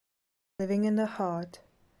Living in the heart.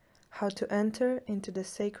 How to enter into the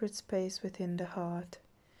sacred space within the heart,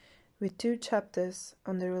 with 2 chapters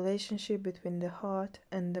on the relationship between the heart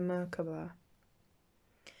and the Merkaba.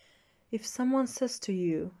 If someone says to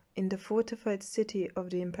you, in the fortified city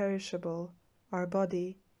of the imperishable, our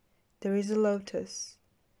body, there is a lotus,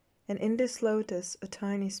 and in this lotus a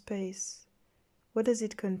tiny space, what does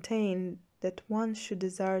it contain that one should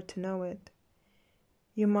desire to know it?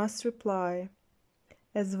 You must reply,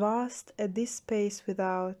 as vast as this space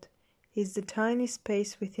without is the tiny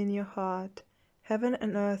space within your heart. Heaven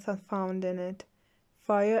and earth are found in it,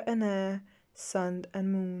 fire and air, sun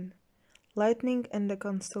and moon, lightning and the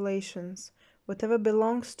constellations, whatever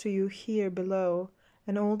belongs to you here below,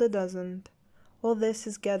 and all that doesn't. All this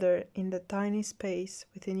is gathered in the tiny space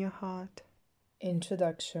within your heart.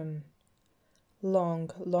 Introduction. Long,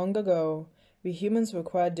 long ago, we humans were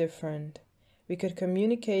quite different. We could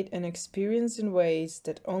communicate and experience in ways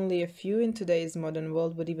that only a few in today's modern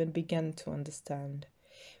world would even begin to understand.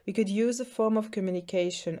 We could use a form of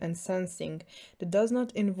communication and sensing that does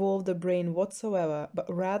not involve the brain whatsoever, but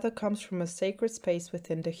rather comes from a sacred space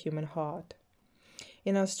within the human heart.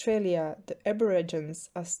 In Australia, the Aborigines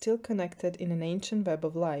are still connected in an ancient web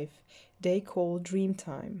of life they call dream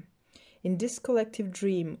time. In this collective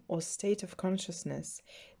dream or state of consciousness,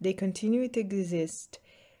 they continue to exist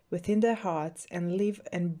within their hearts and live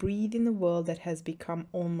and breathe in a world that has become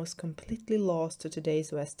almost completely lost to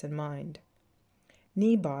today's Western mind.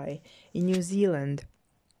 Nearby, in New Zealand,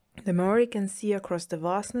 the Maori can see across the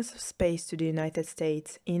vastness of space to the United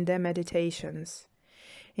States in their meditations.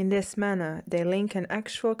 In this manner, they link an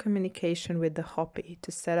actual communication with the Hopi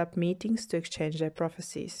to set up meetings to exchange their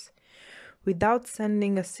prophecies. Without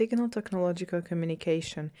sending a signal technological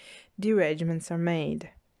communication, the arrangements are made.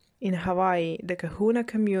 In Hawaii, the Kahuna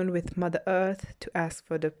commune with Mother Earth to ask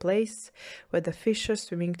for the place where the fish are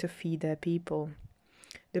swimming to feed their people.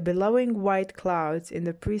 The billowing white clouds in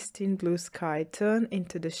the pristine blue sky turn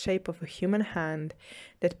into the shape of a human hand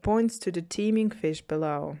that points to the teeming fish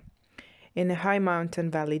below. In a high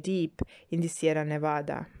mountain valley deep in the Sierra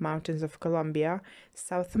Nevada, mountains of Colombia,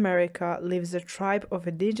 South America, lives a tribe of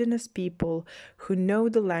indigenous people who know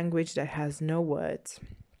the language that has no words.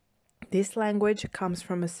 This language comes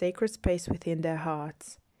from a sacred space within their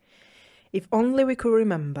hearts. If only we could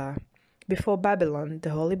remember. Before Babylon, the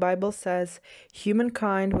Holy Bible says,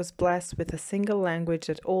 humankind was blessed with a single language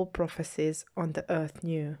that all prophecies on the earth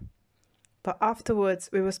knew. But afterwards,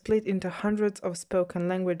 we were split into hundreds of spoken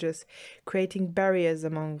languages, creating barriers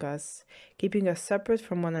among us, keeping us separate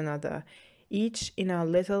from one another, each in our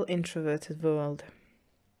little introverted world.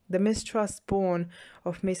 The mistrust born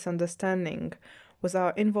of misunderstanding was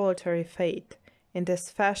our involuntary fate. In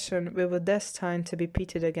this fashion, we were destined to be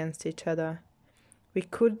pitted against each other. We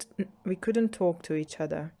couldn't talk to each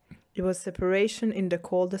other. It was separation in the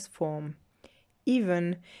coldest form.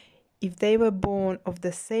 Even if they were born of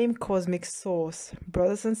the same cosmic source,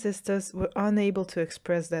 brothers and sisters were unable to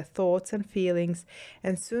express their thoughts and feelings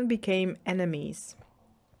and soon became enemies.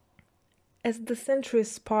 As the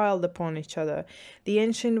centuries piled upon each other, the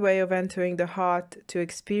ancient way of entering the heart to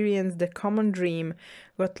experience the common dream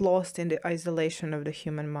got lost in the isolation of the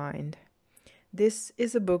human mind. This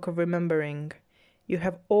is a book of remembering. You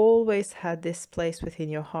have always had this place within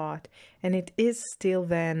your heart, and it is still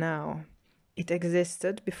there now. It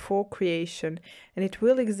existed before creation, and it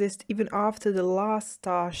will exist even after the last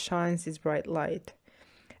star shines its bright light.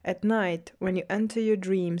 At night, when you enter your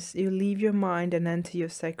dreams, you leave your mind and enter your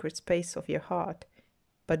sacred space of your heart.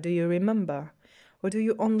 But do you remember? Or do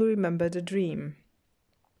you only remember the dream?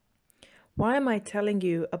 Why am I telling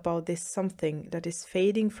you about this something that is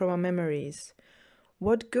fading from our memories?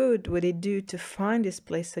 What good would it do to find this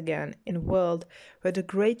place again in a world where the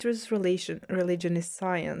greatest religion is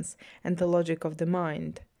science and the logic of the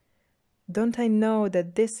mind? Don't I know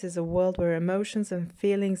that this is a world where emotions and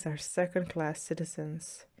feelings are second-class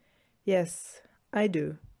citizens? Yes, I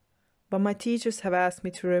do. But my teachers have asked me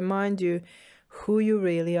to remind you who you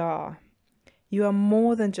really are. You are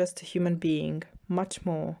more than just a human being, much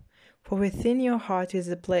more. For within your heart is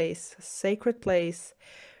a place, a sacred place,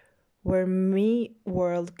 where me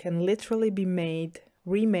world can literally be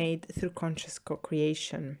remade through conscious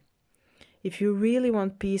co-creation. If you really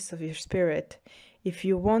want peace of your spirit, if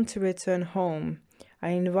you want to return home, I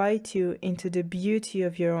invite you into the beauty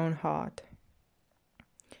of your own heart.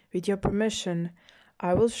 With your permission,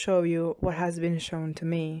 I will show you what has been shown to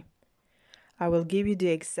me. I will give you the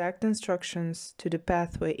exact instructions to the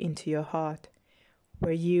pathway into your heart,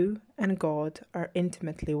 where you and God are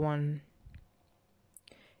intimately one.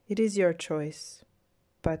 It is your choice,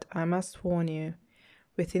 but I must warn you,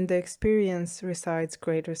 Within the experience resides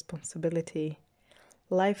great responsibility.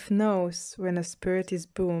 Life knows when a spirit is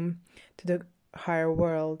boom to the higher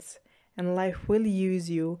worlds, and life will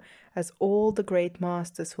use you as all the great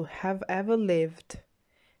masters who have ever lived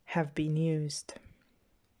have been used.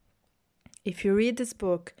 If you read this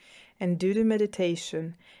book and do the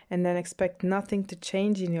meditation and then expect nothing to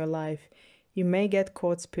change in your life, you may get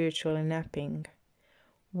caught spiritually napping.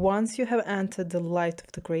 Once you have entered the light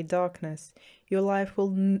of the great darkness, your life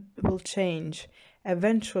will change.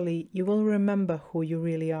 Eventually, you will remember who you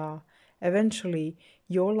really are. Eventually,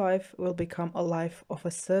 your life will become a life of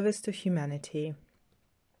a service to humanity.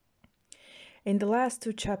 In the last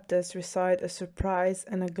 2 chapters reside a surprise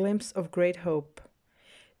and a glimpse of great hope.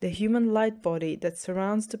 The human light body that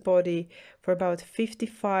surrounds the body for about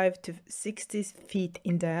 55 to 60 feet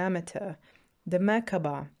in diameter, the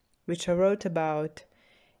Merkaba, which I wrote about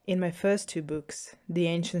in my first 2 books, The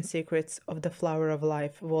Ancient Secrets of the Flower of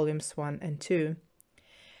Life, Volumes 1 and 2,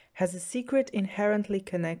 has a secret inherently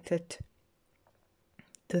connected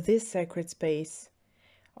to this sacred space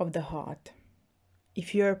of the heart.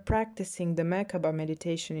 If you are practicing the Merkaba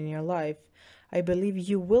meditation in your life, I believe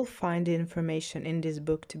you will find the information in this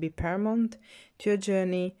book to be paramount to your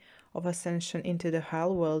journey of ascension into the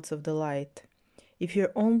higher worlds of the light. If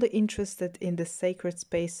you're only interested in the sacred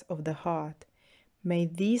space of the heart, may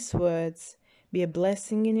these words be a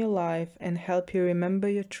blessing in your life and help you remember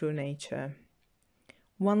your true nature.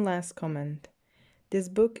 One last comment. This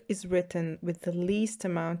book is written with the least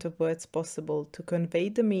amount of words possible to convey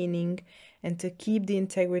the meaning and to keep the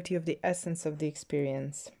integrity of the essence of the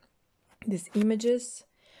experience. These images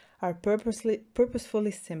are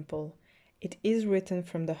purposefully simple. It is written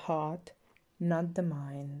from the heart, not the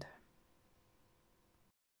mind.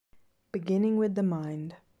 Beginning with the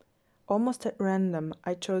mind. Almost at random,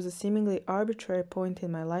 I chose a seemingly arbitrary point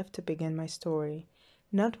in my life to begin my story,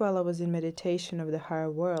 not while I was in meditation of the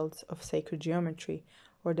higher worlds of sacred geometry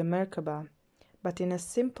or the Merkaba, but in a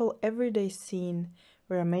simple everyday scene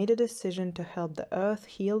where I made a decision to help the earth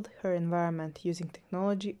heal her environment using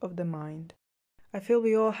technology of the mind. I feel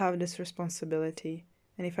we all have this responsibility,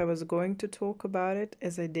 and if I was going to talk about it,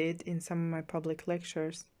 as I did in some of my public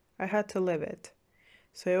lectures, I had to live it.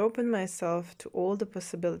 So I opened myself to all the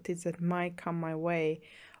possibilities that might come my way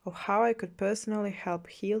of how I could personally help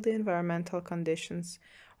heal the environmental conditions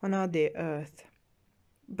on our dear Earth.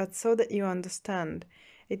 But so that you understand,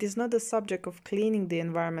 it is not the subject of cleaning the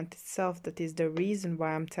environment itself that is the reason why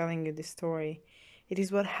I'm telling you this story. It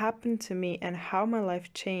is what happened to me and how my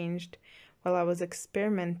life changed while I was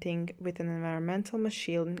experimenting with an environmental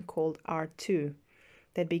machine called R2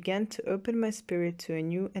 that began to open my spirit to a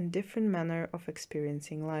new and different manner of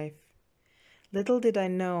experiencing life. Little did I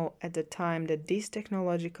know at the time that these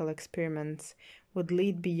technological experiments would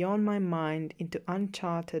lead beyond my mind into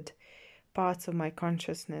uncharted parts of my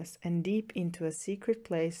consciousness and deep into a secret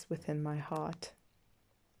place within my heart.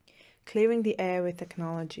 Clearing the air with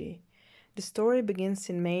technology. The story begins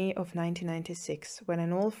in May of 1996 when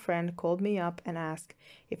an old friend called me up and asked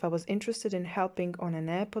if I was interested in helping on an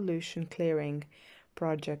air pollution clearing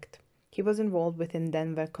project he was involved with in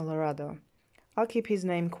Denver, Colorado. I'll keep his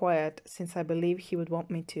name quiet since I believe he would want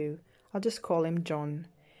me to. I'll just call him John.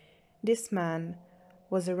 This man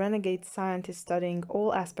was a renegade scientist studying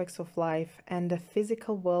all aspects of life and the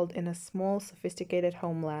physical world in a small, sophisticated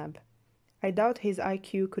home lab. I doubt his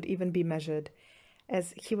IQ could even be measured,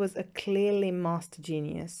 as he was a clearly master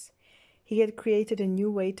genius. He had created a new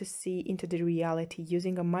way to see into the reality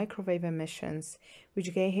using a microwave emissions,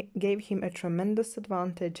 which gave him a tremendous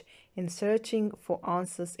advantage in searching for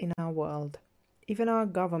answers in our world. Even our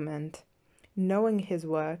government, knowing his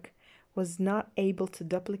work, was not able to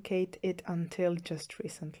duplicate it until just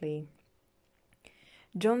recently.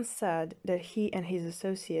 John said that he and his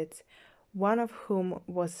associates, one of whom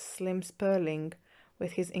was Slim Sperling,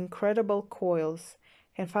 with his incredible coils,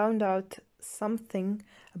 had found out something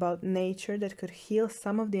about nature that could heal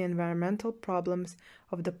some of the environmental problems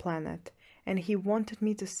of the planet, and he wanted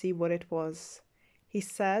me to see what it was. He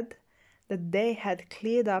said that they had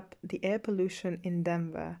cleared up the air pollution in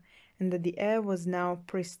Denver and that the air was now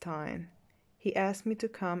pristine. He asked me to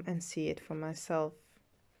come and see it for myself.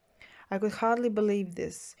 I could hardly believe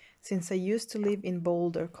this, since I used to live in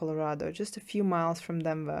Boulder, Colorado, just a few miles from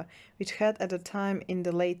Denver, which had at the time in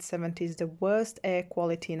the late 70s the worst air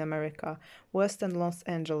quality in America, worse than Los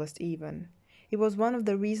Angeles even. It was one of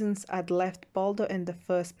the reasons I'd left Boulder in the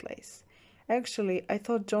first place. Actually, I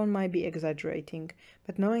thought John might be exaggerating,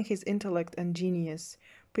 but knowing his intellect and genius,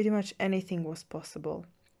 pretty much anything was possible.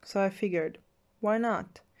 So I figured, why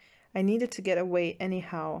not? I needed to get away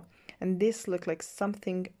anyhow, and this looked like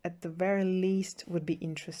something at the very least would be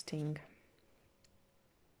interesting.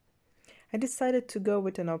 I decided to go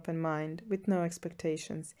with an open mind, with no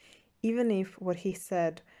expectations. Even if what he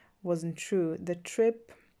said wasn't true, the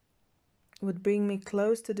trip would bring me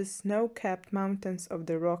close to the snow-capped mountains of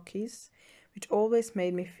the Rockies, which always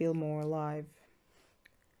made me feel more alive.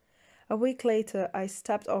 A week later, I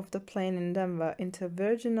stepped off the plane in Denver into a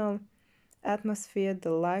virginal atmosphere the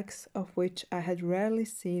likes of which I had rarely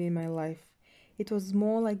seen in my life. It was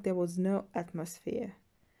more like there was no atmosphere.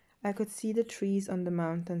 I could see the trees on the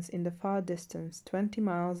mountains in the far distance, 20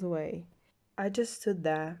 miles away. I just stood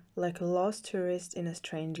there, like a lost tourist in a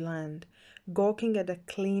strange land, gawking at the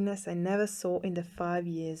cleanness I never saw in the 5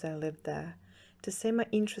 years I lived there. To say my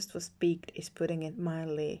interest was piqued is putting it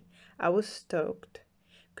mildly. I was stoked.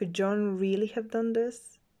 Could John really have done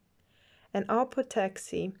this? An Oppo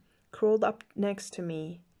taxi crawled up next to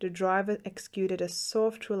me. The driver executed a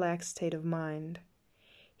soft, relaxed state of mind.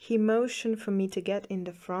 He motioned for me to get in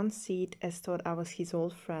the front seat as thought I was his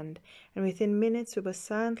old friend, and within minutes we were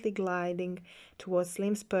silently gliding towards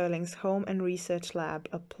Slim Sperling's home and research lab,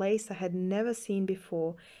 a place I had never seen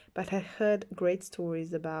before but had heard great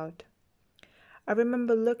stories about. I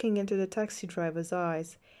remember looking into the taxi driver's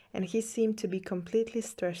eyes, and he seemed to be completely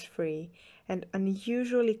stress-free and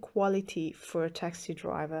unusually quality for a taxi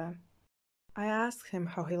driver. I asked him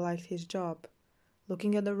how he liked his job.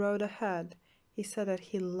 Looking at the road ahead, he said that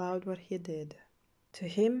he loved what he did. To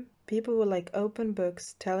him, people were like open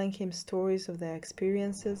books telling him stories of their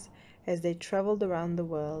experiences as they traveled around the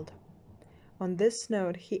world. On this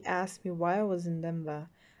note, he asked me why I was in Denver.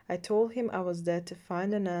 I told him I was there to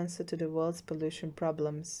find an answer to the world's pollution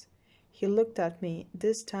problems. He looked at me,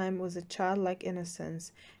 this time with a childlike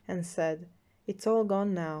innocence, and said, "It's all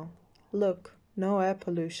gone now. Look, no air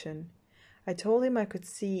pollution." I told him I could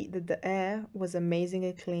see that the air was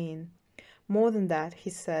amazingly clean. More than that, he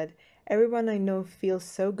said, "Everyone I know feels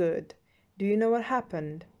so good. Do you know what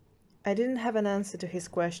happened?" I didn't have an answer to his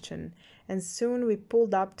question, and soon we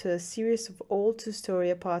pulled up to a series of old two-story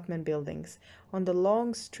apartment buildings on the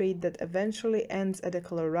long street that eventually ends at the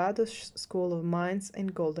Colorado School of Mines in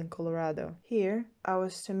Golden, Colorado. Here, I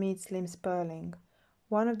was to meet Slim Sperling,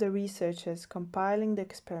 one of the researchers compiling the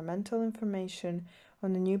experimental information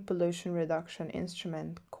on the new pollution reduction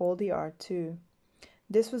instrument called the R2.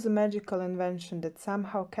 This was a magical invention that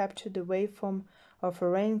somehow captured the waveform of a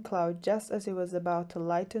rain cloud just as it was about to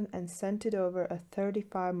lighten and sent it over a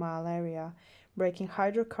 35-mile area, breaking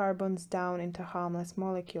hydrocarbons down into harmless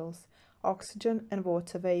molecules, oxygen and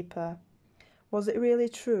water vapor. Was it really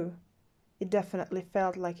true? It definitely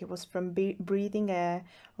felt like it was from breathing air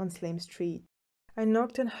on Slim Street. I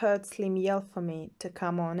knocked and heard Slim yell for me to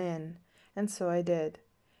come on in, and so I did.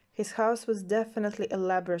 His house was definitely a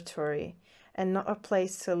laboratory, and not a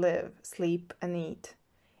place to live, sleep, and eat.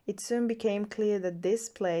 It soon became clear that this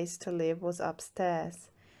place to live was upstairs,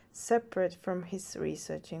 separate from his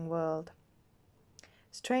researching world.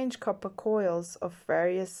 Strange copper coils of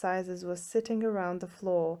various sizes were sitting around the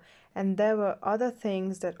floor, and there were other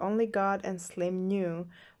things that only God and Slim knew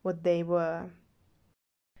what they were.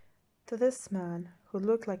 To this man, who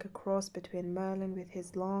looked like a cross between Merlin with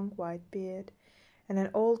his long white beard and an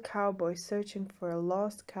old cowboy searching for a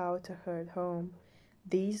lost cow to herd home,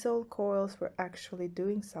 these old coils were actually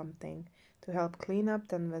doing something to help clean up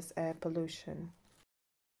Denver's air pollution.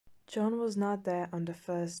 John was not there on the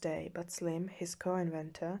first day, but Slim, his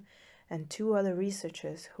co-inventor, and 2 other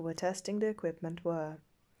researchers who were testing the equipment were.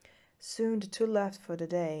 Soon the 2 left for the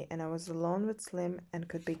day, and I was alone with Slim and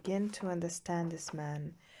could begin to understand this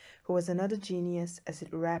man, who was another genius as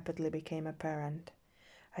it rapidly became apparent.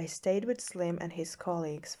 I stayed with Slim and his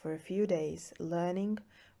colleagues for a few days, learning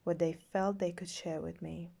what they felt they could share with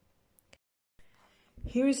me.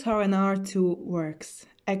 Here is how an R2 works.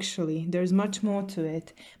 Actually, there's much more to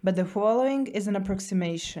it, but the following is an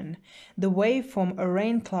approximation. The waveform a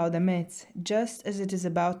rain cloud emits, just as it is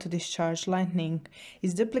about to discharge lightning,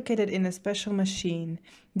 is duplicated in a special machine.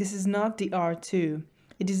 This is not the R2.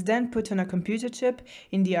 It is then put on a computer chip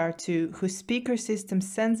in the R2, whose speaker system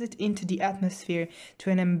sends it into the atmosphere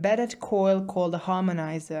to an embedded coil called a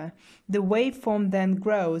harmonizer. The waveform then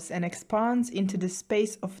grows and expands into the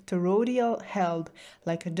space of toroidal held,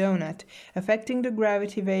 like a donut, affecting the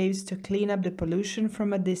gravity waves to clean up the pollution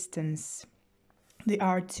from a distance. The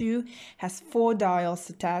R2 has 4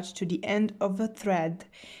 dials attached to the end of a thread,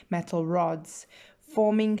 metal rods,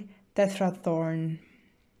 forming tetrathorn.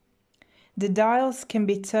 The dials can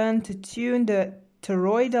be turned to tune the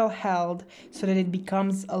toroidal held so that it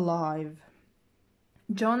becomes alive.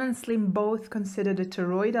 John and Slim both consider the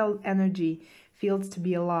toroidal energy fields to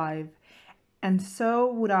be alive, and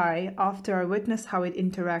so would I after I witnessed how it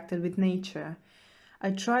interacted with nature.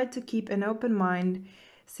 I tried to keep an open mind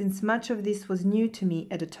since much of this was new to me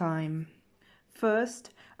at the time.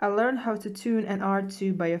 First, I learned how to tune an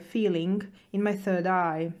R2 by a feeling in my third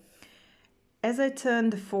eye as I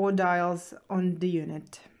turned the 4 dials on the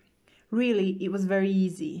unit. Really, it was very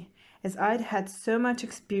easy, as I'd had so much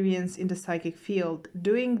experience in the psychic field.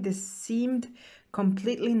 Doing this seemed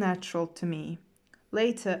completely natural to me.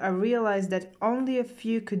 Later, I realized that only a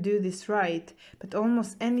few could do this right, but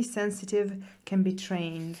almost any sensitive can be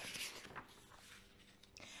trained.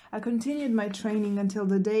 I continued my training until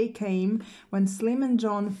the day came when Slim and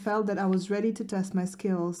John felt that I was ready to test my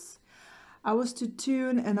skills. I was to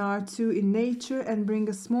tune an R2 in nature and bring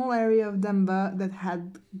a small area of Denver that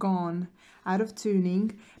had gone out of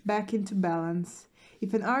tuning back into balance.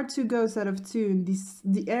 If an R2 goes out of tune,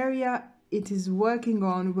 the area it is working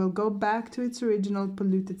on will go back to its original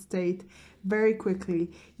polluted state very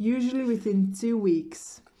quickly, usually within 2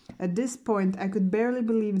 weeks. At this point, I could barely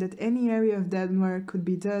believe that any area of Denver could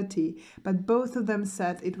be dirty, but both of them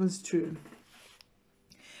said it was true.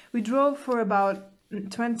 We drove for about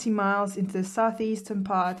 20 miles into the southeastern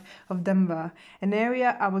part of Denver, an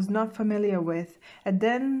area I was not familiar with, and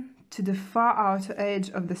then to the far outer edge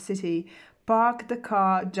of the city, parked the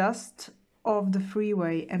car just off the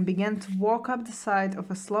freeway and began to walk up the side of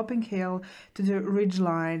a sloping hill to the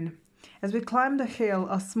ridgeline. As we climbed the hill,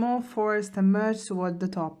 a small forest emerged toward the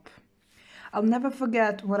top. I'll never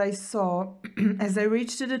forget what I saw as I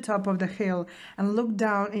reached to the top of the hill and looked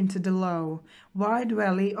down into the low, wide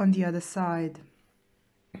valley on the other side.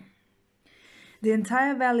 The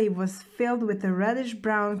entire valley was filled with a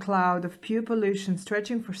reddish-brown cloud of pure pollution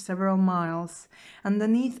stretching for several miles.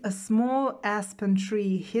 Underneath a small aspen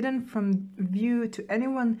tree, hidden from view to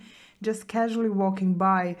anyone just casually walking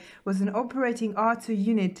by, was an operating R2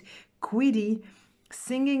 unit, Quiddy,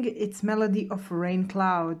 singing its melody of a rain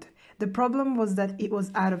cloud. The problem was that it was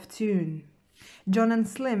out of tune. John and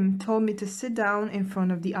Slim told me to sit down in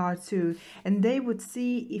front of the R2, and they would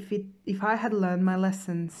see if I had learned my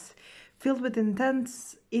lessons. Filled with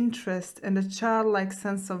intense interest and a childlike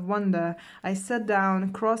sense of wonder, I sat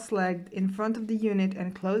down, cross-legged, in front of the unit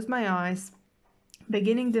and closed my eyes,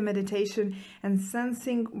 beginning the meditation and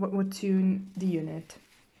sensing what would tune the unit.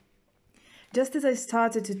 Just as I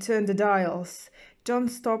started to turn the dials, John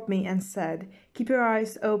stopped me and said, "Keep your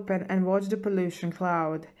eyes open and watch the pollution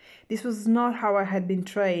cloud." This was not how I had been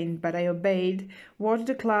trained, but I obeyed, watched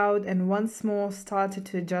the cloud, and once more started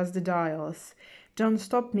to adjust the dials. John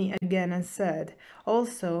stopped me again and said,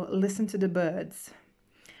 "Also, listen to the birds."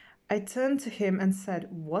 I turned to him and said,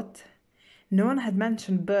 "What?" No one had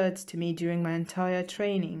mentioned birds to me during my entire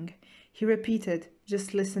training. He repeated,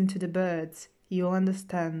 "Just listen to the birds. You'll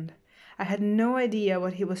understand." I had no idea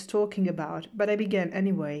what he was talking about, but I began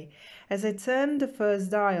anyway. As I turned the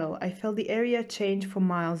first dial, I felt the area change for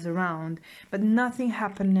miles around, but nothing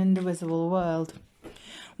happened in the visible world.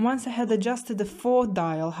 Once I had adjusted the fourth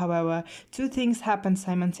dial, however, two things happened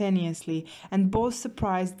simultaneously, and both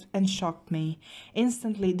surprised and shocked me.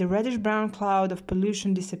 Instantly, the reddish-brown cloud of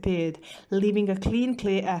pollution disappeared, leaving a clean,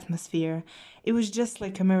 clear atmosphere. It was just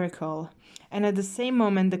like a miracle. And at the same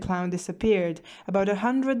moment the cloud disappeared, about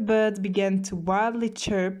 100 birds began to wildly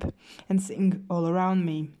chirp and sing all around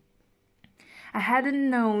me. I hadn't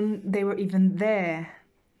known they were even there.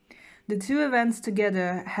 The two events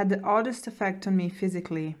together had the oddest effect on me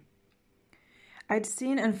physically. I'd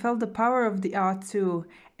seen and felt the power of the R2,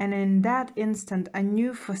 and in that instant I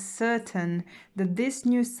knew for certain that this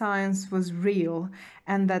new science was real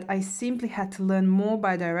and that I simply had to learn more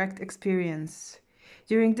by direct experience.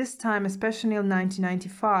 During this time, especially in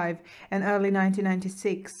 1995 and early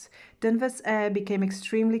 1996, Denver's air became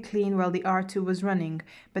extremely clean while the R2 was running,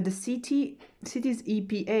 but the city's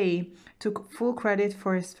EPA took full credit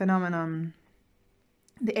for this phenomenon.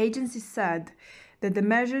 The agency said that the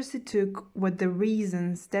measures it took were the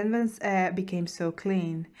reasons Denver's air became so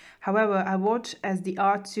clean. However, I watched as the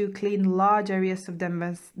R2 cleaned large areas of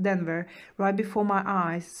Denver right before my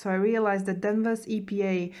eyes, so I realized that Denver's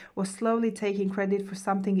EPA was slowly taking credit for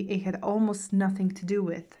something it had almost nothing to do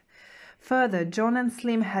with. Further, John and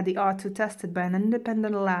Slim had the R2 tested by an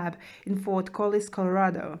independent lab in Fort Collins,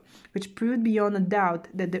 Colorado, which proved beyond a doubt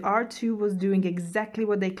that the R2 was doing exactly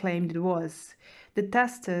what they claimed it was. The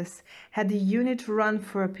testers had the unit run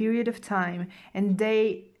for a period of time, and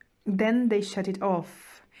then they shut it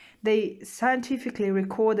off. They scientifically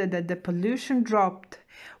recorded that the pollution dropped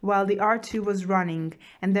while the R2 was running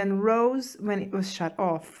and then rose when it was shut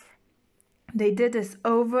off. They did this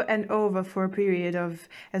over and over for a period of,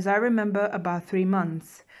 as I remember, about 3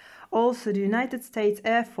 months. Also, the United States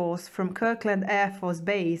Air Force from Kirkland Air Force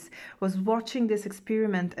Base was watching this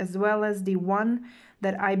experiment, as well as the one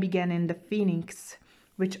that I began in the Phoenix,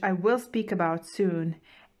 which I will speak about soon,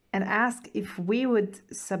 and asked if we would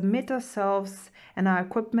submit ourselves and our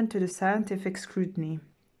equipment to the scientific scrutiny.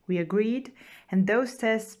 We agreed, and those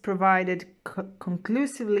tests provided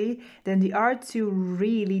conclusively that the R2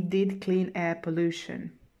 really did clean air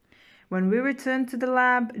pollution. When we returned to the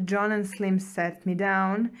lab, John and Slim sat me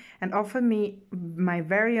down and offered me my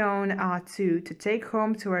very own R2 to take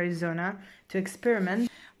home to Arizona to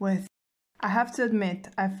experiment with. I have to admit,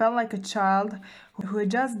 I felt like a child who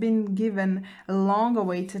had just been given a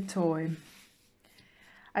long-awaited toy.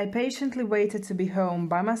 I patiently waited to be home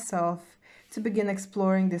by myself to begin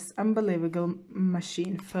exploring this unbelievable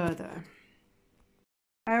machine further.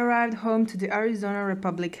 I arrived home to the Arizona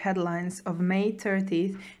Republic headlines of May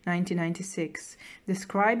 30th, 1996,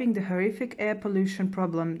 describing the horrific air pollution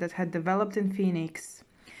problem that had developed in Phoenix.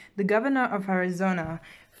 The governor of Arizona,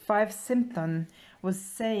 Fife Simpson, was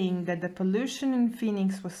saying that the pollution in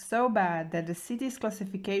Phoenix was so bad that the city's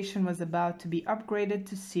classification was about to be upgraded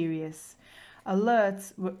to serious.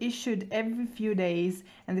 Alerts were issued every few days,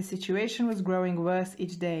 and the situation was growing worse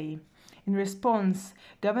each day. In response,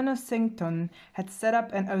 Governor Simpson had set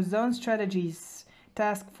up an ozone strategies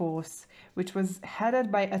task force, which was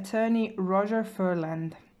headed by attorney Roger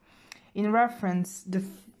Furland. In reference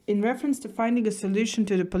to finding a solution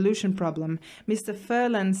to the pollution problem, Mr.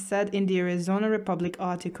 Furland said in the Arizona Republic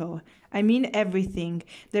article, "I mean everything.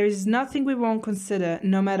 There is nothing we won't consider,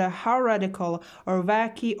 no matter how radical or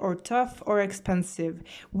wacky or tough or expensive.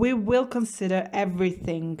 We will consider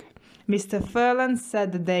everything." Mr. Furland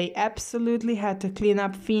said that they absolutely had to clean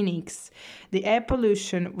up Phoenix. The air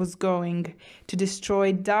pollution was going to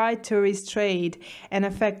destroy die tourist trade and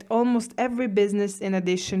affect almost every business, in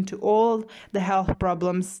addition to all the health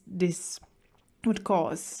problems this would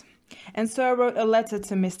cause. And so I wrote a letter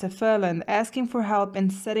to Mr. Furland asking for help in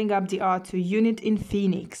setting up the R2 unit in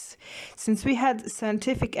Phoenix. Since we had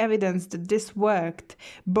scientific evidence that this worked,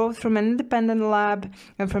 both from an independent lab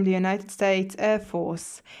and from the United States Air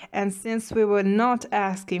Force, and since we were not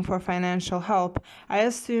asking for financial help, I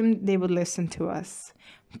assumed they would listen to us.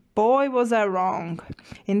 Boy, was I wrong.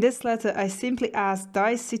 In this letter, I simply asked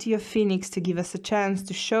the city of Phoenix to give us a chance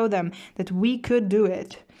to show them that we could do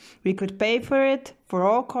it. We could pay for it for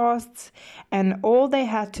all costs, and all they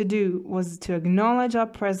had to do was to acknowledge our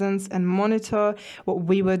presence and monitor what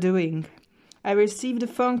we were doing. I received a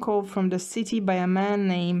phone call from the city by a man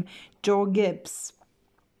named Joe Gibbs,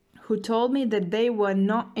 who told me that they were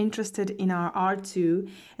not interested in our R2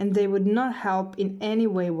 and they would not help in any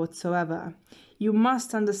way whatsoever. You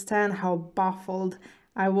must understand how baffled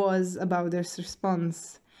I was about this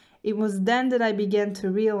response. It was then that I began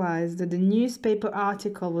to realize that the newspaper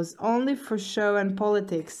article was only for show and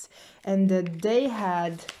politics, and that they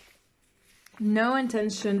had no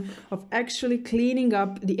intention of actually cleaning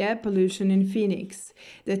up the air pollution in Phoenix.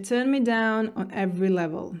 They turned me down on every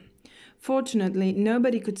level. Fortunately,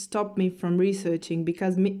 nobody could stop me from researching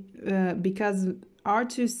because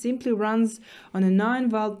R2 simply runs on a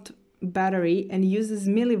 9-volt battery and uses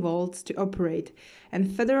millivolts to operate,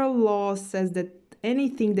 and federal law says that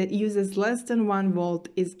anything that uses less than 1 volt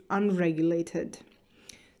is unregulated.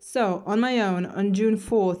 So, on my own, on June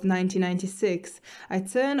 4th, 1996, I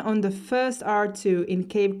turned on the first R2 in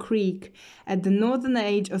Cave Creek at the northern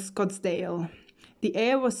edge of Scottsdale. The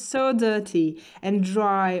air was so dirty and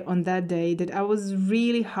dry on that day that it was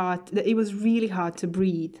really hard to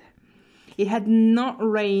breathe. It had not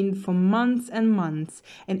rained for months and months,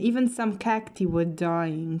 and even some cacti were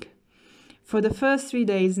dying. For the first 3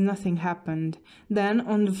 days, nothing happened. Then,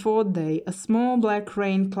 on the 4th day, a small black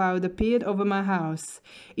rain cloud appeared over my house.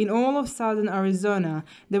 In all of southern Arizona,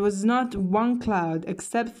 there was not one cloud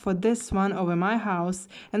except for this one over my house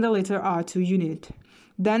and the little R2 unit.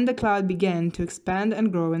 Then the cloud began to expand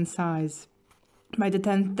and grow in size. By the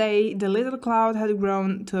 10th day, the little cloud had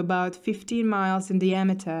grown to about 15 miles in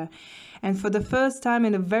diameter, and for the first time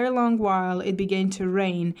in a very long while, it began to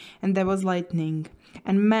rain, and there was lightning.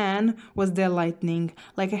 And man, was there lightning,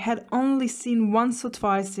 like I had only seen once or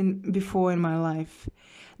twice before in my life.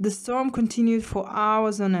 The storm continued for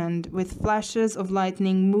hours on end, with flashes of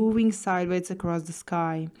lightning moving sideways across the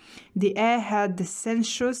sky. The air had the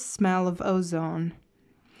sensuous smell of ozone.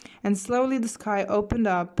 And slowly the sky opened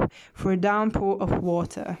up for a downpour of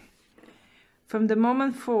water. From the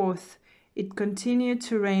moment forth, it continued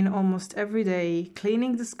to rain almost every day,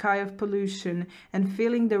 cleaning the sky of pollution and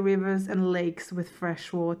filling the rivers and lakes with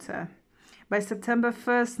fresh water. By September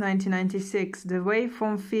 1st, 1996, the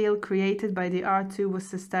waveform field created by the R2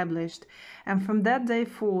 was established, and from that day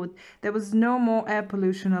forward, there was no more air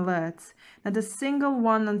pollution alerts. Not a single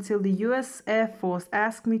one until the US Air Force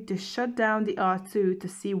asked me to shut down the R2 to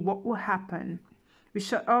see what would happen. We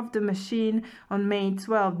shut off the machine on May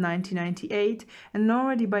 12, 1998, and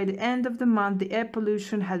already by the end of the month the air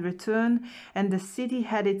pollution had returned and the city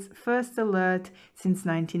had its first alert since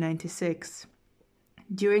 1996.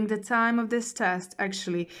 During the time of this test,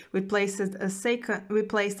 actually, we placed a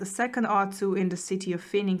second R2 in the city of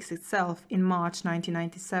Phoenix itself in March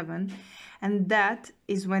 1997, and that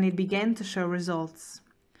is when it began to show results.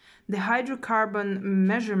 The hydrocarbon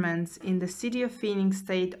measurements in the city of Phoenix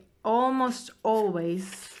stayed almost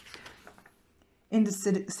always in the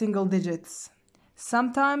single digits.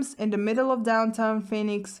 Sometimes in the middle of downtown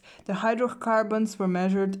Phoenix, the hydrocarbons were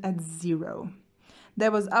measured at 0. There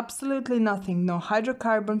was absolutely nothing, no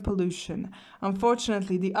hydrocarbon pollution.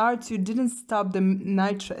 Unfortunately, the R2 didn't stop the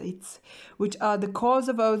nitrates, which are the cause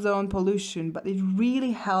of ozone pollution, but it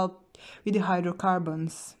really helped with the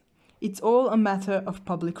hydrocarbons. It's all a matter of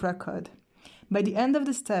public record. By the end of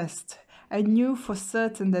this test, I knew for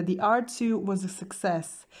certain that the R2 was a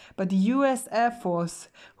success, but the US Air Force,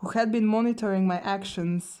 who had been monitoring my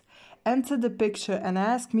actions, entered the picture and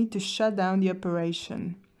asked me to shut down the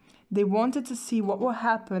operation. They wanted to see what would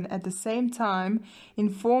happen, at the same time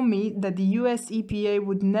inform me that the US EPA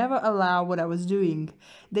would never allow what I was doing.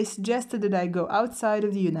 They suggested that I go outside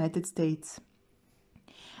of the United States.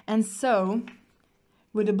 And so,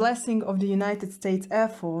 with the blessing of the United States Air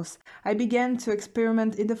Force, I began to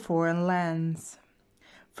experiment in the foreign lands.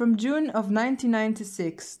 From June of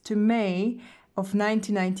 1996 to May of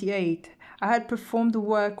 1998, I had performed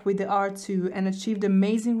work with the R2 and achieved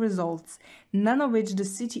amazing results, none of which the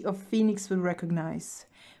city of Phoenix would recognize.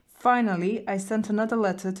 Finally, I sent another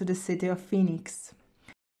letter to the city of Phoenix.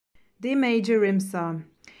 Dear Major Rimsa,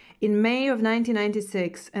 in May of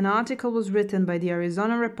 1996, an article was written by the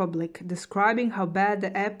Arizona Republic describing how bad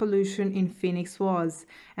the air pollution in Phoenix was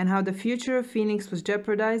and how the future of Phoenix was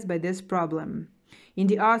jeopardized by this problem. In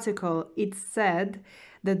the article, it said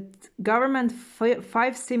that government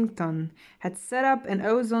 5 Simpson had set up an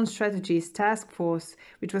ozone strategies task force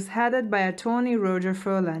which was headed by Attorney Roger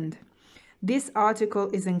Ferland. This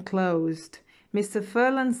article is enclosed. Mr.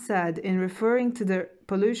 Ferland said, in referring to the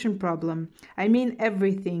pollution problem, I mean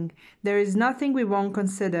everything. There is nothing we won't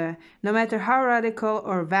consider, no matter how radical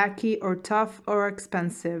or wacky or tough or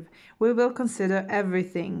expensive. We will consider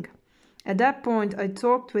everything. At that point, I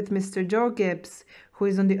talked with Mr. Joe Gibbs, who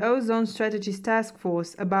is on the Ozone Strategies Task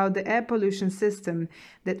Force, about the air pollution system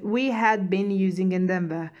that we had been using in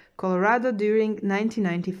Denver, Colorado during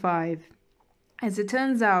 1995. As it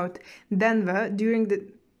turns out, Denver, during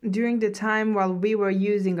the time while we were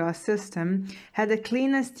using our system, had the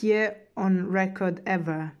cleanest year on record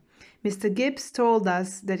ever. Mr. Gibbs told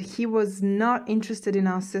us that he was not interested in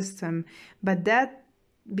our system, but that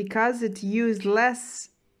because it used less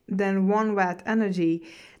than 1 watt energy,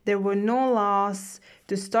 there were no laws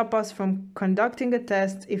to stop us from conducting a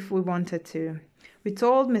test if we wanted to. We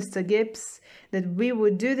told Mr. Gibbs that we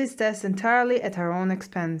would do this test entirely at our own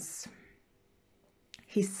expense.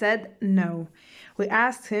 He said no. We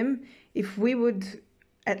asked him if we would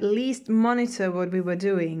at least monitor what we were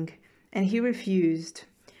doing, and he refused.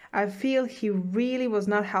 I feel he really was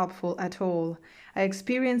not helpful at all. I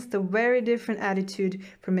experienced a very different attitude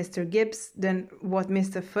from Mr. Gibbs than what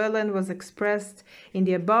Mr. Ferland was expressed in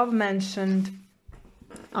the above-mentioned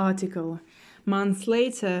article. Months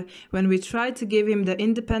later, when we tried to give him the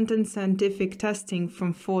independent scientific testing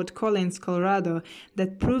from Fort Collins, Colorado,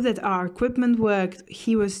 that proved that our equipment worked,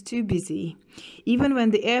 he was too busy. Even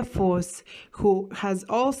when the Air Force, who has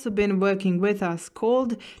also been working with us,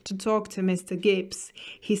 called to talk to Mr. Gibbs,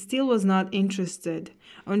 he still was not interested.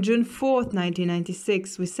 On June 4,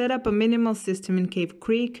 1996, we set up a minimal system in Cave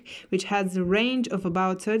Creek, which has a range of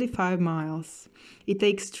about 35 miles. It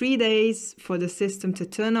takes 3 days for the system to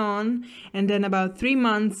turn on, and then about 3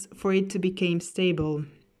 months for it to become stable.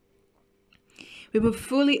 We were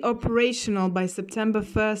fully operational by September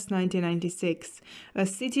 1st, 1996. A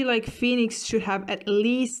city like Phoenix should have at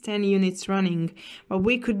least 10 units running, but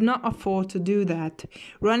we could not afford to do that.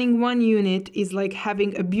 Running 1 unit is like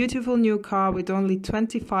having a beautiful new car with only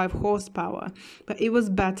 25 horsepower, but it was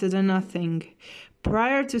better than nothing.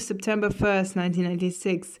 Prior to September 1st,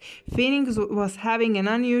 1996, Phoenix was having an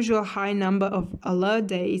unusual high number of alert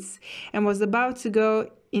days and was about to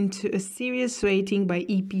go into a serious rating by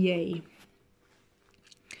EPA.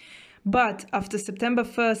 But after September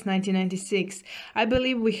 1st, 1996, I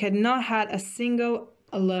believe we had not had a single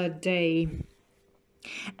alert day.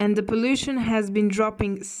 And the pollution has been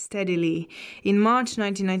dropping steadily. In March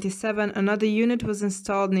 1997, another unit was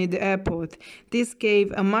installed near the airport. This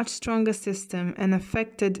gave a much stronger system and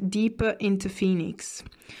affected deeper into Phoenix.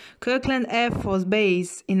 Kirkland Air Force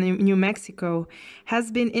Base in New Mexico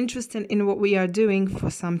has been interested in what we are doing for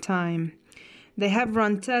some time. They have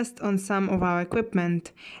run tests on some of our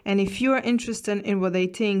equipment, and if you are interested in what they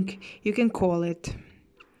think, you can call it.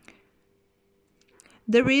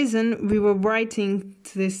 The reason we were writing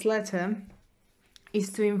this letter is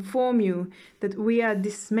to inform you that we are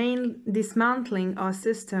dismantling our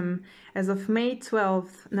system as of May 12,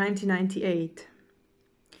 1998.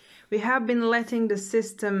 We have been letting the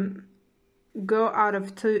system go out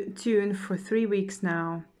of tune for 3 weeks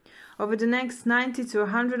now. Over the next 90 to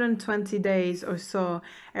 120 days or so,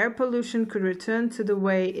 air pollution could return to the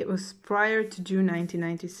way it was prior to June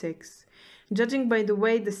 1996. Judging by the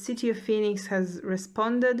way the city of Phoenix has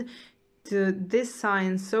responded to this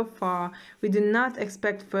science so far, we do not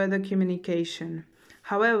expect further communication.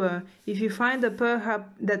 However, if you find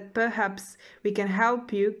that perhaps we can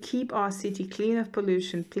help you keep our city clean of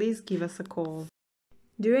pollution, please give us a call.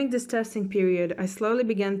 During this testing period, I slowly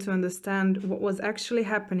began to understand what was actually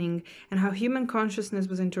happening and how human consciousness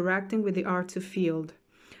was interacting with the R2 field.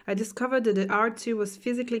 I discovered that the R2 was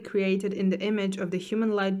physically created in the image of the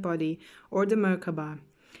human light body, or the Merkaba.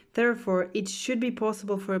 Therefore, it should be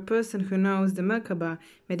possible for a person who knows the Merkaba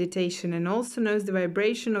meditation and also knows the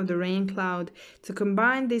vibration of the rain cloud to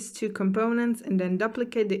combine these two components and then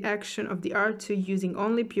duplicate the action of the R2 using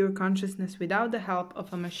only pure consciousness without the help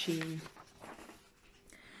of a machine.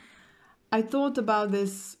 I thought about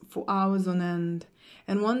this for hours on end,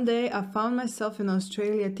 and one day I found myself in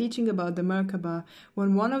Australia teaching about the Merkaba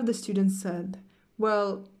when one of the students said,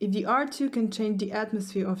 "Well, if the R2 can change the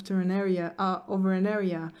atmosphere over an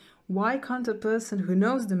area, why can't a person who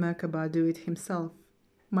knows the Merkaba do it himself?"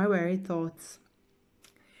 My very thoughts.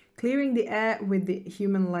 Clearing the air with the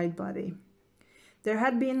human light body. There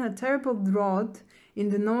had been a terrible drought in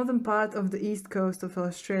the northern part of the east coast of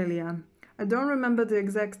Australia. I don't remember the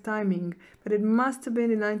exact timing, but it must have been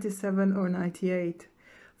in 97 or 98.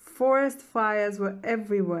 Forest fires were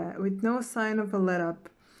everywhere, with no sign of a let-up,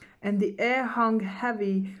 and the air hung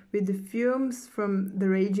heavy with the fumes from the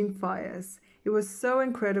raging fires. It was so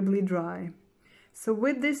incredibly dry. So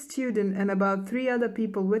with this student and about 3 other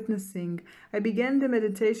people witnessing, I began the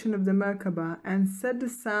meditation of the Merkaba and set the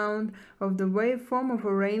sound of the waveform of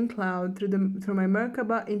a rain cloud through my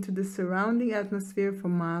Merkaba into the surrounding atmosphere for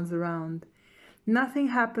miles around. Nothing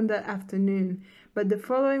happened that afternoon, but the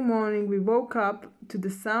following morning we woke up to the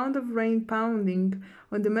sound of rain pounding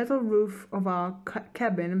on the metal roof of our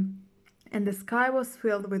cabin, and the sky was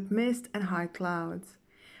filled with mist and high clouds.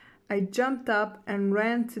 I jumped up and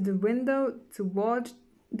ran to the window to watch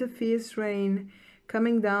the fierce rain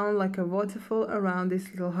coming down like a waterfall around this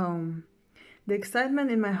little home. The excitement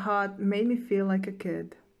in my heart made me feel like a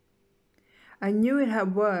kid. I knew it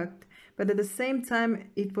had worked, but at the same time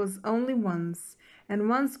it was only once, and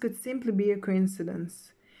once could simply be a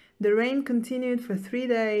coincidence. The rain continued for 3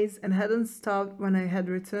 days and hadn't stopped when I had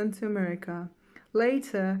returned to America.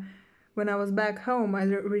 Later, when I was back home, I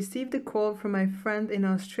received a call from my friend in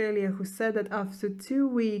Australia who said that after 2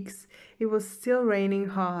 weeks it was still raining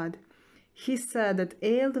hard. He said that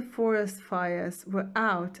all the forest fires were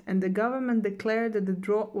out and the government declared that the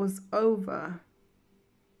drought was over.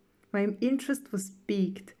 My interest was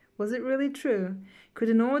piqued. Was it really true? Could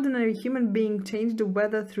an ordinary human being change the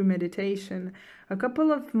weather through meditation? A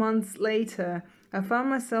couple of months later, I found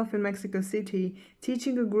myself in Mexico City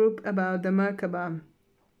teaching a group about the Merkaba.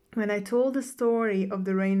 When I told the story of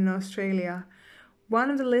the rain in Australia, one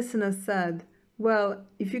of the listeners said, "Well,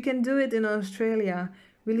 if you can do it in Australia,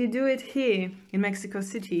 will you do it here in Mexico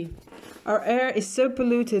City? Our air is so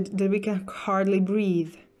polluted that we can hardly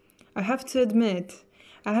breathe." I have to admit,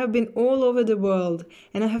 I have been all over the world,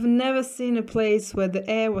 and I have never seen a place where the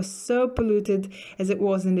air was so polluted as it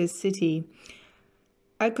was in this city.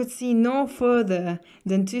 I could see no further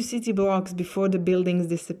than 2 city blocks before the buildings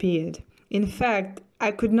disappeared. In fact,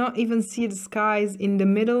 I could not even see the skies in the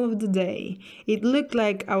middle of the day. It looked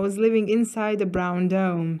like I was living inside a brown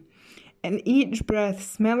dome, and each breath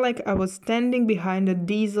smelled like I was standing behind a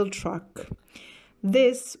diesel truck.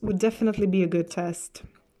 This would definitely be a good test.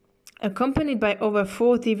 Accompanied by over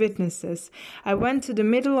 40 witnesses, I went to the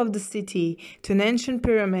middle of the city to an ancient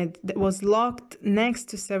pyramid that was locked next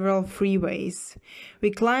to several freeways. We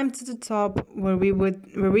climbed to the top where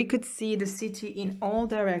we could see the city in all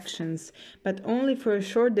directions, but only for a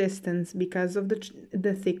short distance because of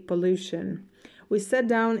the thick pollution. We sat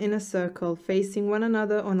down in a circle, facing one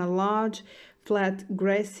another on a large flat,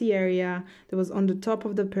 grassy area that was on the top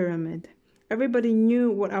of the pyramid. Everybody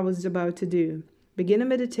knew what I was about to do. Begin a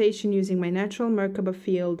meditation using my natural Merkaba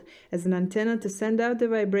field as an antenna to send out the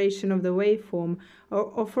vibration of the waveform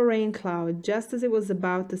or of a rain cloud just as it was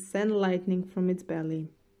about to send lightning from its belly.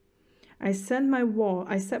 I set my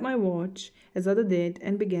watch, as Oda did,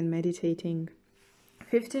 and began meditating.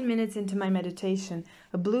 15 minutes into my meditation,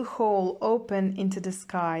 a blue hole opened into the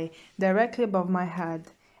sky, directly above my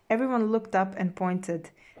head. Everyone looked up and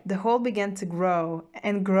pointed. The hole began to grow,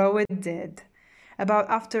 and grow it did. About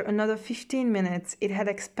after another 15 minutes, it had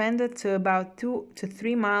expanded to about 2 to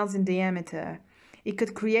 3 miles in diameter. It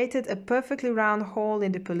could created a perfectly round hole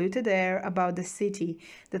in the polluted air about the city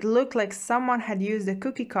that looked like someone had used a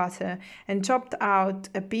cookie cutter and chopped out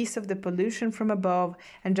a piece of the pollution from above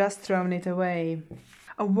and just thrown it away.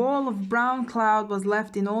 A wall of brown cloud was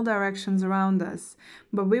left in all directions around us,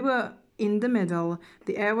 but we were in the middle.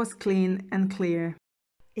 The air was clean and clear.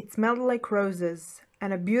 It smelled like roses,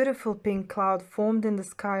 and a beautiful pink cloud formed in the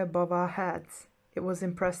sky above our heads. It was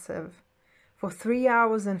impressive. For 3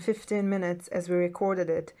 hours and 15 minutes, as we recorded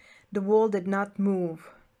it, the wall did not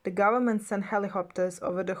move. The government sent helicopters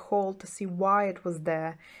over the hole to see why it was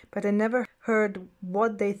there, but I never heard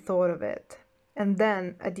what they thought of it. And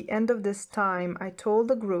then, at the end of this time, I told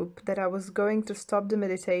the group that I was going to stop the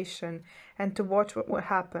meditation and to watch what would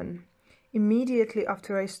happen. Immediately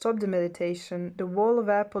after I stopped the meditation, the wall of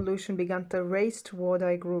air pollution began to race toward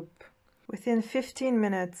our group. Within 15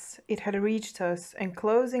 minutes, it had reached us,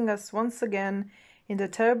 enclosing us once again in the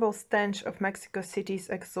terrible stench of Mexico City's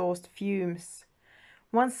exhaust fumes.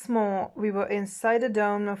 Once more, we were inside a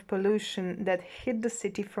dome of pollution that hid the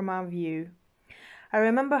city from our view. I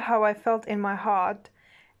remember how I felt in my heart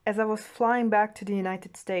as I was flying back to the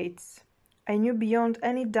United States. I knew beyond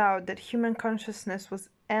any doubt that human consciousness was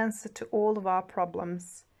the answer to all of our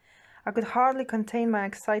problems. I could hardly contain my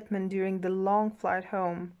excitement during the long flight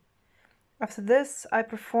home. After this, I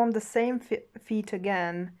performed the same feat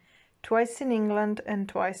again, twice in England and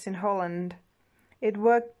twice in Holland. It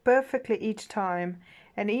worked perfectly each time,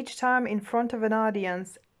 and each time in front of an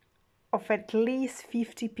audience of at least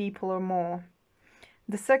 50 people or more.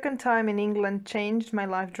 The second time in England changed my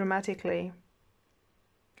life dramatically.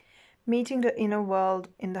 Meeting the inner world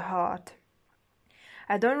in the heart.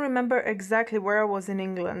 I don't remember exactly where I was in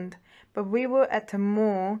England, but we were at a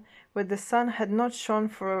moor where the sun had not shone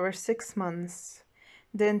for over 6 months.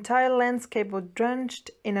 The entire landscape was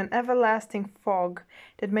drenched in an everlasting fog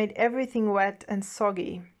that made everything wet and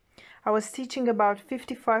soggy. I was teaching about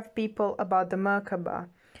 55 people about the Merkaba,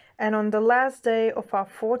 and on the last day of our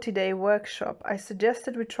 40-day workshop, I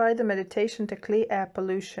suggested we try the meditation to clear air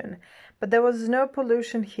pollution, but there was no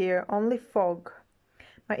pollution here, only fog.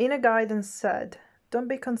 My inner guidance said, "Don't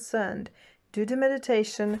be concerned, do the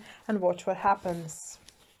meditation and watch what happens."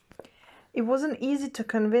 It wasn't easy to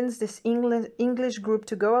convince this English group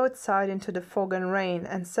to go outside into the fog and rain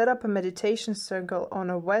and set up a meditation circle on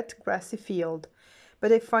a wet, grassy field, but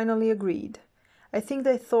they finally agreed. I think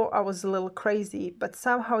they thought I was a little crazy, but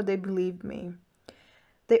somehow they believed me.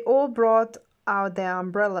 They all brought out their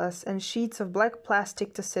umbrellas and sheets of black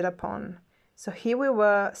plastic to sit upon. So here we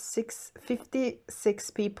were,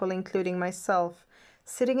 56 people, including myself,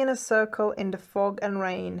 sitting in a circle in the fog and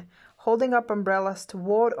rain, holding up umbrellas to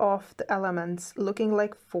ward off the elements, looking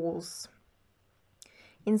like fools.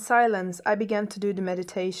 In silence, I began to do the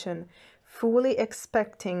meditation, fully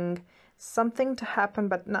expecting something to happen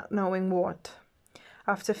but not knowing what.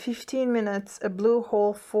 After 15 minutes, a blue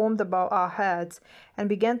hole formed above our heads and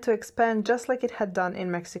began to expand just like it had done in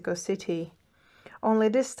Mexico City. Only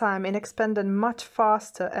this time it expanded much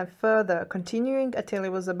faster and further, continuing until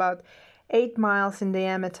it was about 8 miles in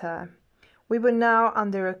diameter. We were now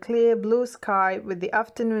under a clear blue sky with the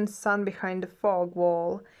afternoon sun behind the fog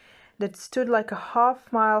wall that stood like a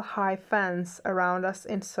half-mile high fence around us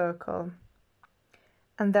in circle.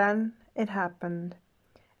 And then it happened.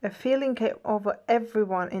 A feeling came over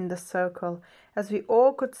everyone in the circle, as we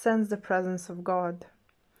all could sense the presence of God.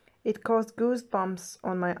 It caused goosebumps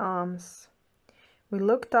on my arms. We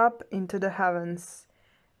looked up into the heavens,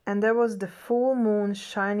 and there was the full moon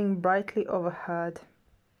shining brightly overhead.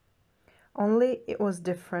 Only it was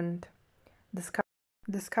different.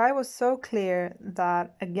 The sky was so clear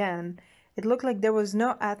that, again, it looked like there was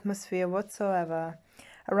no atmosphere whatsoever.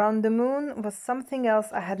 Around the moon was something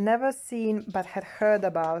else I had never seen but had heard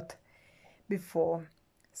about before.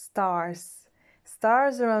 Stars.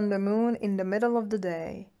 Stars around the moon in the middle of the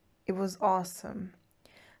day. It was awesome.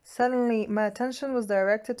 Suddenly, my attention was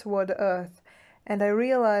directed toward the earth, and I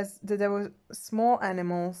realized that there were small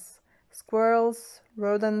animals, squirrels,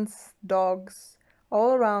 rodents, dogs,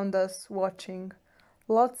 all around us, watching.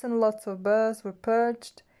 Lots and lots of birds were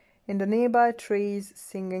perched in the nearby trees,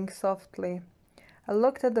 singing softly. I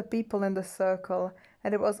looked at the people in the circle,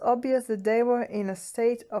 and it was obvious that they were in a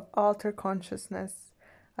state of altered consciousness.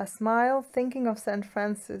 I smiled, thinking of St.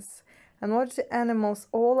 Francis, and watched the animals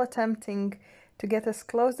all attempting to get as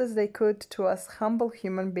close as they could to us humble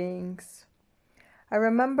human beings. I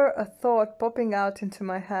remember a thought popping out into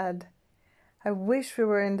my head. I wish we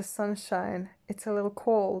were in the sunshine. It's a little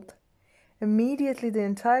cold. Immediately the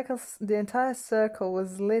entire circle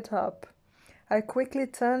was lit up. I quickly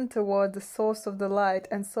turned toward the source of the light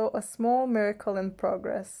and saw a small miracle in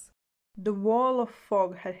progress. The wall of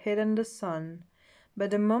fog had hidden the sun,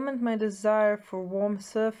 but the moment my desire for warmth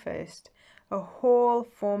surfaced, a hole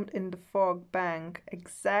formed in the fog bank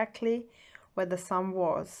exactly where the sun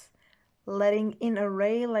was, letting in a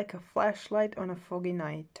ray like a flashlight on a foggy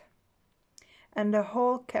night. And the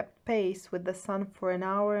hole kept pace with the sun for an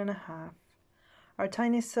hour and a half. Our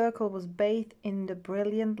tiny circle was bathed in the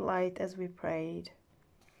brilliant light as we prayed.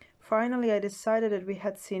 Finally, I decided that we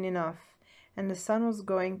had seen enough, and the sun was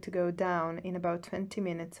going to go down in about 20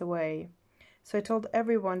 minutes away. So I told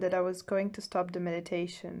everyone that I was going to stop the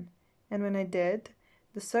meditation, and when I did,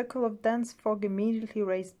 the circle of dense fog immediately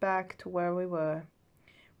raced back to where we were.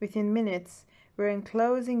 Within minutes, we were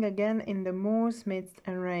enclosing again in the moor's mist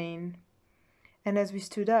and rain. And as we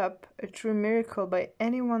stood up, a true miracle by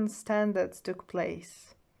anyone's standards took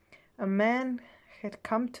place. A man had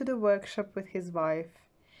come to the workshop with his wife,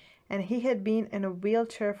 and he had been in a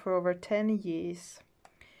wheelchair for over 10 years.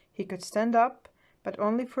 He could stand up, but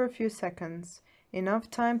only for a few seconds, enough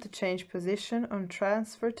time to change position and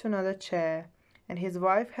transfer to another chair, and his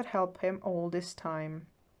wife had helped him all this time.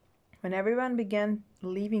 When everyone began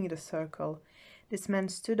leaving the circle, this man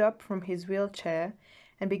stood up from his wheelchair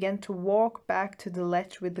and began to walk back to the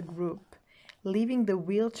ledge with the group, leaving the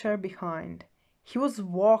wheelchair behind. He was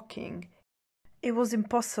walking. It was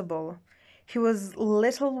impossible. He was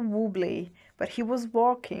little wobbly, but he was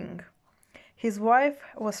walking. His wife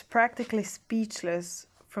was practically speechless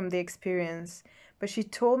from the experience, but she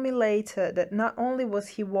told me later that not only was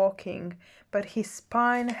he walking, but his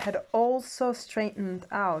spine had also straightened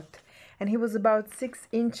out, and he was about 6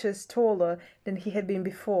 inches taller than he had been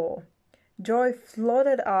before. Joy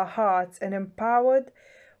flooded our hearts and empowered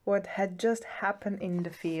what had just happened in the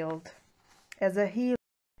field. As a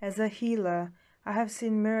healer, I have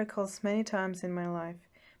seen miracles many times in my life,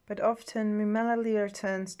 but often my melody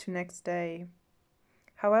returns to next day.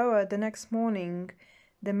 However, the next morning,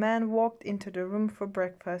 the man walked into the room for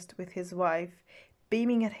breakfast with his wife,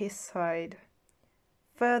 beaming at his side.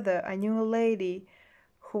 Further, I knew a lady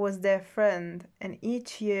who was their friend, and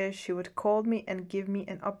each year she would call me and give me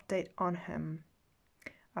an update on him.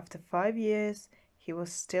 After 5 years, he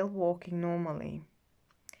was still walking normally.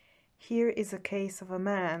 Here is a case of a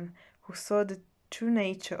man who saw the true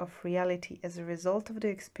nature of reality as a result of the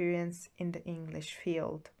experience in the English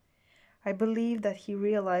field. I believe that he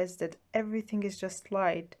realized that everything is just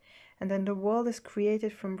light, and that the world is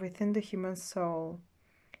created from within the human soul.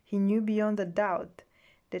 He knew beyond a doubt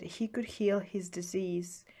that he could heal his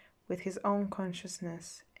disease with his own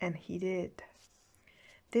consciousness, and he did.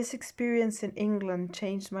 This experience in England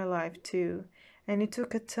changed my life too, and it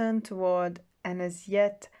took a turn toward an as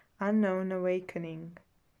yet unknown awakening.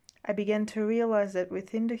 I began to realize that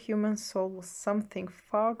within the human soul was something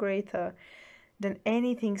far greater than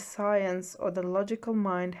anything science or the logical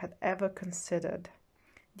mind had ever considered.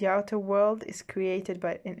 The outer world is created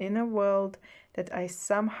by an inner world that I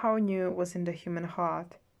somehow knew was in the human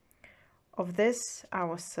heart. Of this I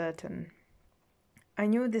was certain. I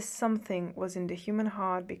knew this something was in the human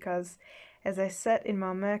heart because, as I sat in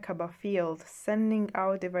my Merkaba field, sending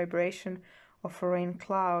out the vibration of a rain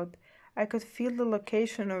cloud, I could feel the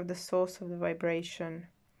location of the source of the vibration,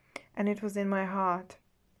 and it was in my heart.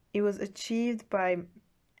 It was achieved by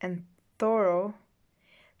and thorough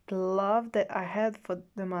the love that I had for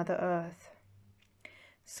the Mother Earth.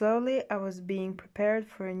 Slowly I was being prepared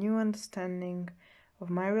for a new understanding of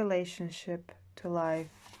my relationship to life.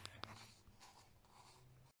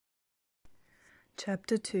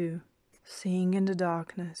 Chapter 2. Seeing in the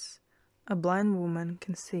Darkness. A blind woman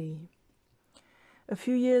can see. A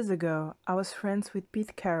few years ago, I was friends with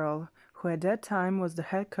Pete Carroll, who at that time was the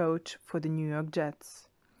head coach for the New York Jets.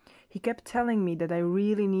 He kept telling me that I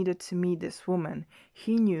really needed to meet this woman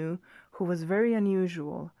he knew who was very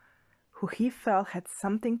unusual, who he felt had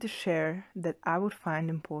something to share that I would find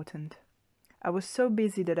important. I was so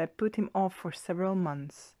busy that I put him off for several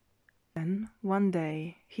months. Then, one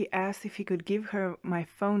day, he asked if he could give her my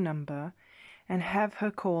phone number and have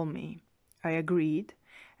her call me. I agreed,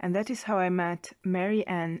 and that is how I met Mary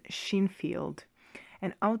Ann Shinfield,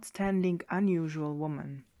 an outstanding, unusual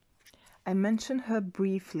woman. I mention her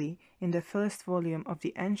briefly in the first volume of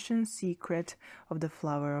The Ancient Secret of the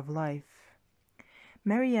Flower of Life.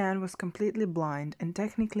 Mary Ann was completely blind and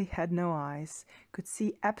technically had no eyes, could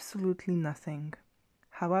see absolutely nothing.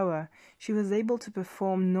 However, she was able to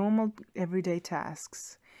perform normal everyday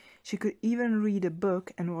tasks. She could even read a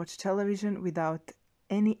book and watch television without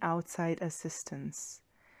any outside assistance.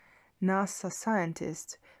 NASA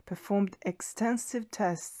scientists performed extensive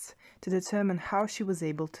tests to determine how she was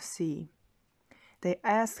able to see. They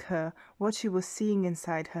asked her what she was seeing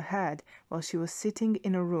inside her head while she was sitting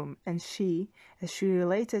in a room, and she, as she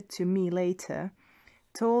related to me later,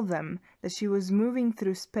 told them that she was moving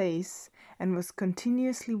through space and was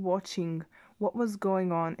continuously watching what was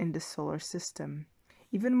going on in the solar system.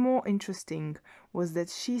 Even more interesting was that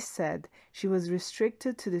she said she was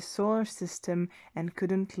restricted to the solar system and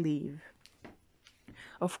couldn't leave.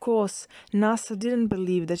 Of course, NASA didn't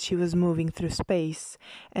believe that she was moving through space,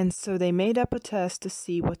 and so they made up a test to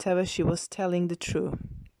see whatever she was telling the truth.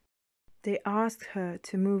 They asked her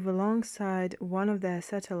to move alongside one of their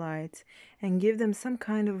satellites and give them some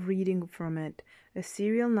kind of reading from it, a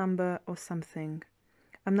serial number or something.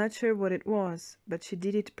 I'm not sure what it was, but she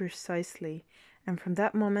did it precisely, and from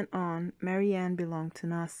that moment on, Mary Ann belonged to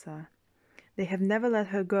NASA. They have never let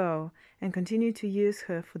her go and continue to use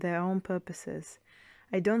her for their own purposes.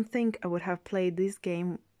 I don't think I would have played this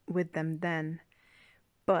game with them then,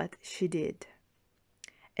 but she did.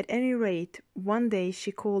 At any rate, one day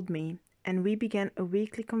she called me, and we began a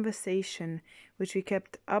weekly conversation which we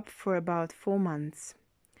kept up for about 4 months.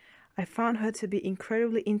 I found her to be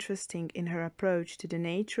incredibly interesting in her approach to the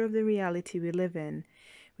nature of the reality we live in,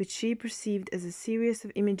 which she perceived as a series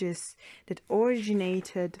of images that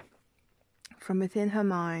originated from within her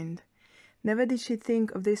mind. Never did she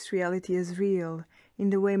think of this reality as real, in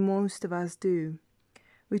the way most of us do.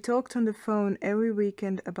 We talked on the phone every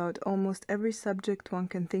weekend about almost every subject one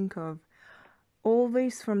can think of,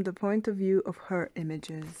 always from the point of view of her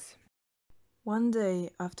images. One day,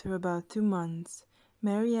 after about 2 months,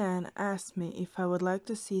 Mary Ann asked me if I would like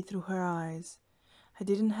to see through her eyes. I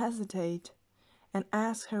didn't hesitate, and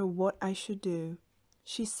asked her what I should do.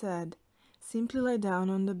 She said, simply lie down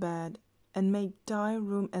on the bed and make thy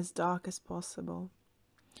room as dark as possible.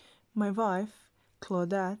 My wife,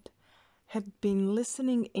 Claudette, had been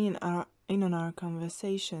listening in on our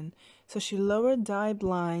conversation, so she lowered the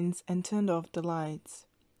blinds and turned off the lights.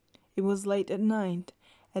 It was late at night,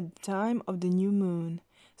 at the time of the new moon,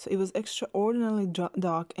 so it was extraordinarily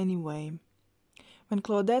dark anyway. When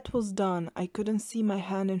Claudette was done, I couldn't see my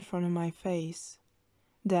hand in front of my face.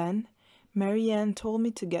 Then Mary Ann told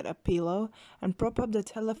me to get a pillow and prop up the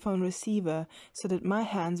telephone receiver so that my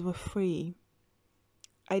hands were free.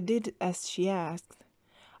 I did as she asked.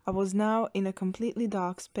 I was now in a completely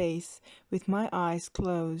dark space with my eyes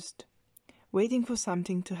closed, waiting for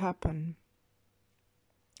something to happen.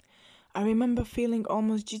 I remember feeling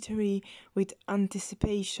almost jittery with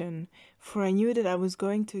anticipation, for I knew that I was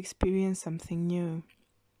going to experience something new.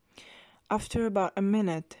 After about a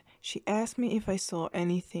minute, she asked me if I saw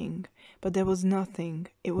anything, but there was nothing.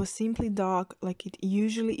 It was simply dark like it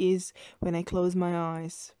usually is when I close my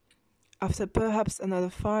eyes. After perhaps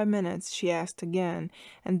another 5 minutes, she asked again,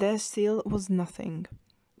 and there still was nothing.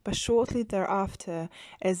 But shortly thereafter,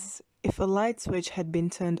 as if a light switch had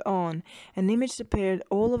been turned on, an image appeared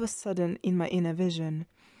all of a sudden in my inner vision.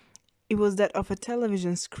 It was that of a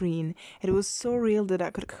television screen. It was so real that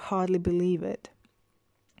I could hardly believe it.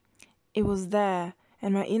 It was there,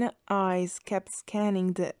 and my inner eyes kept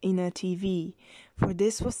scanning the inner TV, for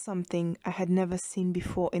this was something I had never seen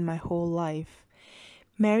before in my whole life.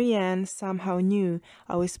 Mary Ann somehow knew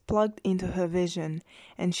I was plugged into her vision,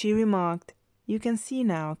 and she remarked, "You can see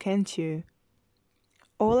now, can't you?"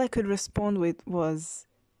 All I could respond with was,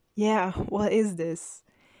 "Yeah, what is this?"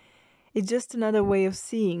 "It's just another way of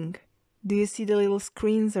seeing. Do you see the little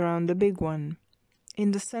screens around the big one?"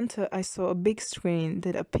 In the center I saw a big screen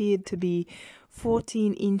that appeared to be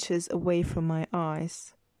 14 inches away from my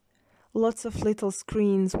eyes. Lots of little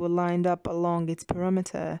screens were lined up along its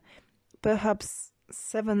perimeter, perhaps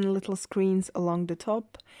 7 little screens along the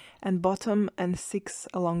top and bottom and 6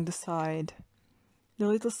 along the side. The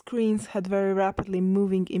little screens had very rapidly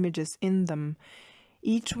moving images in them,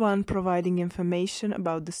 each one providing information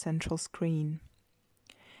about the central screen.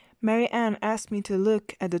 Mary Ann asked me to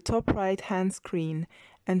look at the top right-hand screen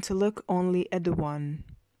and to look only at the one.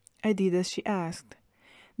 I did as she asked.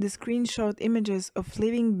 The screen showed images of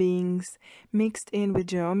living beings mixed in with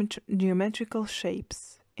geometrical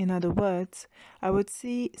shapes. In other words, I would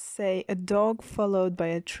see, say, a dog followed by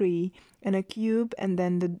a tree and a cube, and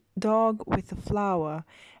then the dog with a flower,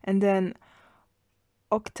 and then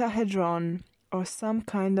octahedron or some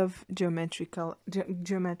kind of geometric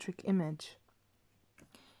image.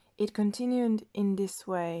 It continued in this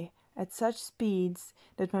way at such speeds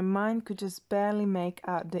that my mind could just barely make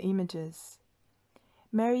out the images.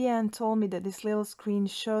 Marianne told me that this little screen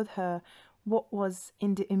showed her what was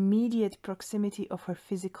in the immediate proximity of her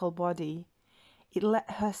physical body. It let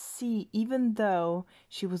her see even though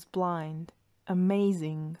she was blind.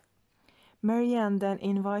 Amazing. Marianne then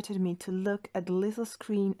invited me to look at the little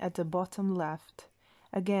screen at the bottom left.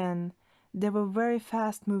 Again, there were very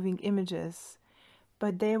fast-moving images,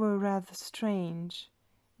 but they were rather strange.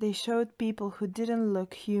 They showed people who didn't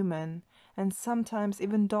look human, and sometimes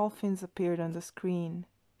even dolphins appeared on the screen.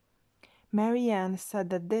 Marianne said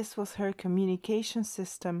that this was her communication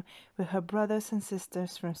system with her brothers and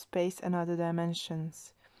sisters from space and other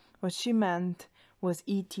dimensions. What she meant was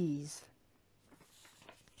ETs.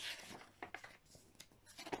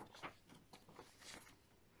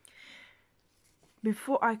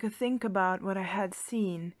 Before I could think about what I had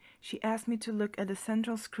seen, she asked me to look at the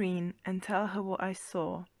central screen and tell her what I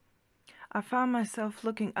saw. I found myself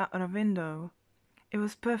looking out a window. It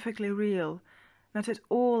was perfectly real, not at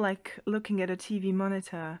all like looking at a TV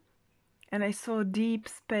monitor, and I saw deep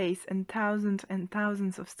space and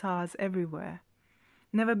thousands of stars everywhere.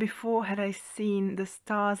 Never before had I seen the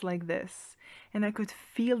stars like this, and I could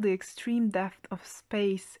feel the extreme depth of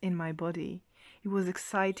space in my body. It was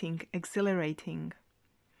exciting, exhilarating.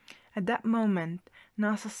 At that moment,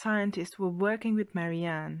 NASA scientists were working with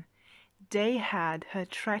Marianne. They had her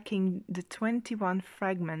tracking the 21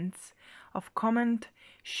 fragments of comet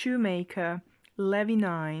Shoemaker Levy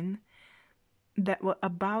 9 that were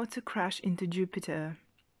about to crash into Jupiter.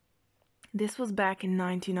 This was back in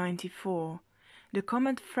 1994. The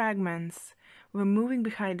comet fragments were moving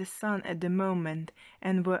behind the sun at the moment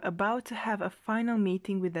and were about to have a final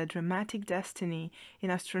meeting with their dramatic destiny in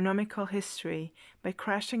astronomical history by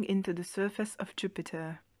crashing into the surface of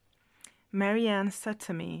Jupiter. Marianne said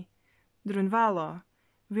to me, "Drunvalo,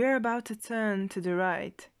 we're about to turn to the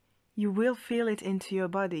right. You will feel it into your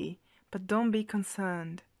body, but don't be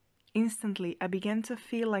concerned." Instantly, I began to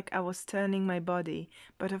feel like I was turning my body,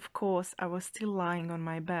 but of course I was still lying on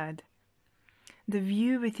my bed. The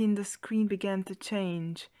view within the screen began to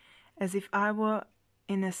change, as if I were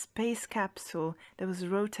in a space capsule that was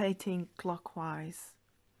rotating clockwise.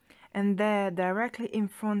 And there, directly in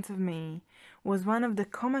front of me, was one of the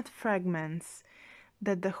comet fragments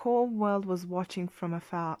that the whole world was watching from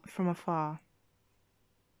afar.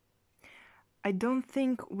 I don't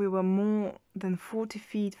think we were more than 40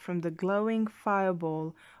 feet from the glowing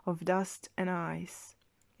fireball of dust and ice.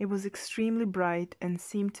 It was extremely bright and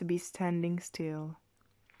seemed to be standing still.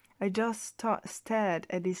 I just stared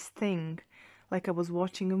at this thing like I was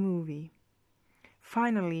watching a movie.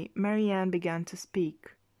 Finally, Marianne began to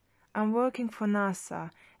speak. "I'm working for NASA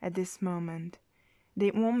at this moment. They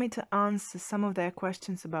want me to answer some of their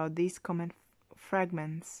questions about these comet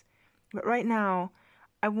fragments. But right now,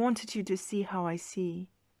 I wanted you to see how I see.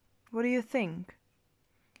 What do you think?"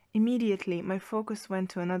 Immediately, my focus went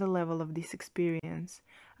to another level of this experience.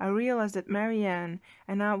 I realized that Marianne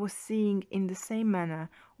and I were seeing in the same manner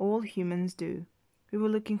all humans do. We were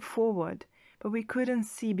looking forward, but we couldn't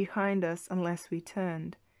see behind us unless we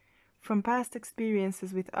turned. From past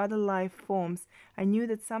experiences with other life forms, I knew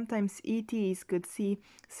that sometimes ETs could see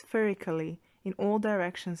spherically in all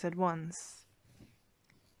directions at once.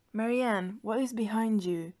 "Marianne, what is behind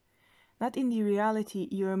you? Not in the reality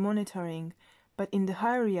you are monitoring, but in the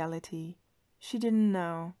higher reality." She didn't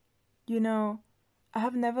know. "You know, I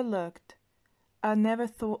have never looked. I never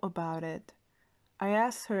thought about it." I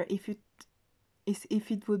asked her if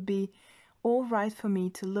it would be all right for me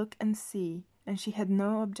to look and see, and she had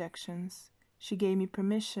no objections. She gave me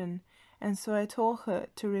permission, and so I told her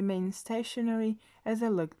to remain stationary as I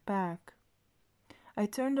looked back. I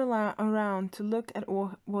turned around to look at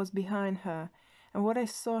what was behind her, and what I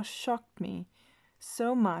saw shocked me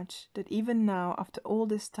so much that even now, after all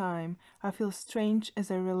this time, I feel strange as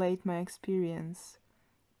I relate my experience.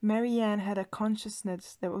 Marianne had a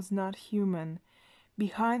consciousness that was not human.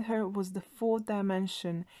 Behind her was the fourth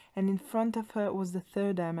dimension, and in front of her was the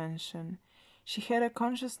third dimension. She had a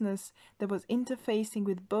consciousness that was interfacing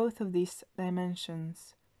with both of these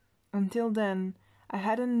dimensions. Until then, I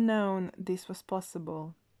hadn't known this was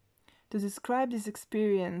possible. To describe this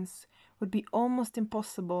experience would be almost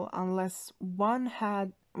impossible unless one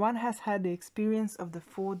has had the experience of the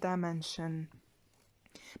fourth dimension.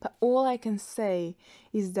 But all I can say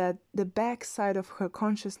is that the backside of her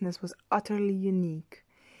consciousness was utterly unique.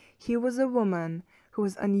 Here was a woman who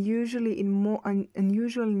was unusual in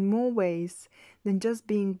more ways than just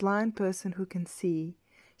being a blind person who can see.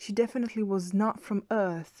 She definitely was not from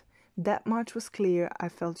Earth. That much was clear. I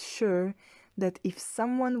felt sure that if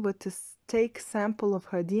someone were to take a sample of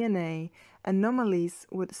her DNA, anomalies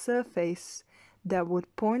would surface that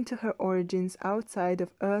would point to her origins outside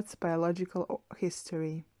of Earth's biological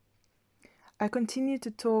history. I continued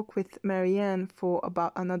to talk with Marianne for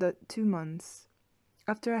about another 2 months.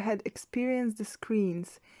 After I had experienced the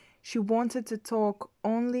screens, she wanted to talk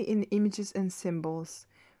only in images and symbols,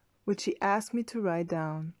 which she asked me to write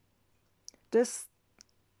down.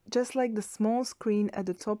 Just like the small screen at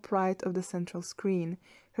the top right of the central screen,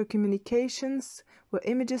 her communications were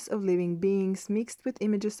images of living beings mixed with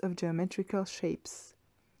images of geometrical shapes.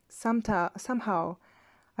 Somehow,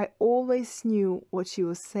 I always knew what she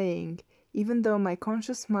was saying, even though my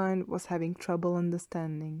conscious mind was having trouble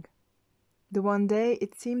understanding. The one day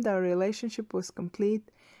it seemed our relationship was complete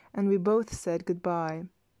and we both said goodbye.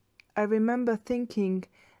 I remember thinking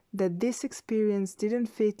that this experience didn't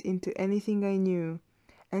fit into anything I knew,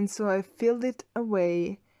 and so I filled it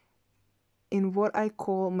away in what I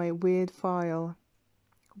call my weird file,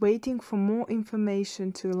 waiting for more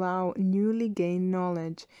information to allow newly gained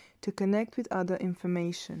knowledge to connect with other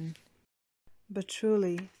information. But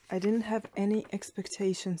truly, I didn't have any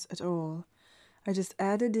expectations at all. I just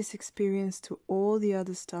added this experience to all the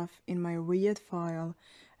other stuff in my weird file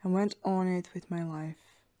and went on it with my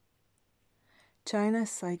life. China's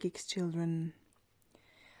Psychic Children.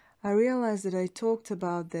 I realized that I talked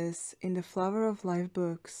about this in the Flower of Life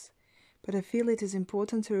books, but I feel it is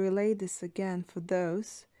important to relate this again for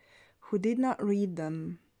those who did not read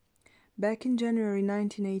them. Back in January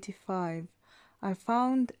 1985, I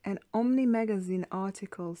found an Omni magazine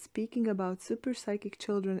article speaking about super psychic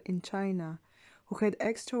children in China who had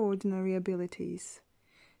extraordinary abilities.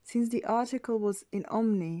 Since the article was in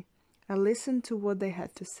Omni, I listened to what they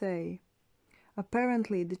had to say.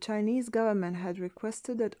 Apparently, the Chinese government had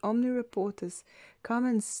requested that Omni reporters come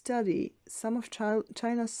and study some of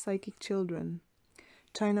China's psychic children.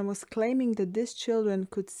 China was claiming that these children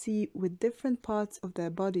could see with different parts of their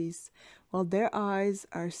bodies, while their eyes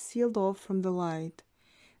are sealed off from the light.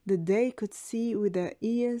 That they could see with their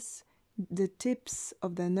ears, the tips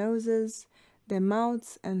of their noses, their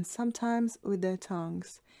mouths, and sometimes with their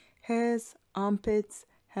tongues, hairs, armpits,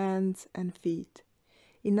 hands, and feet.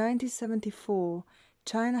 In 1974,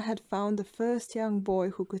 China had found the first young boy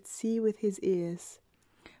who could see with his ears.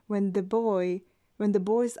 When the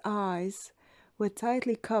boy's eyes were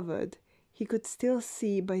tightly covered, he could still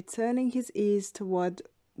see by turning his ears toward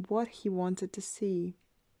what he wanted to see.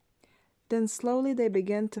 Then slowly they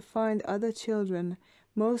began to find other children,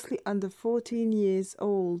 mostly under 14 years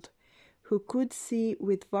old, who could see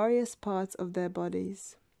with various parts of their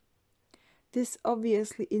bodies. This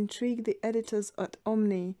obviously intrigued the editors at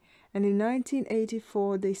Omni, and in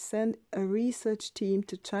 1984 they sent a research team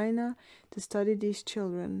to China to study these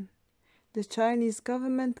children. The Chinese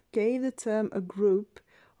government gave the term a group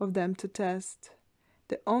of them to test.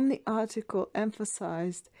 The Omni article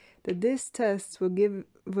emphasized that these tests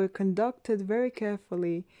were conducted very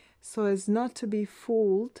carefully so as not to be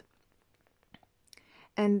fooled,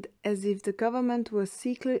 and as if the government was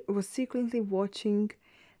secretly watching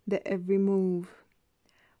their every move.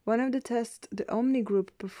 One of the tests the Omni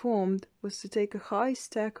group performed was to take a high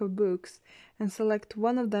stack of books and select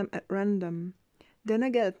one of them at random. Then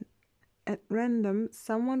again, at random,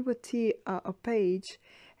 someone would tear a page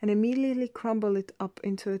and immediately crumble it up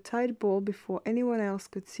into a tight ball before anyone else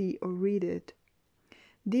could see or read it.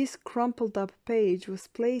 This crumpled up page was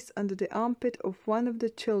placed under the armpit of one of the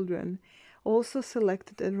children, also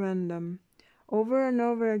selected at random. Over and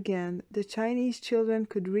over again, the Chinese children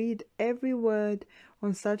could read every word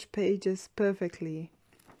on such pages perfectly.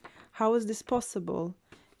 How was this possible?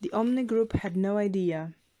 The Omni group had no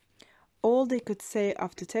idea. All they could say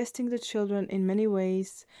after testing the children in many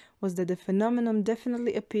ways was that the phenomenon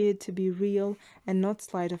definitely appeared to be real and not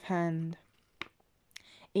sleight of hand.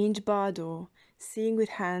 Inch Bardo, Seeing with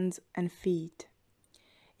Hands and Feet.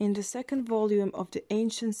 In the second volume of The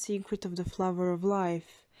Ancient Secret of the Flower of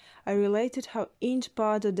Life, I related how Inch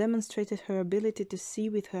Bardo demonstrated her ability to see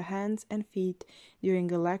with her hands and feet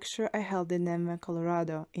during a lecture I held in Denver,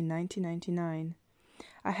 Colorado in 1999.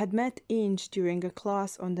 I had met Inch during a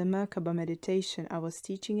class on the Merkaba meditation I was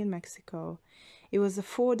teaching in Mexico. It was a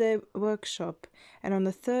 4-day workshop, and on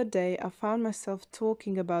the third day I found myself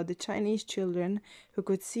talking about the Chinese children who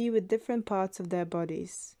could see with different parts of their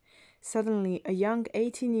bodies. Suddenly, a young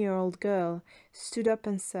 18-year-old girl stood up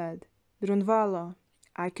and said, "Drunvalo,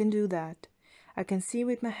 I can do that. I can see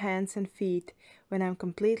with my hands and feet when I'm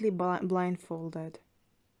completely blindfolded.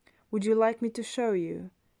 Would you like me to show you?"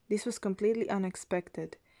 This was completely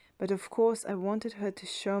unexpected, but of course I wanted her to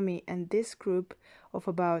show me and this group of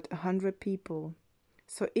about 100 people.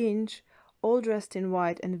 So Inge, all dressed in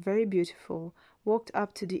white and very beautiful, walked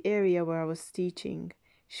up to the area where I was teaching.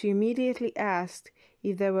 She immediately asked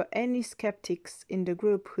if there were any skeptics in the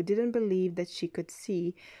group who didn't believe that she could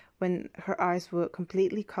see when her eyes were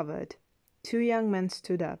completely covered. 2 young men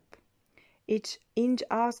stood up. Inge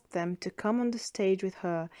asked them to come on the stage with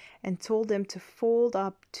her and told them to fold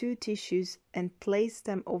up 2 tissues and place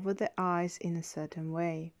them over their eyes in a certain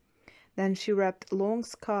way. Then she wrapped long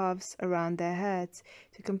scarves around their heads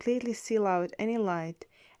to completely seal out any light,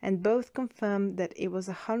 and both confirmed that it was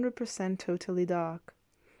 100% totally dark.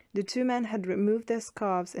 The 2 men had removed their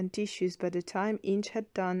scarves and tissues by the time Inge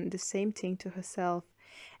had done the same thing to herself,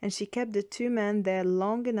 and she kept the 2 men there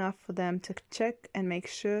long enough for them to check and make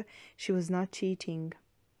sure she was not cheating.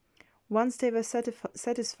 Once they were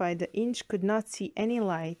satisfied that Inge could not see any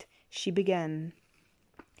light, she began.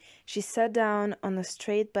 She sat down on a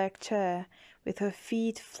straight back chair with her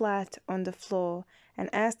feet flat on the floor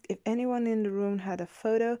and asked if anyone in the room had a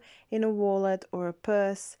photo in a wallet or a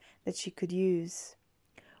purse that she could use.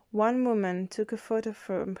 One woman took a photo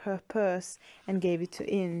from her purse and gave it to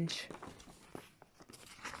Inge.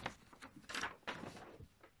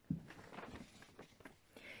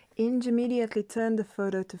 Inge immediately turned the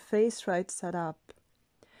photo to face right side up.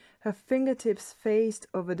 Her fingertips faced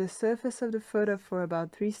over the surface of the photo for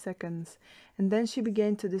about 3 seconds, and then she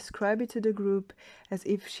began to describe it to the group as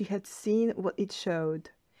if she had seen what it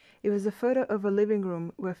showed. It was a photo of a living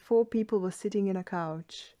room where 4 people were sitting in a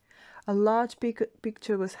couch. A large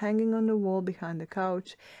picture was hanging on the wall behind the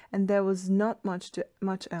couch, and there was not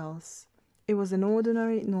much else. It was an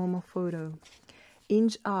ordinary, normal photo.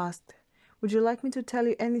 Inge asked, "Would you like me to tell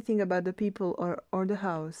you anything about the people or the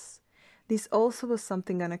house?" This also was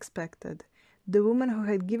something unexpected. The woman who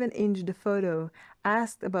had given Inge the photo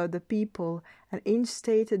asked about the people, and Inge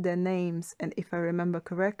stated their names and, if I remember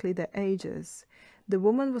correctly, their ages. The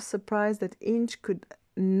woman was surprised that Inge could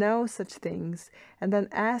know such things, and then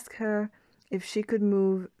asked her if she could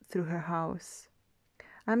move through her house.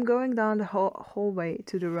 "I'm going down the hallway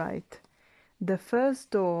to the right. The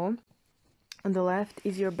first door on the left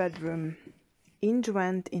is your bedroom." Inge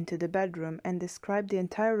went into the bedroom and described the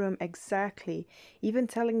entire room exactly, even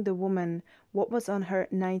telling the woman what was on her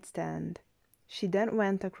nightstand. She then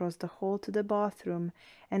went across the hall to the bathroom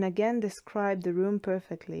and again described the room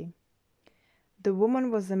perfectly. The woman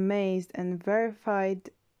was amazed and verified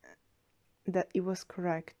that it was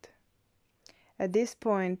correct. At this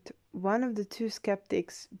point, one of the 2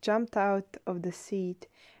 skeptics jumped out of the seat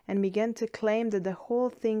and began to claim that the whole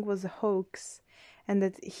thing was a hoax and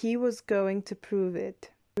that he was going to prove it.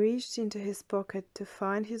 He reached into his pocket to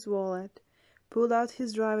find his wallet, pulled out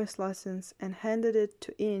his driver's license and handed it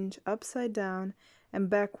to Inge upside down and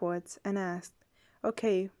backwards and asked,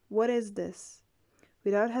 "Okay, what is this?"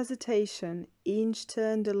 Without hesitation, Inge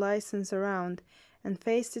turned the license around and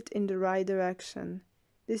faced it in the right direction.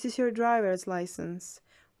 "This is your driver's license.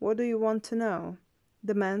 What do you want to know?"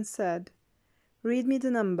 The man said, "Read me the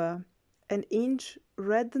number," and Inge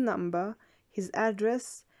read the number, his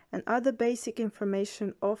address, and other basic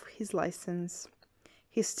information of his license.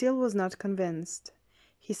 He still was not convinced.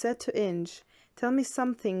 He said to Inge, "Tell me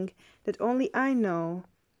something that only I know,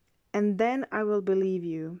 and then I will believe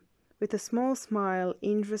you." With a small smile,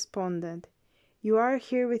 Inge responded, "You are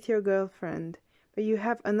here with your girlfriend, but you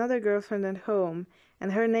have another girlfriend at home,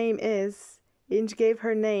 and her name is..." Inge gave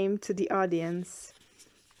her name to the audience.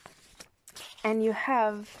 "And you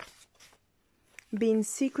have been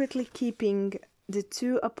secretly keeping the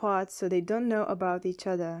 2 apart so they don't know about each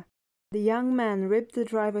other." The young man ripped the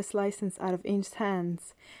driver's license out of Inge's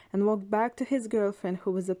hands and walked back to his girlfriend,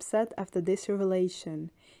 who was upset after this revelation.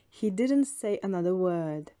 He didn't say another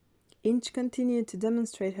word. Inge continued to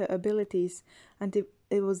demonstrate her abilities until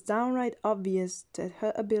it was downright obvious that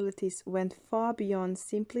her abilities went far beyond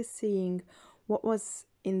simply seeing what was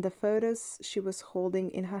in the photos she was holding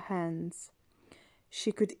in her hands.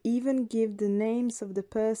 She could even give the names of the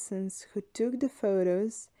persons who took the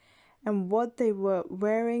photos and what they were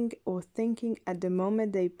wearing or thinking at the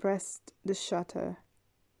moment they pressed the shutter.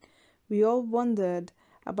 We all wondered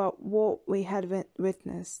about what we had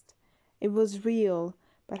witnessed. It was real,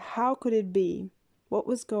 but how could it be? What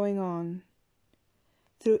was going on?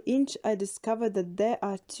 Through Inge, I discovered that there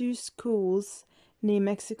are 2 schools near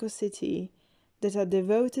Mexico City that are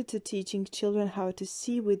devoted to teaching children how to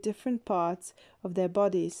see with different parts of their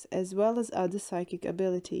bodies as well as other psychic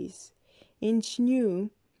abilities. Inch knew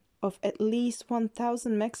of at least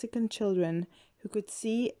 1,000 Mexican children who could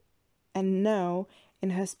see and know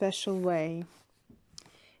in her special way.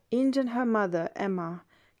 Inge and her mother, Emma,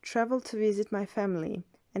 traveled to visit my family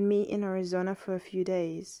and me in Arizona for a few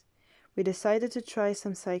days. We decided to try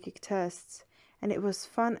some psychic tests, and it was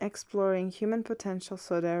fun exploring human potential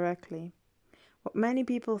so directly. What many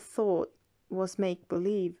people thought was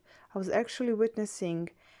make-believe, I was actually witnessing,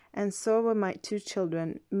 and so were my two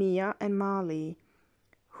children, Mia and Marley,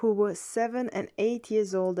 who were 7 and 8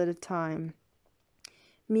 years old at the time.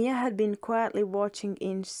 Mia had been quietly watching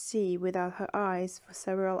Inge see without her eyes for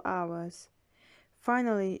several hours.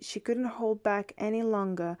 Finally, she couldn't hold back any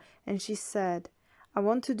longer, and she said, "I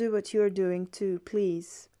want to do what you're doing too,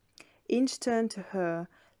 please." Inge turned to her,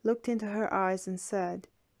 looked into her eyes and said,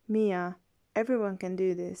 "Mia, everyone can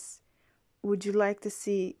do this. Would you like to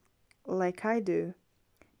see like I do?"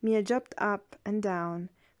 Mia jumped up and down,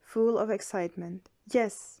 full of excitement.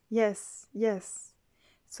 "Yes, yes, yes."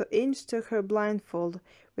 So Inge took her blindfold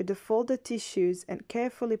with the folded tissues and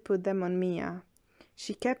carefully put them on Mia.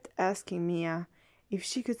 She kept asking Mia if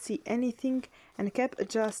she could see anything and kept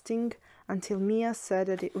adjusting until Mia said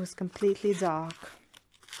that it was completely dark.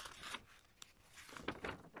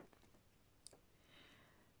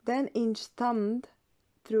 Then Inge thumbed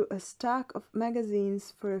through a stack of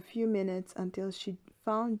magazines for a few minutes until she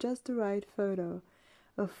found just the right photo,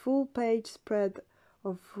 a full-page spread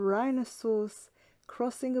of rhinoceros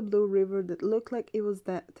crossing a blue river that looked like it was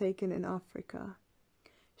taken in Africa.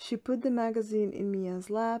 She put the magazine in Mia's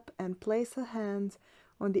lap and placed her hands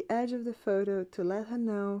on the edge of the photo to let her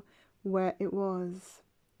know where it was.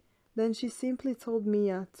 Then she simply told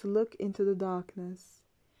Mia to look into the darkness.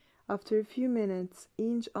 After a few minutes,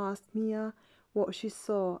 Inge asked Mia what she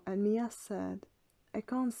saw, and Mia said, "I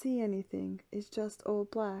can't see anything, it's just all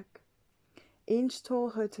black." Inge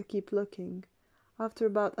told her to keep looking. After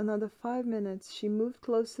about another 5 minutes, she moved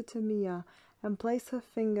closer to Mia and placed her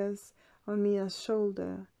fingers on Mia's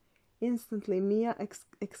shoulder. Instantly, Mia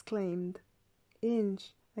exclaimed,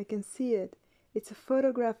 "Inge, I can see it. It's a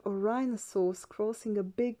photograph of rhinoceros crossing a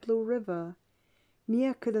big blue river."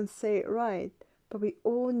 Mia couldn't say it right, but we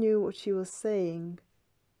all knew what she was saying.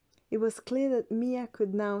 It was clear that Mia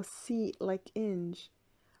could now see like Inge.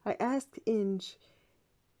 I asked Inge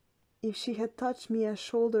if she had touched Mia's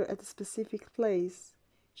shoulder at a specific place.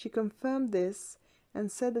 She confirmed this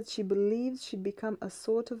and said that she believed she'd become a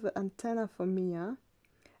sort of antenna for Mia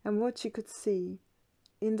and what she could see.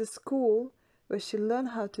 In the school where she learned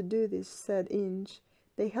how to do this, said Inge,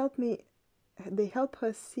 they help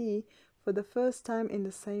her see for the first time in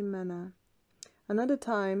the same manner. Another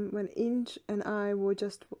time, when Inge and I were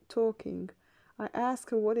just talking, I asked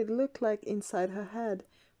her what it looked like inside her head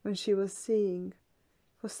when she was seeing.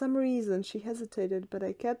 For some reason she hesitated, but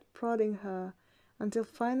I kept prodding her until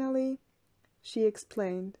finally she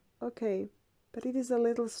explained, "Okay, but it is a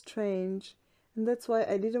little strange, and that's why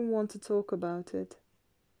I didn't want to talk about it.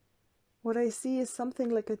 What I see is something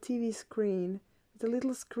like a TV screen, with the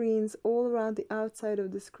little screens all around the outside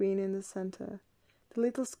of the screen in the center. The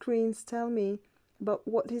little screens tell me about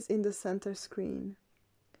what is in the center screen."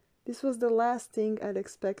 This was the last thing I'd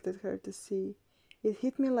expected her to see. It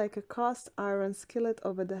hit me like a cast iron skillet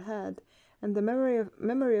over the head, and the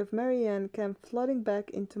memory of Marianne came flooding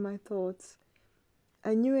back into my thoughts.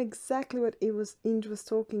 I knew exactly what Inge was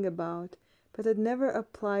talking about, but had never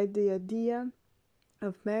applied the idea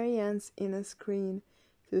of Marianne's inner screen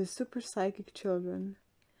to the super psychic children.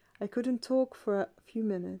 I couldn't talk for a few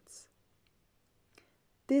minutes.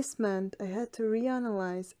 This meant I had to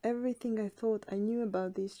reanalyze everything I thought I knew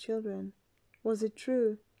about these children. Was it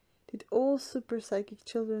true? Did all super psychic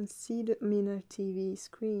children see the inner TV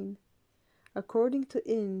screen? According to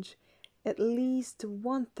Inge, at least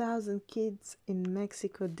 1,000 kids in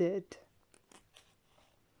Mexico did.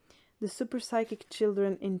 The super psychic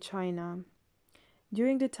children in China.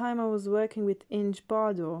 During the time I was working with Inge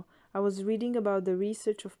Bardo, I was reading about the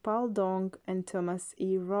research of Paul Dong and Thomas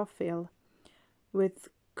E. Rothwell, with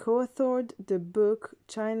co-authored the book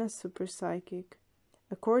China Super Psychic.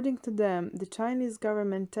 According to them, the Chinese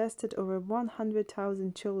government tested over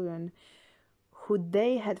 100,000 children who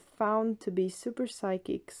they had found to be super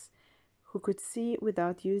psychics who could see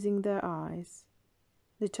without using their eyes.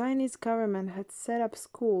 The Chinese government had set up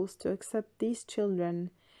schools to accept these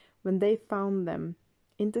children when they found them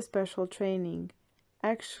into special training.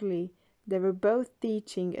 Actually, they were both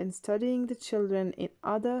teaching and studying the children in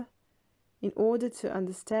order to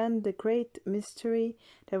understand the great mystery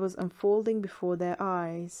that was unfolding before their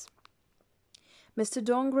eyes. Mr.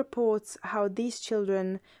 Dong reports how these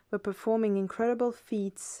children were performing incredible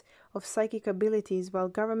feats of psychic abilities while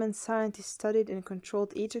government scientists studied and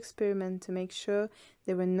controlled each experiment to make sure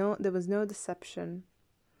there was no deception.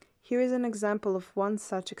 Here is an example of one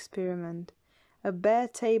such experiment. A bare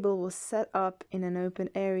table was set up in an open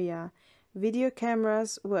area. Video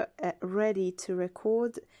cameras were ready to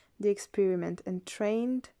record the experiment, and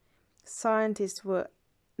trained scientists were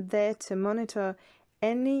there to monitor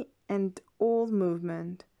any and all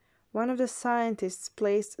movement. One of the scientists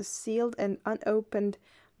placed a sealed and unopened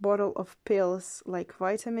bottle of pills like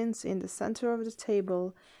vitamins in the center of the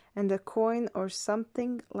table, and a coin or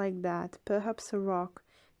something like that, perhaps a rock,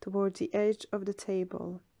 toward the edge of the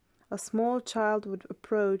table. A small child would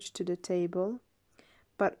approach to the table,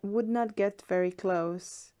 but would not get very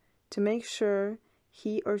close, to make sure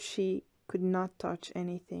he or she could not touch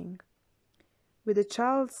anything. With the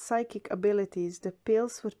child's psychic abilities, the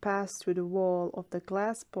pills would pass through the wall of the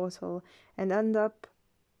glass bottle and end up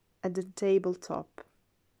at the tabletop.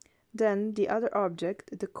 Then the other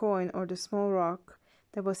object, the coin or the small rock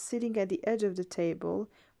that was sitting at the edge of the table,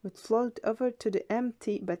 would float over to the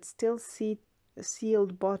empty but still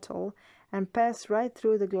sealed bottle and pass right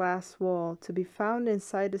through the glass wall to be found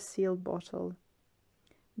inside the sealed bottle.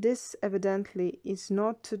 This evidently is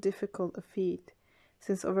not too difficult a feat,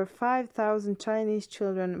 since over 5,000 Chinese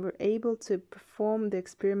children were able to perform the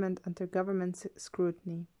experiment under government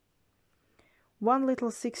scrutiny. One little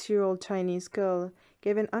 6-year-old Chinese girl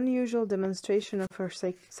gave an unusual demonstration of her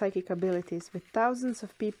psychic abilities with thousands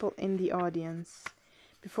of people in the audience.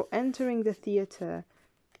 Before entering the theater,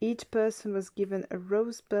 each person was given a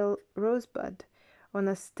rosebud on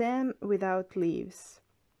a stem without leaves.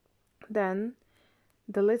 Then,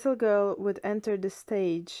 the little girl would enter the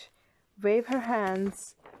stage, wave her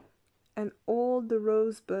hands, and all the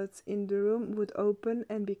rosebuds in the room would open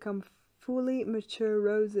and become fully mature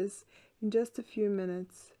roses in just a few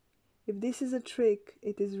minutes. If this is a trick,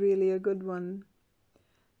 it is really a good one.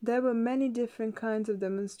 There were many different kinds of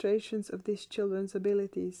demonstrations of these children's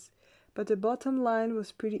abilities, but the bottom line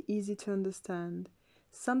was pretty easy to understand.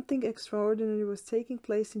 Something extraordinary was taking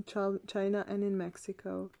place in China and in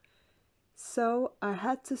Mexico. So I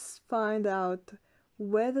had to find out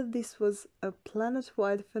whether this was a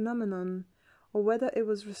planet-wide phenomenon or whether it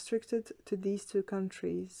was restricted to these two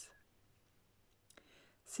countries.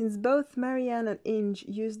 Since both Marianne and Inge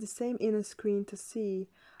used the same inner screen to see,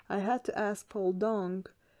 I had to ask Paul Dong,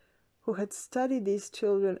 who had studied these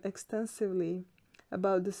children extensively,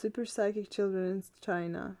 about the super-psychic children in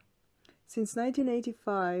China. Since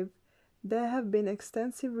 1985, there have been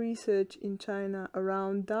extensive research in China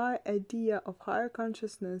around the idea of higher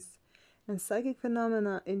consciousness and psychic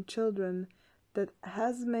phenomena in children that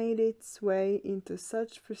has made its way into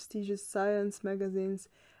such prestigious science magazines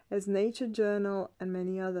as Nature Journal and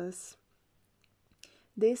many others.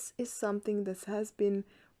 This is something that has been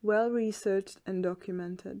well researched and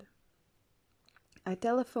documented. I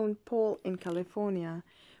telephoned Paul in California,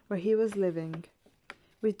 where he was living.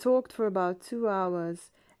 We talked for about 2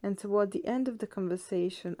 hours, and toward the end of the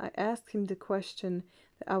conversation I asked him the question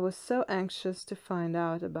that I was so anxious to find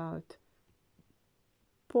out about.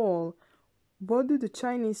 Paul, what do the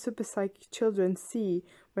Chinese super-psychic children see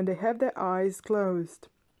when they have their eyes closed?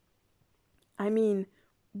 I mean,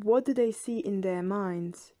 what do they see in their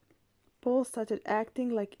minds? Paul started acting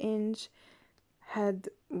like Inge had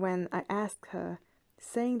when I asked her,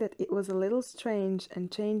 saying that it was a little strange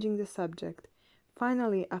and changing the subject.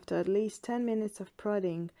 Finally, after at least 10 minutes of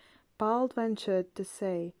prodding, Paul ventured to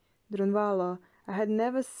say, Drunvalo, I had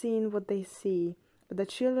never seen what they see, but the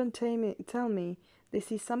children tell me they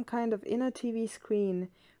see some kind of inner TV screen,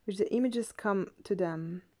 which the images come to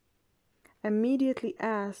them. I immediately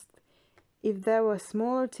asked if there were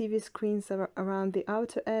smaller TV screens around the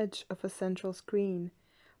outer edge of a central screen.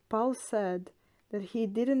 Paul said that he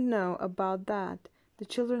didn't know about that, the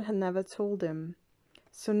children had never told him.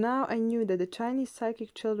 So now I knew that the Chinese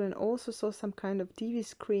psychic children also saw some kind of TV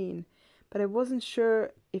screen, but I wasn't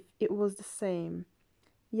sure if it was the same.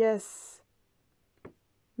 Yes,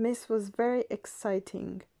 Miss was very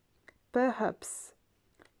exciting. Perhaps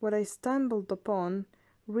what I stumbled upon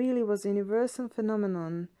really was a universal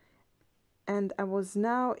phenomenon, and I was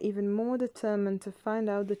now even more determined to find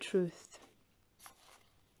out the truth.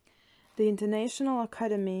 The International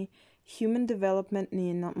Academy, Human Development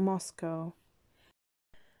near Moscow.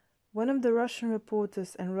 One of the Russian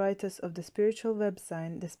reporters and writers of the spiritual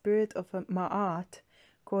website The Spirit of Ma'at,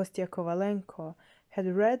 Kostya Kovalenko,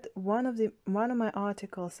 had read one of my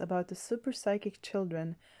articles about the super psychic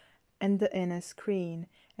children and the inner screen,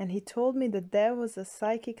 and he told me that there was a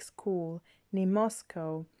psychic school near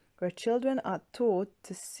Moscow where children are taught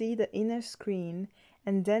to see the inner screen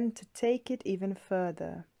and then to take it even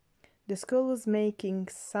further. The school was making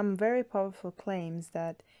some very powerful claims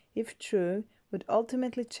that, if true, would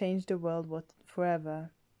ultimately change the world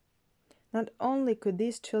forever. Not only could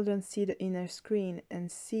these children see the inner screen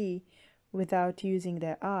and see without using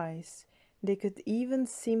their eyes, they could even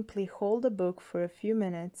simply hold a book for a few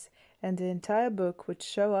minutes and the entire book would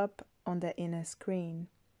show up on their inner screen.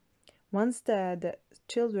 Once there, the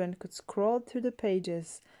children could scroll through the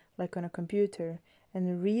pages like on a computer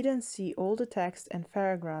and read and see all the text and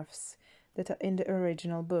paragraphs that are in the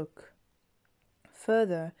original book.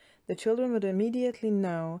 Further, the children would immediately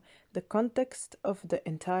know the context of the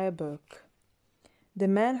entire book. The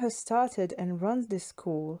man who started and runs this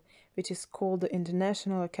school, which is called the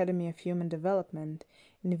International Academy of Human Development,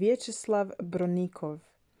 in Vyacheslav Bronikov.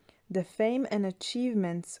 The fame and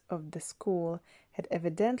achievements of the school had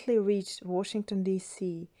evidently reached Washington,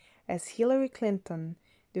 D.C., as Hillary Clinton,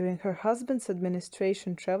 during her husband's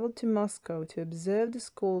administration, traveled to Moscow to observe the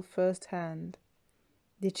school firsthand.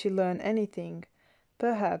 Did she learn anything?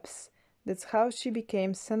 Perhaps that's how she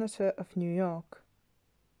became Senator of New York.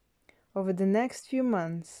 Over the next few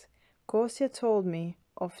months, Kostya told me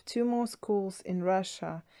of 2 more schools in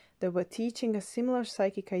Russia that were teaching a similar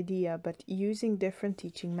psychic idea but using different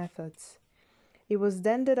teaching methods. It was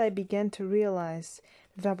then that I began to realize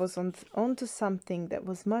that I was onto something that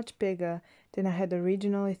was much bigger than I had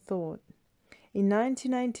originally thought. In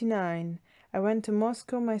 1999, I went to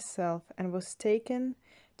Moscow myself and was taken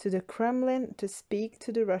to the Kremlin to speak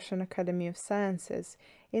to the Russian Academy of Sciences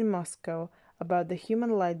in Moscow about the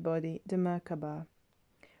human light body, the Merkaba.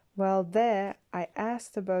 While there, I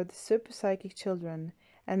asked about the superpsychic children,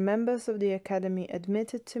 and members of the Academy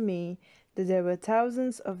admitted to me that there were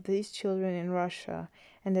thousands of these children in Russia,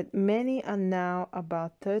 and that many are now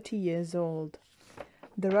about 30 years old.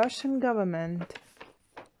 The Russian government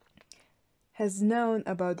has known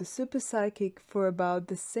about the superpsychic for about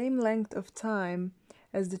the same length of time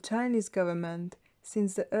as the Chinese government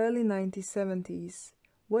since the early 1970s.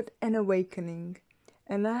 What an awakening!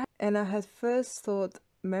 And I had first thought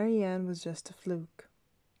Marianne was just a fluke.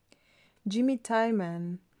 Jimmy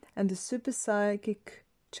Tyman and the superpsychic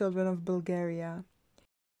children of Bulgaria.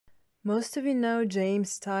 Most of you know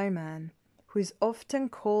James Tyman, who is often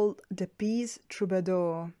called the Peace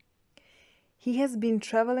Troubadour. He has been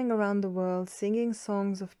traveling around the world singing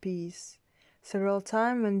songs of peace. Several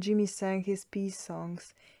times when Jimmy sang his peace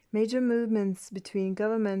songs, major movements between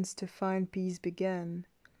governments to find peace began.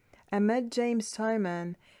 I met James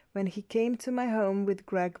Tyman when he came to my home with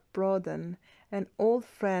Greg Broden, an old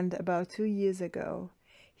friend, about 2 years ago.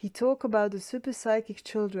 He talked about the superpsychic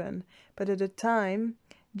children, but at the time,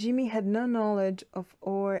 Jimmy had no knowledge of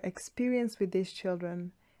or experience with these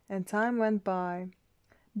children, and time went by.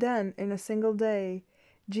 Then, in a single day,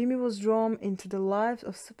 Jimmy was drawn into the lives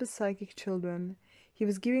of superpsychic children. He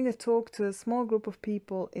was giving a talk to a small group of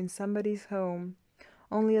people in somebody's home.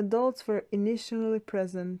 Only adults were initially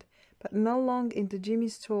present, but not long into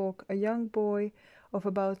Jimmy's talk, a young boy of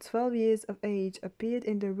about 12 years of age appeared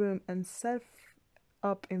in the room and sat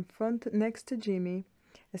up in front next to Jimmy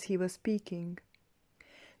as he was speaking.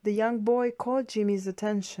 The young boy caught Jimmy's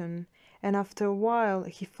attention, and after a while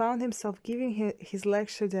he found himself giving his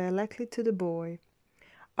lecture directly to the boy.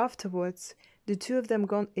 Afterwards, the two of them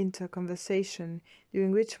got into a conversation,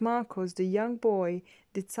 during which Marcos, the young boy,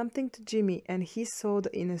 did something to Jimmy and he saw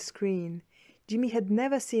the inner screen. Jimmy had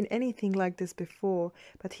never seen anything like this before,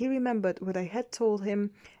 but he remembered what I had told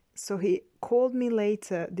him, so he called me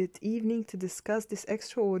later that evening to discuss this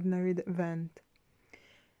extraordinary event.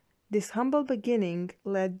 This humble beginning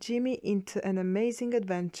led Jimmy into an amazing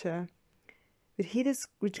adventure,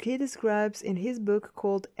 which he describes in his book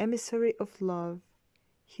called Emissary of Love.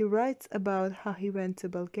 He writes about how he went to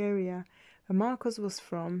Bulgaria, where Marcos was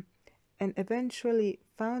from, and eventually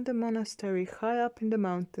found a monastery high up in the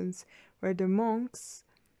mountains where the monks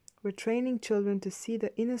were training children to see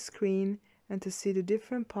the inner screen and to see the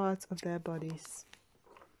different parts of their bodies.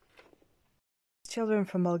 Children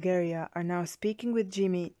from Bulgaria are now speaking with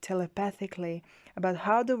Jimmy telepathically about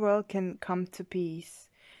how the world can come to peace.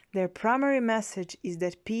 Their primary message is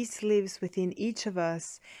that peace lives within each of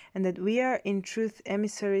us and that we are in truth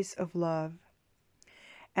emissaries of love.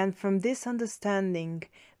 And from this understanding,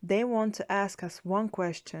 they want to ask us one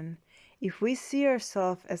question. If we see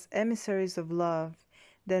ourselves as emissaries of love,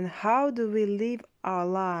 then how do we live our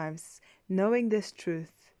lives knowing this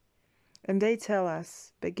truth? And they tell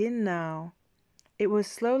us, begin now. It was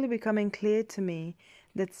slowly becoming clear to me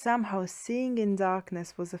that somehow seeing in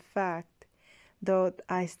darkness was a fact, though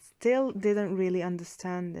I still didn't really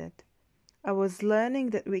understand it. I was learning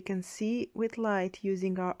that we can see with light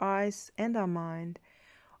using our eyes and our mind,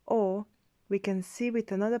 or we can see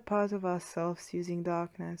with another part of ourselves using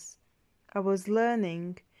darkness. I was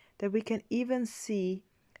learning that we can even see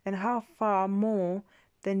and how far more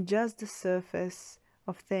than just the surface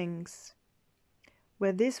of things.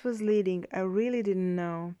 Where this was leading, I really didn't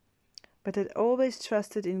know, but had always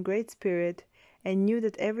trusted in Great Spirit and knew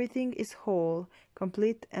that everything is whole,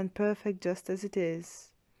 complete and perfect just as it is.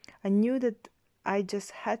 I knew that I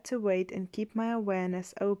just had to wait and keep my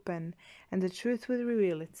awareness open, and the truth would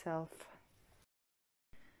reveal itself.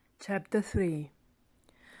 Chapter 3.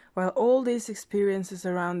 While all these experiences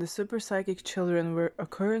around the superpsychic children were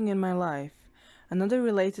occurring in my life, another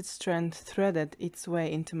related strand threaded its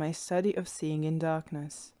way into my study of seeing in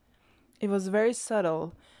darkness. It was very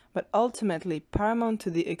subtle, but ultimately paramount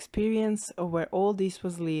to the experience of where all this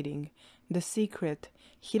was leading, the secret,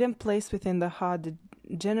 hidden place within the heart that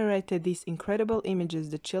generated these incredible images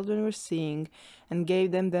the children were seeing and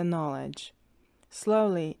gave them their knowledge.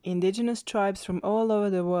 Slowly, indigenous tribes from all over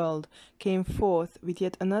the world came forth with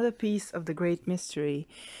yet another piece of the great mystery,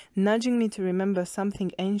 nudging me to remember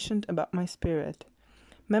something ancient about my spirit.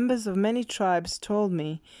 Members of many tribes told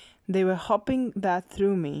me they were hoping that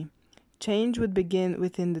through me, change would begin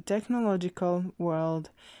within the technological world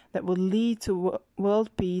that would lead to world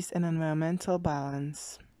peace and environmental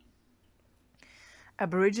balance.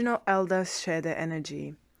 Aboriginal elders share their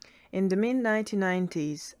energy. In the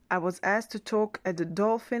mid-1990s, I was asked to talk at the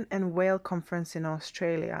Dolphin and Whale Conference in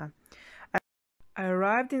Australia. I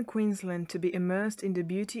arrived in Queensland to be immersed in the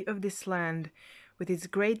beauty of this land with its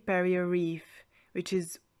Great Barrier Reef, which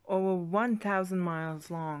is over 1,000 miles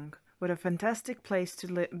long. What a fantastic place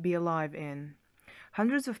to be alive in.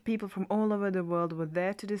 Hundreds of people from all over the world were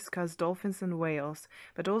there to discuss dolphins and whales,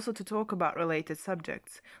 but also to talk about related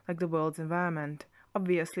subjects, like the world's environment.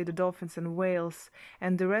 Obviously, the dolphins and whales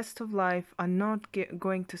and the rest of life are not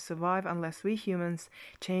going to survive unless we humans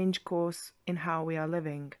change course in how we are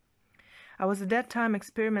living. I was at that time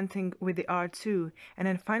experimenting with the art too, and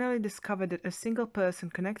then finally discovered that a single person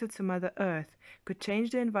connected to Mother Earth could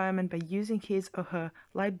change the environment by using his or her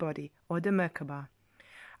light body, or the Merkaba.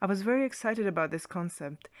 I was very excited about this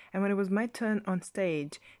concept, and when it was my turn on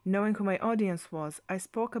stage, knowing who my audience was, I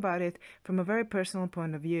spoke about it from a very personal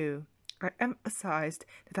point of view. I emphasized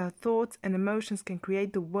that our thoughts and emotions can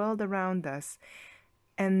create the world around us,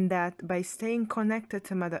 and that by staying connected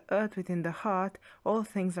to Mother Earth within the heart, all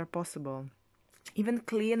things are possible. Even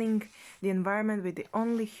cleaning the environment with the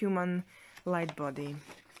only human light body.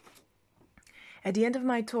 At the end of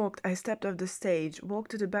my talk, I stepped off the stage,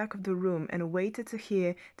 walked to the back of the room, and waited to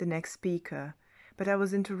hear the next speaker. But I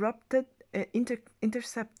was intercepted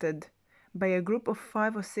by a group of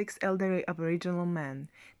 5 or 6 elderly Aboriginal men.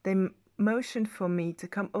 They motioned for me to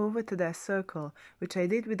come over to their circle, which I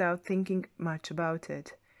did without thinking much about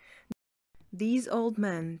it. These old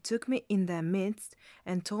men took me in their midst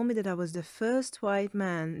and told me that I was the first white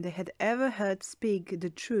man they had ever heard speak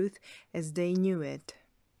the truth as they knew it.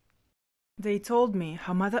 They told me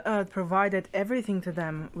how Mother Earth provided everything to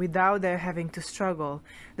them without their having to struggle,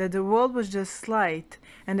 that the world was just light,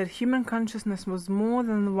 and that human consciousness was more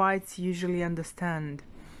than the whites usually understand.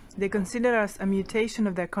 They consider us a mutation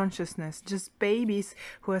of their consciousness, just babies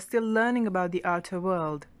who are still learning about the outer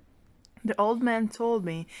world. The old man told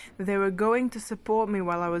me that they were going to support me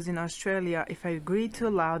while I was in Australia if I agreed to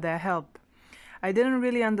allow their help. I didn't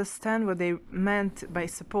really understand what they meant by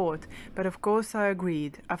support, but of course I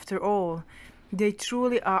agreed. After all, they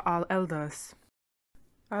truly are our elders.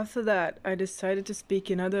 After that, I decided to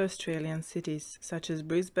speak in other Australian cities, such as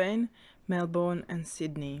Brisbane, Melbourne and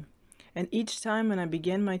Sydney. And each time when I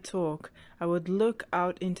began my talk, I would look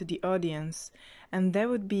out into the audience, and there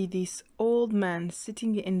would be these old men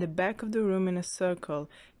sitting in the back of the room in a circle,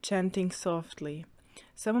 chanting softly.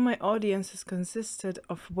 Some of my audiences consisted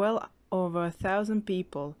of well over 1,000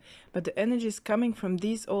 people, but the energies coming from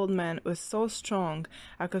these old men were so strong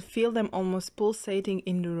I could feel them almost pulsating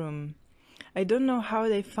in the room. I don't know how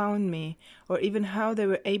they found me, or even how they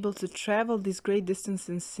were able to travel these great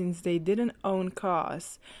distances since they didn't own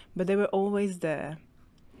cars, but they were always there.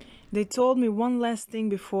 They told me one last thing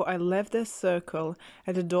before I left their circle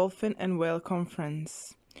at the Dolphin and Whale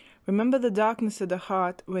Conference. Remember the darkness of the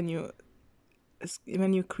heart when you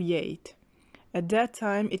create. At that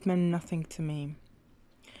time, it meant nothing to me.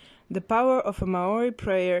 The power of a Maori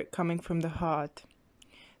prayer coming from the heart.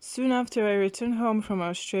 Soon after I returned home from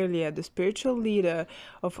Australia, the spiritual leader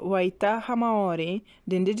of Waitaha Maori,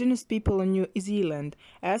 the indigenous people in New Zealand,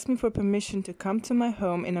 asked me for permission to come to my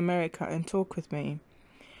home in America and talk with me.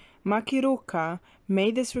 Makiruka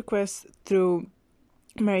made this request through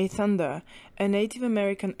Mary Thunder, a Native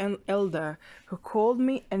American elder who called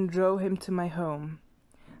me and drove him to my home.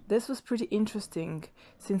 This was pretty interesting,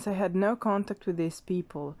 since I had no contact with these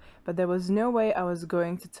people, but there was no way I was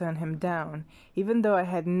going to turn him down, even though I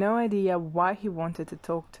had no idea why he wanted to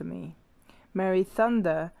talk to me. Mary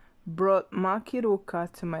Thunder brought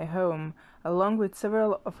Makiruka to my home, along with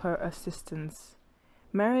several of her assistants.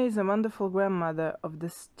 Mary is a wonderful grandmother of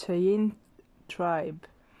the Cheyenne tribe,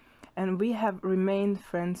 and we have remained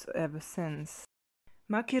friends ever since.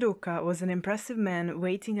 Makiruka was an impressive man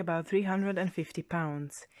weighing about 350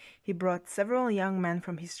 pounds. He brought several young men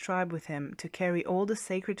from his tribe with him to carry all the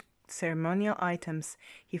sacred ceremonial items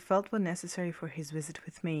he felt were necessary for his visit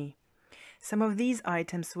with me. Some of these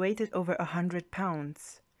items weighed over 100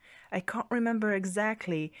 pounds. I can't remember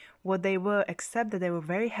exactly what they were, except that they were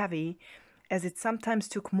very heavy, as it sometimes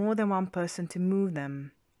took more than one person to move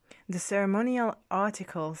them. The ceremonial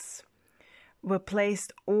articles were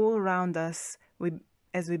placed all around us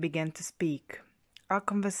as we began to speak. Our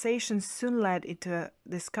conversation soon led into a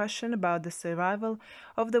discussion about the survival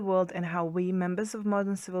of the world and how we, members of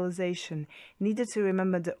modern civilization, needed to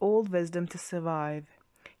remember the old wisdom to survive.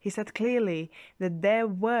 He said clearly that there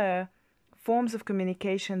were forms of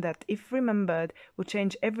communication that, if remembered, would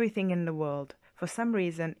change everything in the world. For some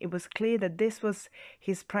reason, it was clear that this was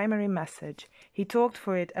his primary message. He talked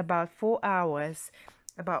for it about 4 hours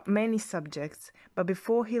about many subjects, but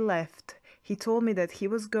before he left, he told me that he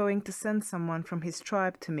was going to send someone from his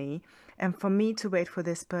tribe to me and for me to wait for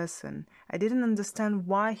this person. I didn't understand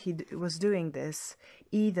why he was doing this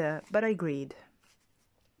either, but I agreed.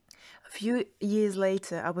 A few years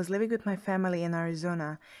later, I was living with my family in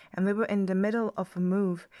Arizona, and we were in the middle of a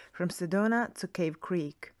move from Sedona to Cave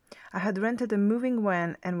Creek. I had rented a moving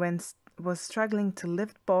van and was struggling to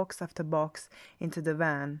lift box after box into the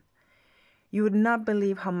van. You would not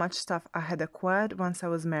believe how much stuff I had acquired once I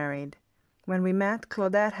was married. When we met,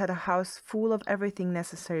 Claudette had a house full of everything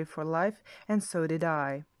necessary for life, and so did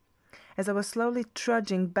I. As I was slowly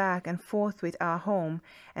trudging back and forth with our home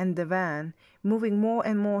and the van, moving more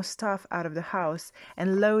and more stuff out of the house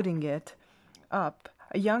and loading it up,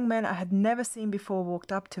 a young man I had never seen before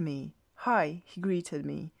walked up to me. "Hi," he greeted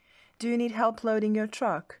me. "Do you need help loading your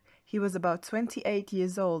truck?" He was about 28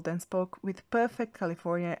 years old and spoke with perfect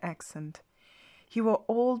California accent. He wore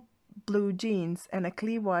all blue jeans and a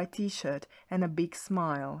clear white t-shirt and a big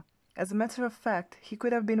smile. As a matter of fact, he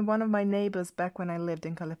could have been one of my neighbors back when I lived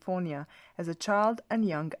in California as a child and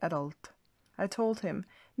young adult. I told him,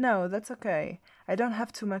 "No, that's okay. I don't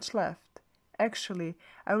have too much left." Actually,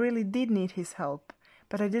 I really did need his help,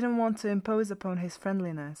 but I didn't want to impose upon his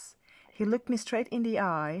friendliness. He looked me straight in the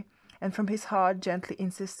eye and from his heart gently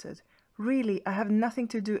insisted, "Really, I have nothing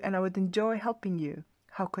to do and I would enjoy helping you."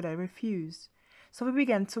 How could I refuse? So we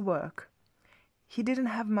began to work. He didn't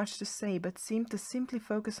have much to say, but seemed to simply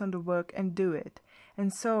focus on the work and do it,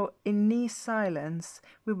 and so, in near silence,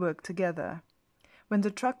 we worked together. When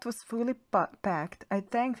the truck was fully packed, I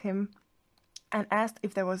thanked him and asked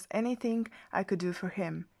if there was anything I could do for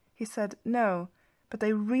him. He said, "No, but I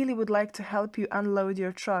really would like to help you unload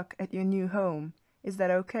your truck at your new home. Is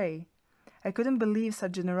that okay?" I couldn't believe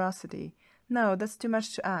such generosity. "No, that's too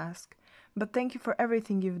much to ask, but thank you for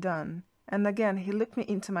everything you've done." And again he looked me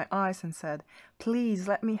into my eyes and said, "Please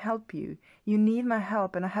let me help you. You need my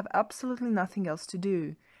help and I have absolutely nothing else to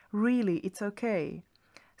do. Really, it's okay."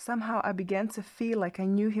 Somehow I began to feel like I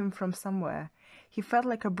knew him from somewhere. He felt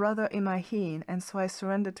like a brother in my heen, and so I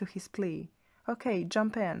surrendered to his plea. "Okay,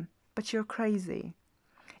 jump in, but you're crazy."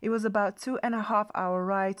 It was about 2.5 hour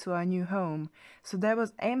ride to our new home, so there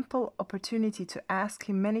was ample opportunity to ask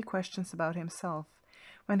him many questions about himself.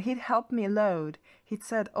 When he'd helped me load, he'd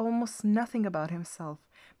said almost nothing about himself,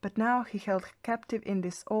 but now he held captive in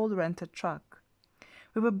this old rented truck.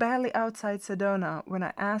 We were barely outside Sedona when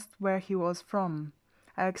I asked where he was from.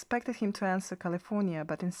 I expected him to answer California,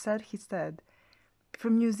 but instead he said,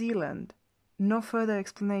 "From New Zealand." No further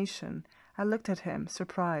explanation. I looked at him,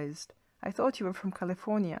 surprised. "I thought you were from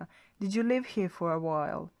California. Did you live here for a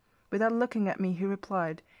while?" Without looking at me, he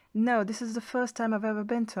replied, "No, this is the first time I've ever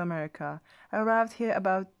been to America. I arrived here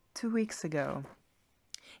about 2 weeks ago."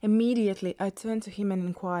 Immediately, I turned to him and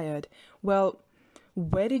inquired, "Well,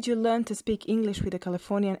 where did you learn to speak English with a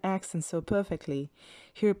Californian accent so perfectly?"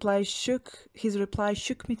 His reply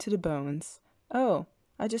shook me to the bones. "Oh,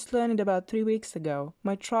 I just learned it about 3 weeks ago.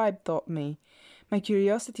 My tribe taught me." My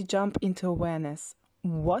curiosity jumped into awareness.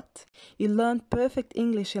 "What? You learned perfect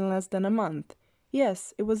English in less than a month?"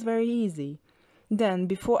 "Yes, it was very easy." Then,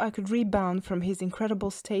 before I could rebound from his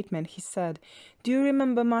incredible statement, he said, "Do you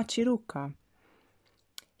remember Machiruka?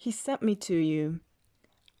 He sent me to you.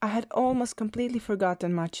 I had almost completely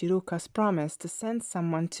forgotten Machiruka's promise to send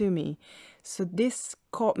someone to me, so this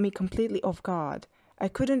caught me completely off guard. I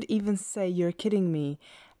couldn't even say you're kidding me,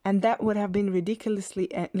 and that would have been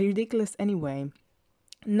ridiculous anyway.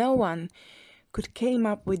 No one could came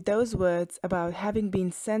up with those words about having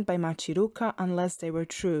been sent by Machiruka unless they were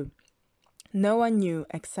true. No one knew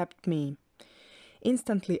except me.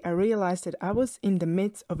 Instantly, I realized that I was in the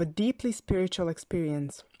midst of a deeply spiritual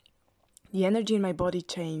experience. The energy in my body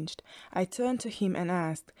changed. I turned to him and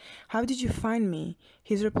asked, "How did you find me?"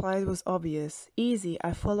 His reply was obvious. "Easy,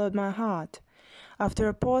 I followed my heart." After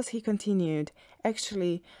a pause, he continued,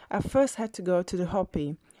 "Actually, I first had to go to the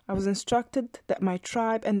Hopi. I was instructed that my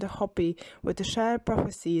tribe and the Hopi were to share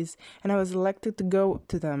prophecies, and I was elected to go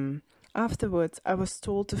to them. Afterwards, I was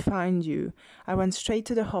told to find you. I went straight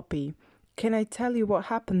to the Hopi. Can I tell you what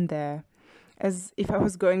happened there?" As if I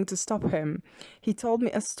was going to stop him. He told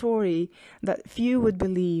me a story that few would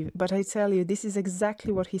believe, but I tell you, this is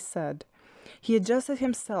exactly what he said. He adjusted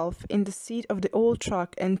himself in the seat of the old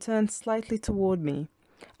truck and turned slightly toward me.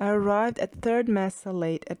 I arrived at third mesa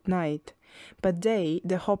late at night, but they,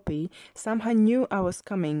 the Hopi, somehow knew I was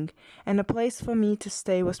coming, and a place for me to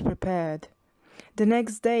stay was prepared. The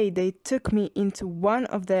next day they took me into one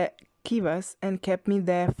of their kivas and kept me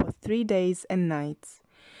there for 3 days and nights.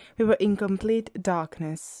 We were in complete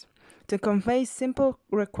darkness. To convey simple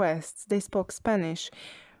requests, they spoke Spanish,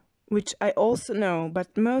 which I also know,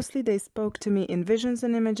 but mostly they spoke to me in visions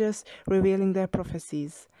and images, revealing their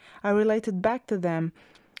prophecies. I related back to them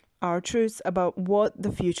our truths about what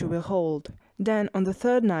the future will hold. Then, on the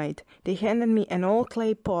third night, they handed me an old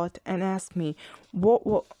clay pot and asked me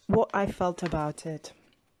what I felt about it.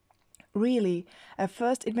 Really, at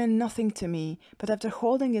first it meant nothing to me, but after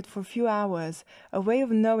holding it for a few hours, a way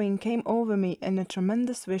of knowing came over me and a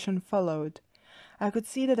tremendous vision followed. I could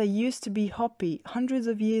see that I used to be Hopi hundreds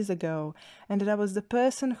of years ago, and that I was the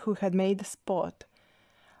person who had made the spot.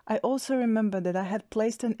 I also remembered that I had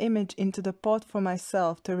placed an image into the pot for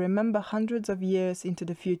myself to remember hundreds of years into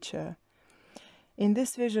the future. In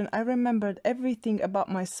this vision, I remembered everything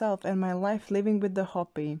about myself and my life living with the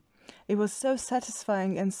Hopi. It was so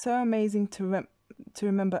satisfying and so amazing to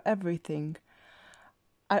remember everything.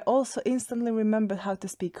 I also instantly remembered how to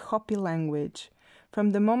speak Hopi language.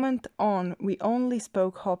 From the moment on, we only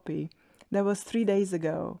spoke Hopi. That was 3 days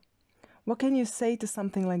ago. What can you say to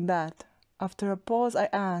something like that? After a pause, I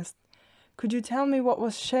asked, "Could you tell me what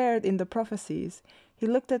was shared in the prophecies?" He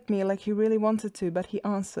looked at me like he really wanted to, but he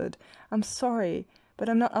answered, "I'm sorry, but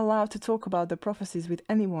I'm not allowed to talk about the prophecies with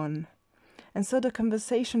anyone." And so the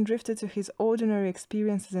conversation drifted to his ordinary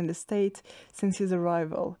experiences in the States since his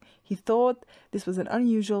arrival. He thought this was an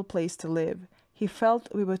unusual place to live. He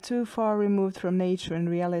felt we were too far removed from nature and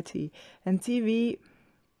reality, and TV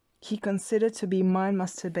he considered to be mind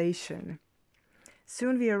masturbation.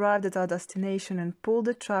 Soon we arrived at our destination and pulled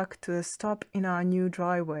the truck to a stop in our new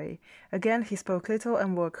driveway. Again he spoke little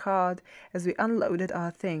and worked hard as we unloaded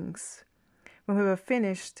our things. When we were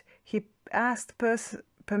finished, he asked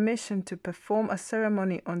permission to perform a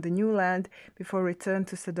ceremony on the new land before return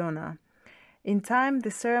to Sedona. In time,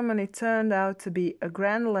 the ceremony turned out to be a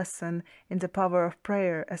grand lesson in the power of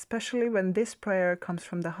prayer, especially when this prayer comes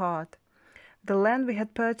from the heart. The land we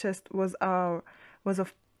had purchased was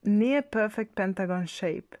of near perfect pentagon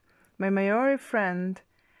shape. My Maori friend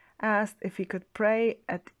asked if he could pray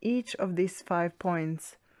at each of these 5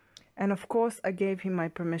 points, and of course I gave him my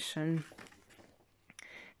permission.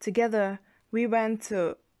 Together, we went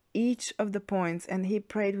to each of the points and he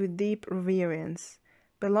prayed with deep reverence.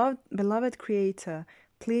 Beloved Creator,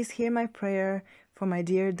 please hear my prayer for my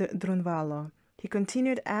dear Drunvalo. He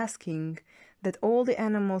continued asking that all the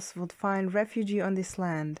animals would find refuge on this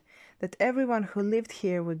land, that everyone who lived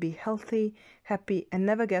here would be healthy, happy, and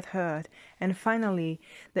never get hurt, and finally,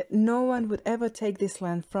 that no one would ever take this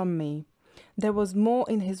land from me. There was more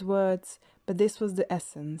in his words, but this was the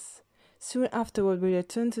essence. Soon afterward, we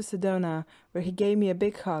returned to Sedona, where he gave me a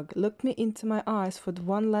big hug, looked me into my eyes for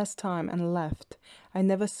one last time, and left. I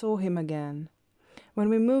never saw him again. When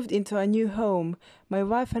we moved into our new home, my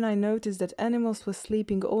wife and I noticed that animals were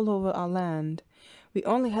sleeping all over our land. We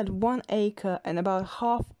only had 1 acre, and about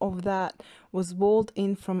half of that was walled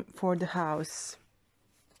in for the house.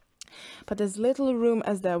 But as little room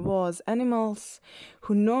as there was, animals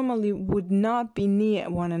who normally would not be near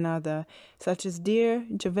one another, such as deer,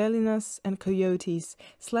 javelinas, and coyotes,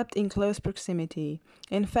 slept in close proximity.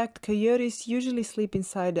 In fact, coyotes usually sleep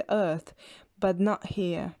inside the earth, but not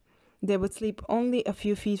here. They would sleep only a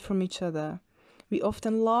few feet from each other. We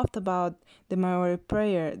often laughed about the Maori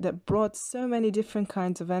prayer that brought so many different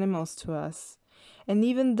kinds of animals to us. And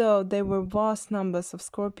even though there were vast numbers of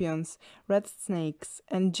scorpions, red snakes,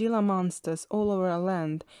 and Gila monsters all over our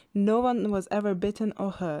land, no one was ever bitten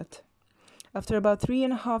or hurt. After about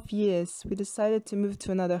 3.5 years, we decided to move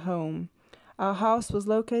to another home. Our house was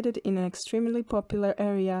located in an extremely popular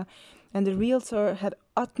area, and the realtor had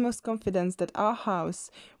utmost confidence that our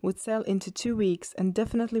house would sell into 2 weeks and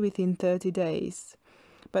definitely within 30 days.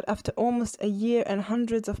 But after almost a year and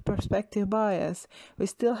hundreds of prospective buyers, we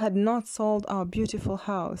still had not sold our beautiful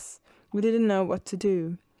house. We didn't know what to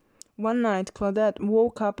do. One night, Claudette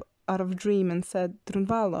woke up out of a dream and said,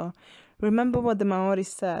 "Drunvalo, remember what the Maori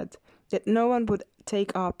said, that no one would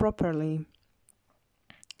take our property.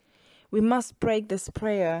 We must break this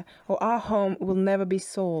prayer, or our home will never be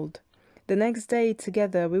sold." The next day,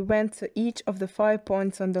 together, we went to each of the 5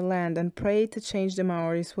 points on the land and prayed to change the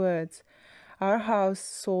Maori's words. Our house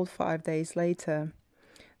sold 5 days later.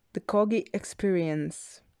 The Kogi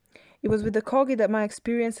experience. It was with the Kogi that my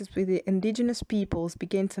experiences with the indigenous peoples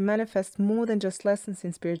began to manifest more than just lessons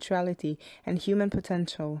in spirituality and human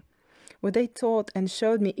potential. What they taught and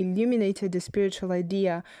showed me illuminated the spiritual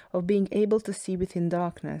idea of being able to see within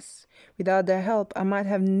darkness. Without their help, I might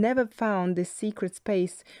have never found this secret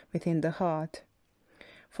space within the heart.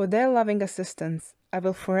 For their loving assistance, I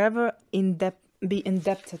will forever be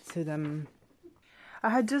indebted to them. I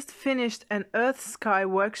had just finished an Earth-Sky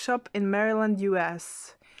workshop in Maryland,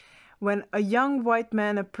 US, when a young white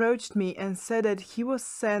man approached me and said that he was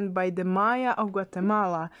sent by the Maya of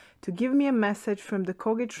Guatemala to give me a message from the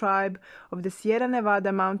Kogi tribe of the Sierra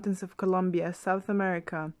Nevada mountains of Colombia, South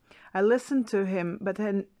America. I listened to him, but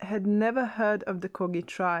had never heard of the Kogi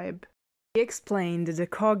tribe. He explained that the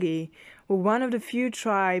Kogi were one of the few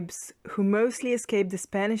tribes who mostly escaped the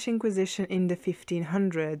Spanish Inquisition in the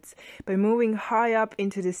 1500s by moving high up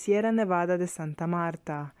into the Sierra Nevada de Santa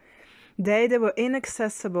Marta. They were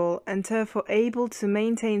inaccessible and therefore able to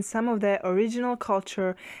maintain some of their original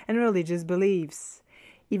culture and religious beliefs.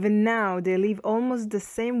 Even now, they live almost the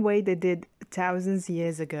same way they did thousands of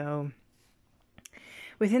years ago.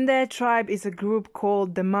 Within their tribe is a group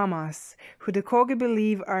called the Mamas, who the Kogi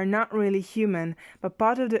believe are not really human, but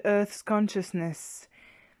part of the Earth's consciousness.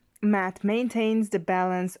 Matt maintains the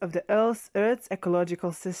balance of the Earth's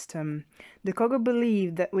ecological system. The Kogi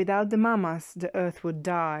believe that without the Mamas, the Earth would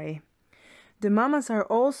die. The Mamas are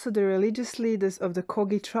also the religious leaders of the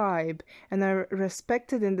Kogi tribe and are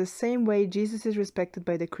respected in the same way Jesus is respected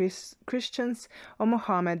by the Christians or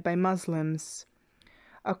Muhammad by Muslims.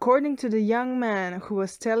 According to the young man who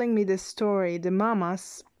was telling me this story, the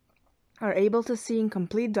Mamas are able to see in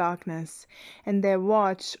complete darkness, and they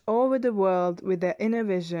watch over the world with their inner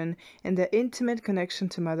vision and their intimate connection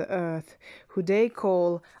to Mother Earth, who they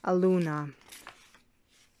call Aluna.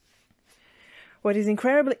 What is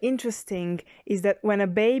incredibly interesting is that when a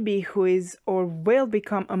baby who is or will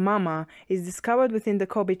become a mama is discovered within the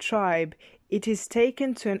Kogi tribe, it is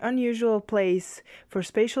taken to an unusual place for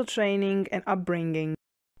spatial training and upbringing.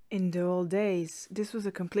 In the old days, this was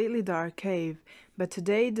a completely dark cave, but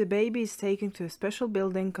today the baby is taken to a special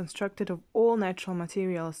building constructed of all natural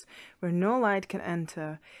materials, where no light can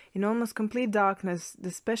enter. In almost complete darkness,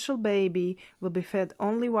 the special baby will be fed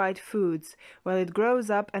only white foods, while it grows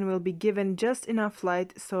up and will be given just enough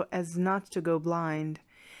light so as not to go blind.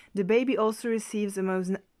 The baby also receives the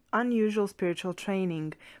most unusual spiritual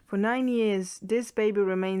training. For 9 years, this baby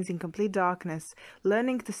remains in complete darkness,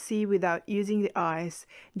 learning to see without using the eyes,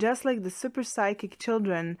 just like the super psychic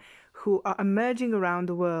children who are emerging around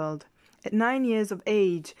the world. At 9 years of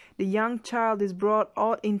age, the young child is brought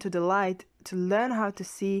out into the light to learn how to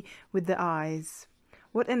see with the eyes.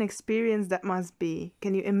 What an experience that must be.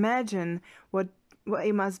 Can you imagine what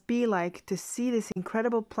it must be like to see this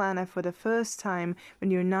incredible planet for the first time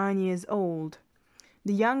when you're 9 years old?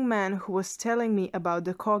 The young man who was telling me about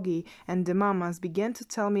the Kogi and the Mamas began to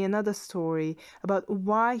tell me another story about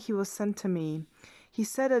why he was sent to me. He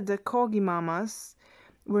said that the Kogi Mamas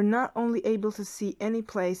were not only able to see any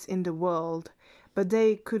place in the world, but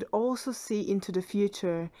they could also see into the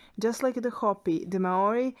future, just like the Hopi, the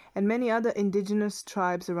Maori, and many other indigenous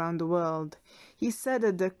tribes around the world. He said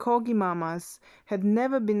that the Kogi Mamas had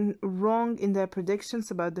never been wrong in their predictions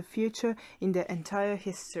about the future in their entire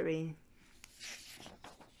history.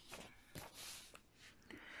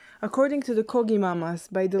 According to the Kogi Mamas,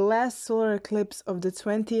 by the last solar eclipse of the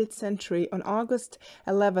 20th century on August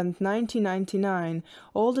 11, 1999,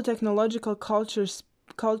 all the technological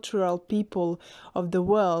cultural people of the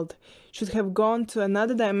world should have gone to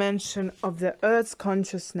another dimension of the Earth's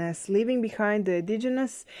consciousness, leaving behind the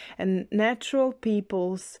indigenous and natural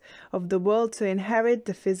peoples of the world to inhabit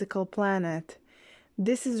the physical planet.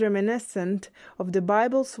 This is reminiscent of the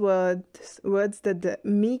Bible's words that the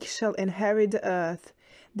meek shall inherit the earth.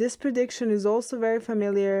 This prediction is also very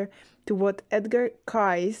familiar to what Edgar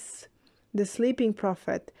Cayce, the sleeping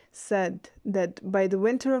prophet, said, that by the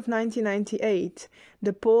winter of 1998,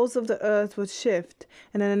 the poles of the earth would shift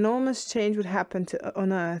and an enormous change would happen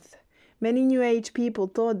on earth. Many New Age people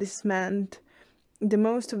thought this meant the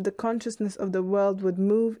most of the consciousness of the world would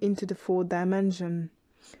move into the fourth dimension.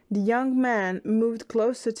 The young man moved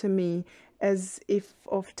closer to me as if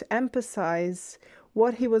to emphasize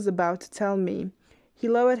what he was about to tell me. He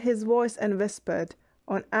lowered his voice and whispered,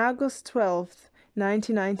 "On August 12th,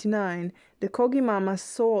 1999, the Kogi Mamas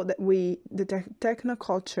saw that we, the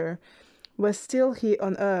technoculture, were still here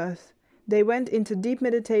on Earth. They went into deep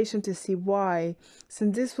meditation to see why,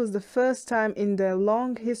 since this was the first time in their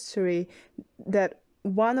long history that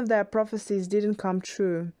one of their prophecies didn't come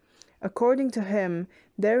true. According to him,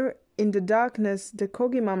 there in the darkness, the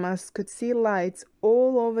Kogi Mamas could see lights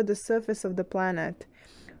all over the surface of the planet,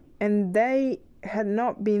 and they had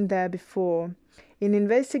not been there before. In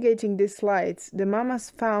investigating these lights, the Mamas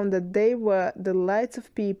found that they were the lights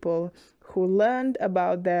of people who learned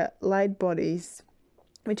about their light bodies,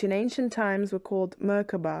 which in ancient times were called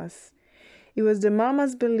Merkabahs. It was the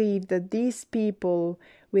Mamas' belief that these people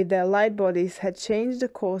with their light bodies had changed the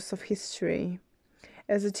course of history.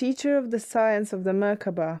 As a teacher of the science of the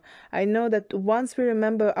Merkabah, I know that once we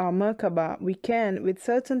remember our Merkabah, we can, with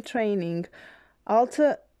certain training,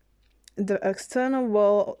 alter the external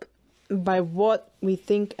world by what we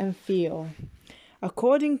think and feel.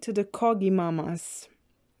 According to the Kogi Mamas,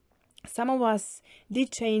 some of us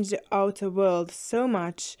did change the outer world so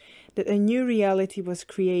much that a new reality was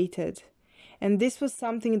created. And this was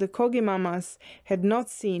something the Kogi Mamas had not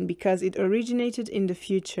seen because it originated in the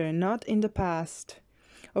future, not in the past.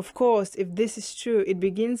 Of course, if this is true, it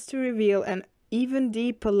begins to reveal an even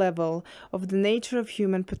deeper level of the nature of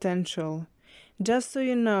human potential. Just so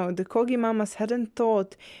you know, the Kogi Mamas hadn't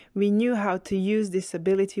thought we knew how to use this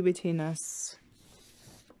ability within us.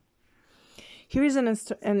 Here is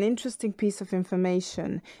an interesting piece of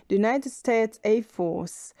information. The United States Air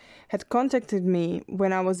Force had contacted me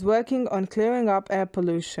when I was working on clearing up air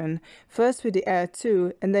pollution, first with the Air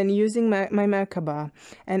 2 and then using my Merkabah.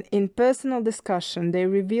 And in personal discussion, they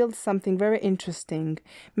revealed something very interesting.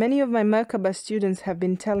 Many of my Merkabah students have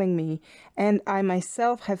been telling me, and I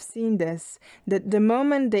myself have seen this, that the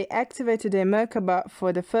moment they activated their Merkabah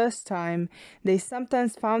for the first time, they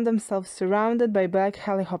sometimes found themselves surrounded by black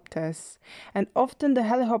helicopters. And often the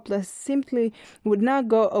helicopters simply would not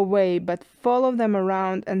go away but follow them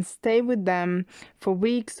around and stay with them for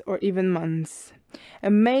weeks or even months.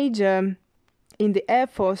 A major in the Air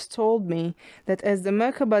Force told me that as the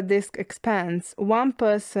Merkabah disk expands, one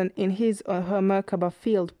person in his or her Merkabah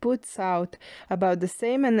field puts out about the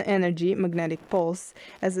same energy, magnetic pulse,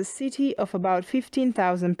 as a city of about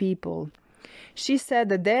 15,000 people. She said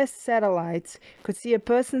that their satellites could see a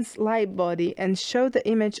person's light body and show the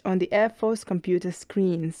image on the Air Force computer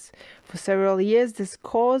screens. For several years, this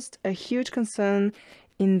caused a huge concern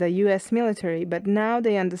in the US military, but now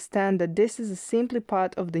they understand that this is simply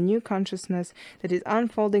part of the new consciousness that is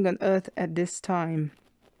unfolding on Earth at this time.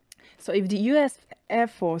 So if the US Air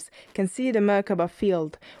Force can see the Merkabah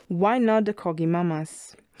field, why not the Kogi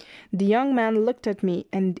Mamas? The young man looked at me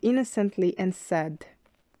and innocently and said,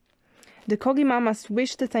 "The Kogi Mamas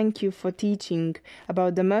wish to thank you for teaching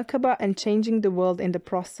about the Merkabah and changing the world in the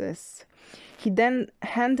process." He then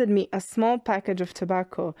handed me a small package of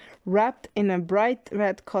tobacco wrapped in a bright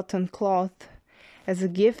red cotton cloth as a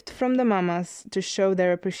gift from the Mamas to show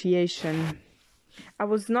their appreciation. I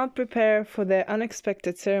was not prepared for their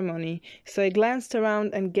unexpected ceremony, so I glanced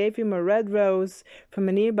around and gave him a red rose from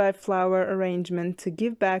a nearby flower arrangement to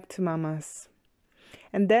give back to Mamas.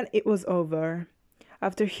 And then it was over.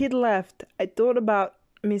 After he'd left, I thought about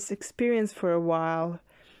Miss Experience for a while,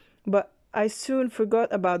 but I soon forgot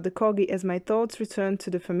about the Kogi as my thoughts returned to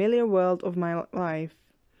the familiar world of my life.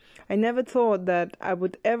 I never thought that I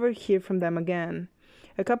would ever hear from them again.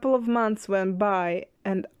 A couple of months went by,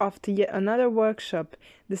 and after yet another workshop,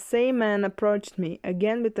 the same man approached me,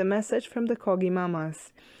 again with a message from the Kogi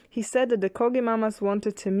Mamas. He said that the Kogi Mamas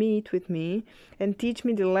wanted to meet with me and teach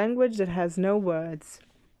me the language that has no words.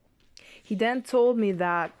 He then told me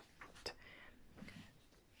that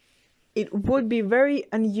it would be very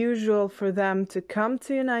unusual for them to come to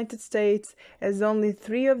the United States, as only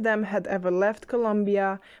 3 of them had ever left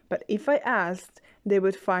Colombia, but if I asked, they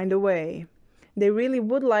would find a way. They really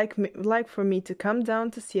would like for me to come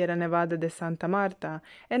down to Sierra Nevada de Santa Marta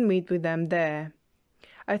and meet with them there.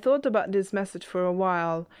 I thought about this message for a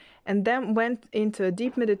while, and then went into a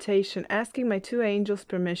deep meditation, asking my two angels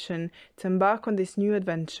permission to embark on this new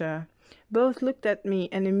adventure. Both looked at me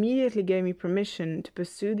and immediately gave me permission to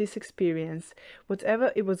pursue this experience,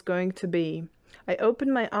 whatever it was going to be. I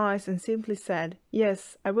opened my eyes and simply said,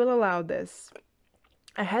 "Yes, I will allow this."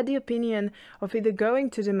 I had the opinion of either going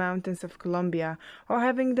to the mountains of Colombia or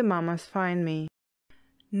having the mamas find me.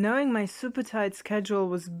 Knowing my super tight schedule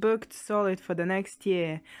was booked solid for the next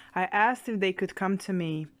year, I asked if they could come to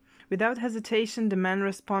me. Without hesitation, the man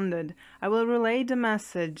responded, "I will relay the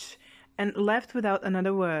message," and left without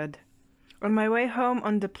another word. On my way home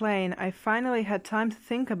on the plane, I finally had time to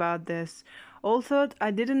think about this. Although I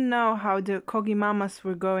didn't know how the Kogi Mamas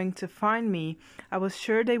were going to find me, I was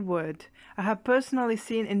sure they would. I have personally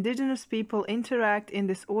seen indigenous people interact in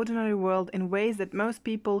this ordinary world in ways that most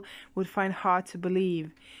people would find hard to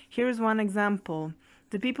believe. Here is one example.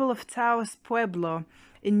 The people of Taos Pueblo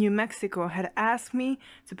in New Mexico had asked me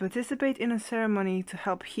to participate in a ceremony to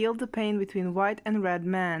help heal the pain between white and red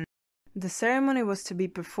men. The ceremony was to be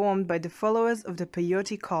performed by the followers of the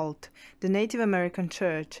Peyote cult, the Native American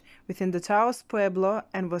church, within the Taos Pueblo,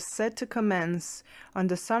 and was set to commence on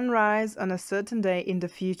the sunrise on a certain day in the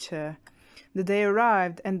future. The day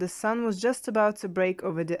arrived, and the sun was just about to break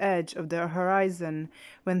over the edge of the horizon,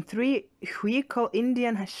 when 3 Huico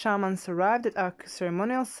Indian shamans arrived at our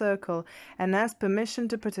ceremonial circle and asked permission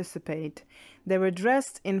to participate. They were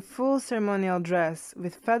dressed in full ceremonial dress,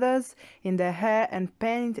 with feathers in their hair and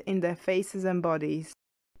paint in their faces and bodies.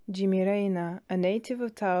 Jimmy Reina, a native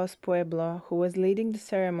of Taos Pueblo who was leading the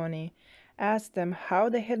ceremony, asked them how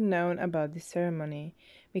they had known about the ceremony,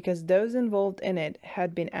 because those involved in it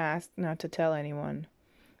had been asked not to tell anyone.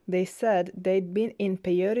 They said they'd been in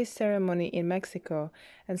peyote ceremony in Mexico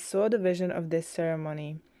and saw the vision of this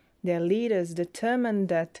ceremony. Their leaders determined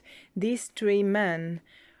that these 3 men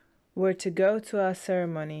were to go to our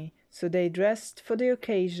ceremony, so they dressed for the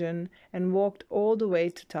occasion and walked all the way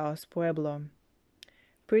to Taos Pueblo.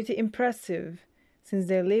 Pretty impressive, since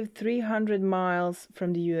they lived 300 miles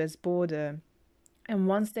from the US border, and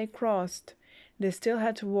once they crossed, they still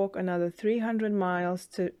had to walk another 300 miles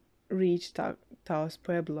to reach Taos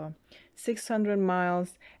Pueblo, 600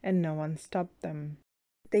 miles, and no one stopped them.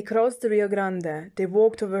 They crossed the Rio Grande, they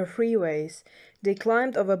walked over freeways, they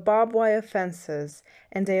climbed over barbed wire fences,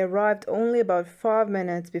 and they arrived only about 5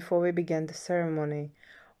 minutes before we began the ceremony.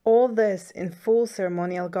 All this in full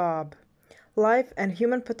ceremonial garb. Life and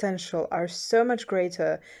human potential are so much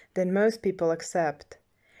greater than most people accept.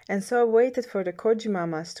 And so I waited for the Koji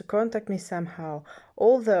Mamas to contact me somehow,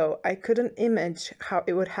 although I couldn't imagine how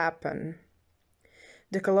it would happen.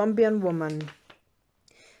 The Colombian woman.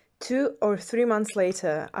 2 or 3 months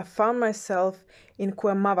later, I found myself in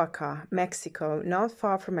Cuernavaca, Mexico, not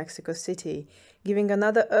far from Mexico City, giving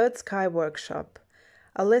another Earth-Sky workshop.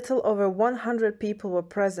 A little over 100 people were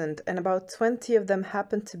present, and about 20 of them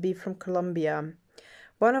happened to be from Colombia.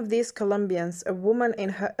 One of these Colombians, a woman in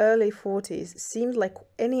her early 40s, seemed like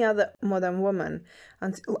any other modern woman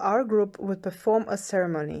until our group would perform a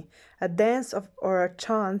ceremony, a dance or a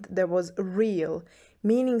chant that was real,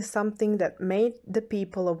 meaning something that made the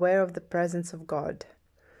people aware of the presence of God.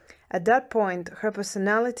 At that point, her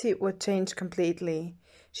personality would change completely.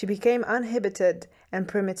 She became uninhibited and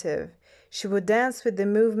primitive. She would dance with the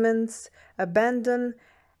movements, abandon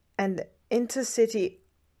and intercity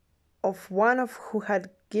of one who had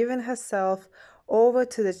given herself over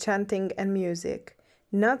to the chanting and music,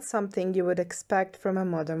 not something you would expect from a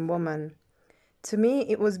modern woman. To me,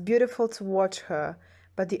 it was beautiful to watch her,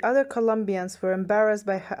 but the other Colombians were embarrassed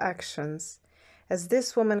by her actions. As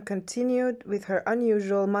this woman continued with her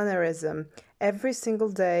unusual mannerism every single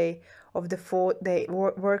day of the 4-day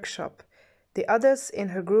workshop, the others in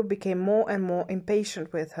her group became more and more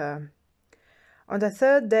impatient with her. On the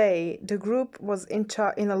 3rd day, the group was in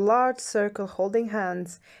a large circle holding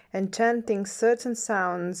hands and chanting certain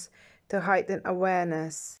sounds to heighten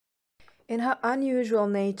awareness. In her unusual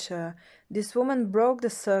nature, this woman broke the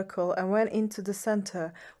circle and went into the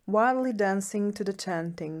center, wildly dancing to the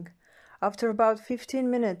chanting. After about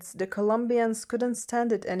 15 minutes, the Colombians couldn't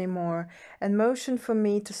stand it anymore and motioned for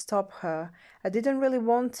me to stop her. I didn't really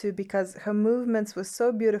want to because her movements were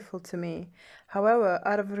so beautiful to me. However,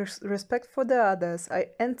 out of respect for the others, I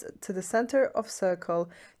entered to the center of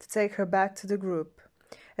circle to take her back to the group.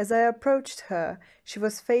 As I approached her, she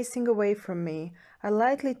was facing away from me. I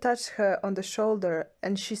lightly touched her on the shoulder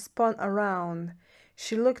and she spun around.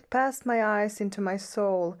 She looked past my eyes into my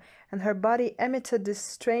soul, and her body emitted this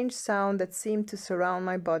strange sound that seemed to surround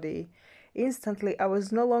my body. Instantly, I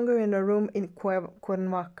was no longer in a room in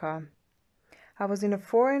Cuernavaca. I was in a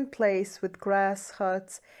foreign place with grass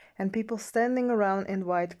huts and people standing around in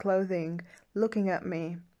white clothing, looking at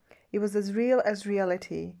me. It was as real as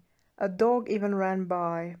reality. A dog even ran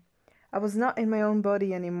by. I was not in my own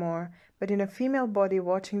body anymore, but in a female body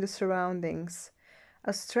watching the surroundings.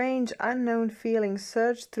 A strange, unknown feeling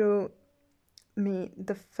surged through me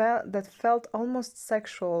that felt almost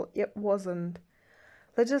sexual, yet wasn't.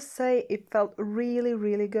 Let's just say it felt really,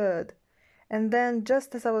 really good. And then,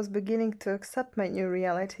 just as I was beginning to accept my new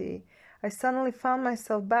reality, I suddenly found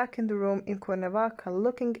myself back in the room in Cuernavaca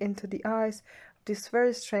looking into the eyes of this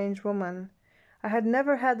very strange woman. I had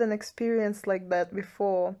never had an experience like that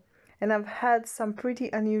before, and I've had some pretty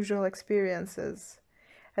unusual experiences.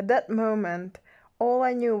 At that moment, all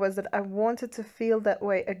I knew was that I wanted to feel that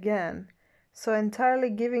way again, so entirely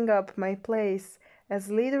giving up my place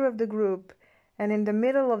as leader of the group, and in the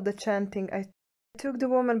middle of the chanting, I took the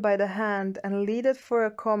woman by the hand and led it for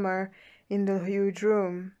a comer in the huge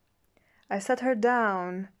room. I sat her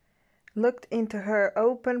down, looked into her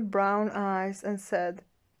open brown eyes, and said,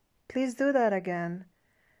 "Please do that again."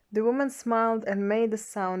 The woman smiled and made the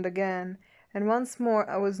sound again, and once more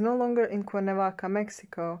I was no longer in Cuernavaca,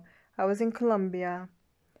 Mexico. I was in Colombia.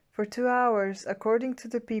 For 2 hours, according to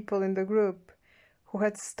the people in the group, who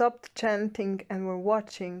had stopped chanting and were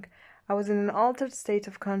watching, I was in an altered state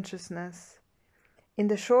of consciousness. In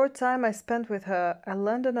the short time I spent with her, I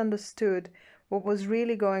learned and understood what was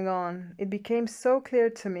really going on. It became so clear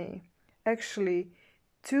to me. Actually,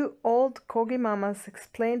 two old Kogi mamas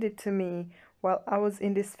explained it to me while I was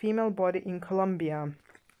in this female body in Colombia.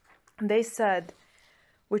 They said,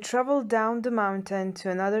 "We traveled down the mountain to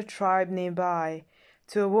another tribe nearby,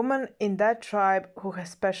 to a woman in that tribe who has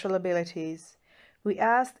special abilities. We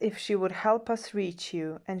asked if she would help us reach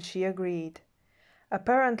you, and she agreed.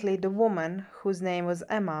 Apparently the woman, whose name was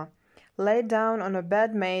Emma, lay down on a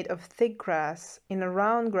bed made of thick grass in a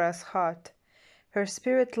round grass hut. Her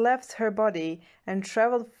spirit left her body and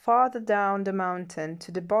traveled farther down the mountain to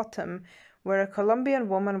the bottom, where a Colombian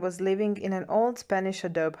woman was living in an old Spanish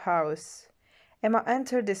adobe house. Emma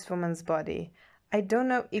entered this woman's body. I don't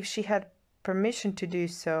know if she had permission to do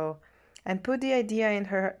so, and put the idea in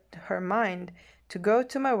her mind to go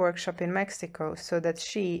to my workshop in Mexico so that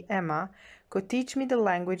she, Emma, could teach me the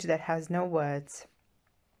language that has no words.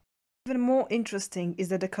 Even more interesting is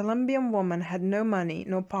that the Colombian woman had no money,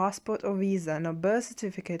 no passport or visa, no birth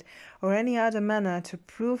certificate or any other manner to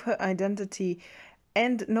prove her identity,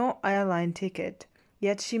 and no airline ticket.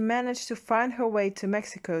 Yet she managed to find her way to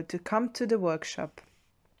Mexico to come to the workshop.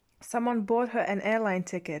 Someone bought her an airline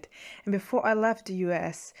ticket, and before I left the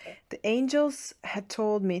US, the angels had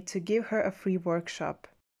told me to give her a free workshop.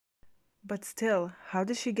 But still, how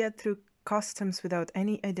did she get through customs without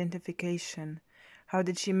any identification? How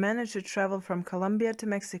did she manage to travel from Colombia to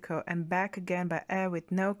Mexico and back again by air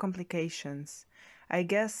with no complications? I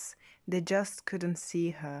guess they just couldn't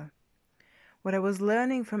see her. What I was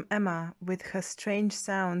learning from Emma with her strange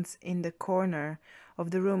sounds in the corner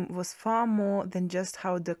of the room was far more than just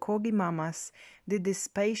how the Kogi mamas did this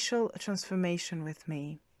spatial transformation with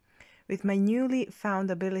me. With my newly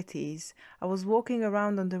found abilities, I was walking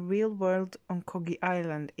around on the real world on Kogi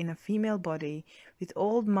Island in a female body with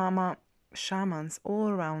old mama shamans all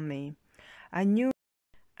around me. I knew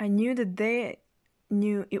that they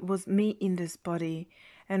knew it was me in this body,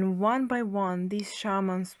 and one by one these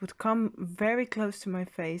shamans would come very close to my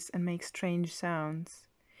face and make strange sounds.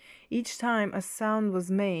 Each time a sound was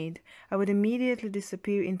made, I would immediately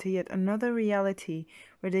disappear into yet another reality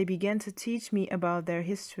where they began to teach me about their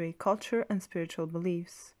history, culture, and spiritual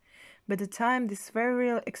beliefs. By the time this very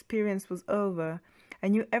real experience was over, I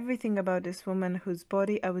knew everything about this woman whose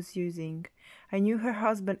body I was using. I knew her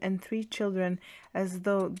husband and 3 children as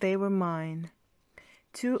though they were mine.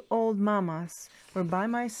 2 old mamas were by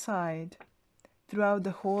my side throughout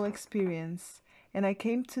the whole experience, and I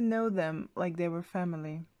came to know them like they were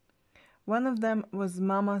family. One of them was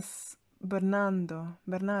Mama's Bernardo,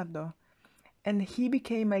 and he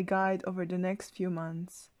became my guide over the next few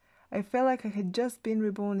months. I felt like I had just been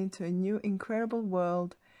reborn into a new incredible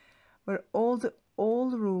world where all the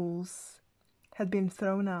old rules had been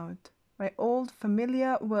thrown out. My old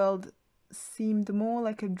familiar world seemed more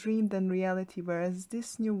like a dream than reality, whereas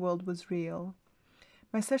this new world was real.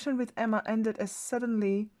 My session with Emma ended as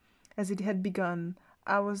suddenly as it had begun.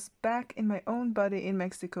 I was back in my own body in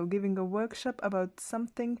Mexico, giving a workshop about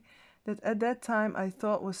something that at that time I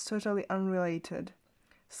thought was totally unrelated.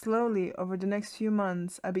 Slowly, over the next few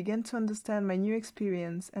months, I began to understand my new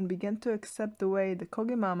experience and began to accept the way the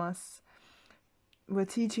Kogi mamas were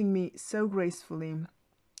teaching me so gracefully.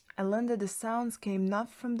 I learned that the sounds came not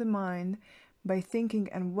from the mind, by thinking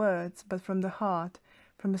and words, but from the heart,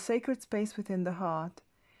 from a sacred space within the heart.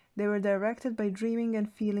 They were directed by dreaming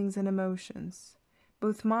and feelings and emotions.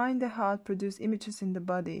 Both mind and heart produce images in the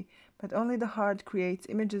body, but only the heart creates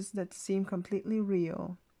images that seem completely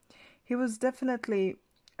real. He was definitely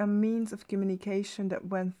a means of communication that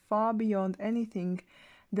went far beyond anything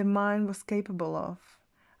the mind was capable of.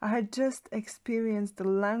 I had just experienced the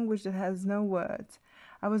language that has no words.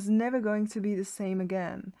 I was never going to be the same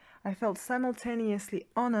again. I felt simultaneously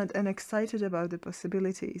honored and excited about the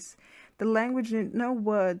possibilities. The language in no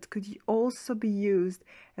word could also be used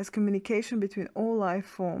as communication between all life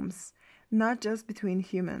forms, not just between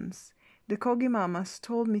humans. The Kogi Mamas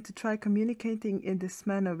told me to try communicating in this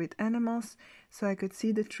manner with animals so I could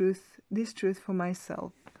see this truth for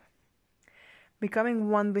myself. Becoming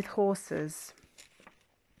one with horses.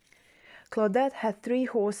 Claudette had 3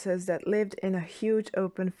 horses that lived in a huge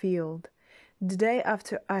open field. The day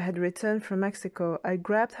after I had returned from Mexico, I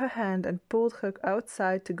grabbed her hand and pulled her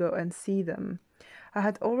outside to go and see them. I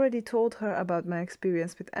had already told her about my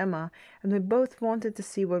experience with Emma, and we both wanted to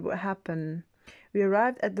see what would happen. We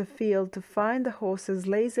arrived at the field to find the horses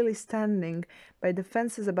lazily standing by the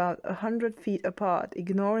fences about 100 feet apart,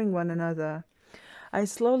 ignoring one another. I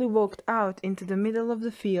slowly walked out into the middle of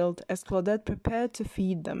the field as Claudette prepared to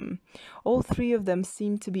feed them. All 3 of them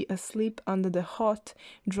seemed to be asleep under the hot,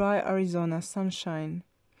 dry Arizona sunshine.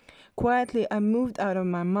 Quietly I moved out of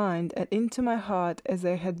my mind and into my heart as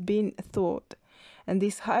I had been thought, and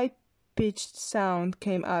this high-pitched sound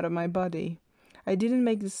came out of my body. I didn't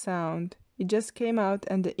make the sound. It just came out,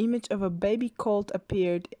 and the image of a baby colt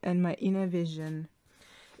appeared in my inner vision.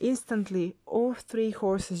 Instantly, all 3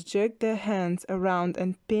 horses jerked their hands around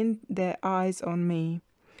and pinned their eyes on me.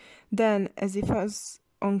 Then, as if I was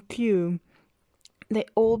on cue, they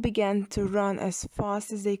all began to run as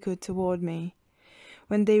fast as they could toward me.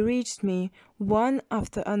 When they reached me, one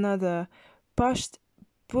after another pushed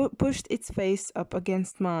its face up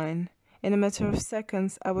against mine. In a matter of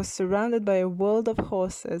seconds, I was surrounded by a world of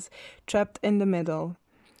horses trapped in the middle.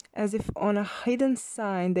 As if on a hidden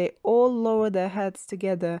sign, they all lowered their heads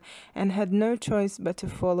together and had no choice but to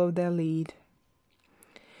follow their lead.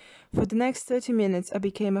 For the next 30 minutes, I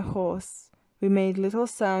became a horse. We made little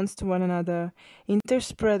sounds to one another,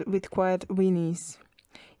 interspread with quiet whinnies.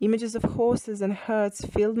 Images of horses and herds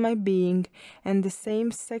filled my being, and the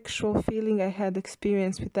same sexual feeling I had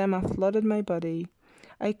experienced with Emma flooded my body.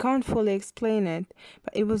 I can't fully explain it,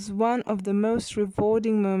 but it was one of the most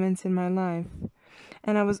rewarding moments in my life,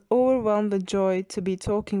 and I was overwhelmed with joy to be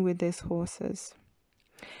talking with these horses.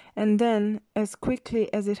 And then, as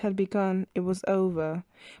quickly as it had begun, it was over.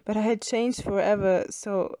 But I had changed forever,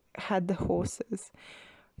 so had the horses.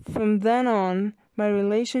 From then on, my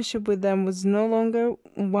relationship with them was no longer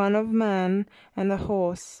one of man and a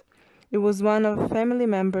horse. It was one of family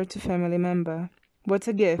member to family member. What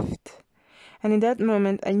a gift! And in that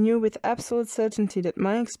moment, I knew with absolute certainty that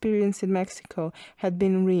my experience in Mexico had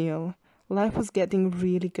been real. Life was getting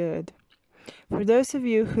really good. For those of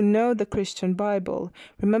you who know the Christian Bible,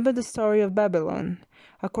 remember the story of Babylon.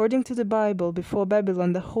 According to the Bible, before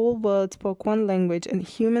Babylon, the whole world spoke one language, and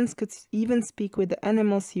humans could even speak with the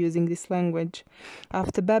animals using this language.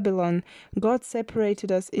 After Babylon, God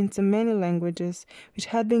separated us into many languages, which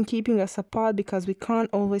had been keeping us apart because we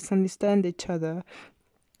can't always understand each other.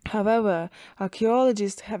 However,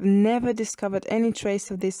 archaeologists have never discovered any trace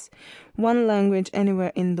of this one language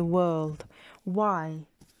anywhere in the world. Why?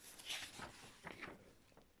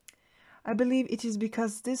 I believe it is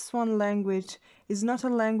because this one language is not a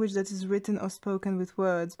language that is written or spoken with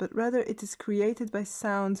words, but rather it is created by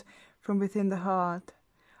sounds from within the heart.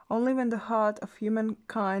 Only when the heart of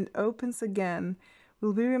humankind opens again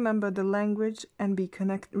will we remember the language and be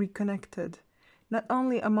reconnected, not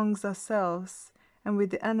only amongst ourselves and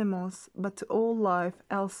with the animals, but to all life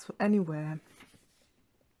else anywhere.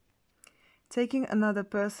 Taking another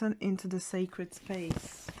person into the sacred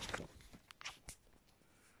space.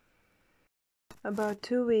 About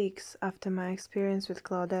 2 weeks after my experience with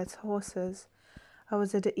Claudette's horses, I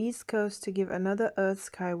was at the East Coast to give another Earth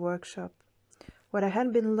Sky workshop. What I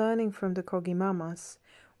had been learning from the Kogi Mamas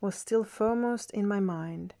was still foremost in my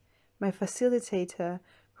mind. My facilitator,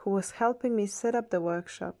 who was helping me set up the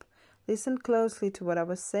workshop, listened closely to what I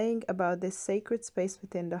was saying about this sacred space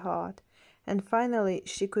within the heart, and finally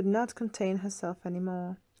she could not contain herself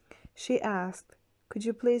anymore. She asked, "Could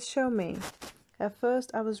you please show me?" At first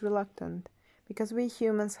I was reluctant, because we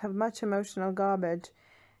humans have much emotional garbage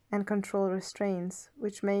and control restraints,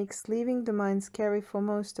 which makes leaving the mind scary for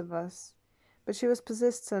most of us. But she was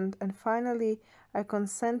persistent, and finally I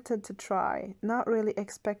consented to try, not really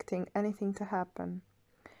expecting anything to happen.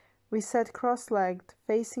 We sat cross-legged,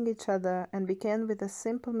 facing each other, and began with a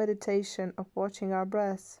simple meditation of watching our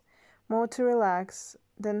breaths, more to relax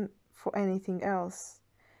than for anything else.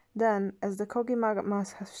 Then, as the Kogi-mama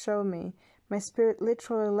must have shown me, my spirit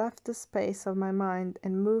literally left the space of my mind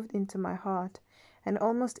and moved into my heart, and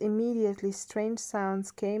almost immediately strange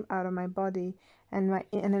sounds came out of my body, and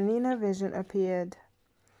an inner vision appeared.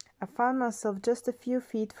 I found myself just a few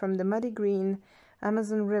feet from the muddy green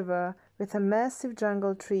Amazon River, with a massive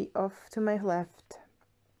jungle tree off to my left.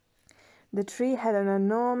 The tree had an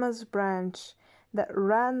enormous branch that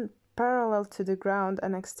ran parallel to the ground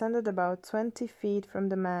and extended about 20 feet from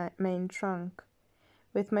the main trunk.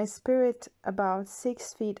 With my spirit about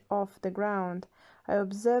 6 feet off the ground, I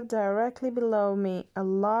observed directly below me a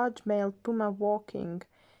large male puma walking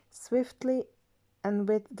swiftly and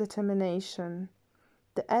with determination.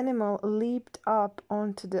 The animal leaped up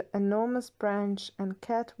onto the enormous branch and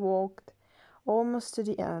catwalked almost to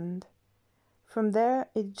the end. From there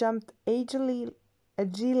it jumped agilely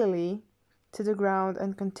to the ground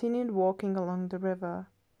and continued walking along the river.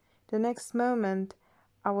 The next moment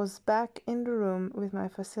I was back in the room with my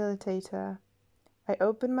facilitator. I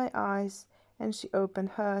opened my eyes and she opened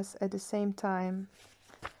hers at the same time.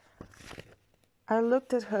 I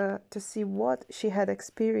looked at her to see what she had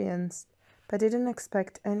experienced, but didn't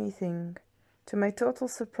expect anything. To my total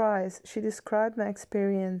surprise, she described my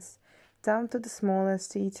experience down to the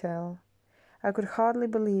smallest detail. I could hardly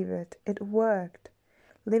believe it. It worked.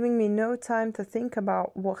 Leaving me no time to think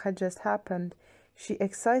about what had just happened, she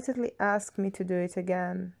excitedly asked me to do it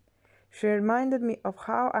again. She reminded me of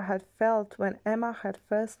how I had felt when Emma had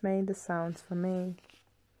first made the sounds for me.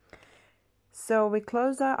 So we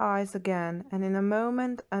closed our eyes again, and in a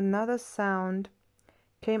moment another sound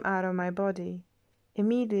came out of my body.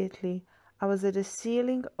 Immediately, I was at the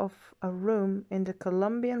ceiling of a room in the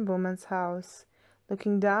Colombian woman's house,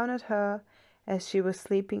 looking down at her as she was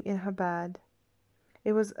sleeping in her bed.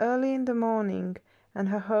 It was early in the morning, and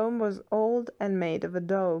her home was old and made of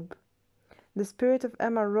adobe. The spirit of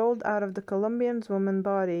Emma rolled out of the Colombian woman's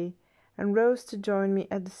body and rose to join me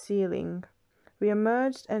at the ceiling. We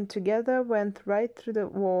emerged and together went right through the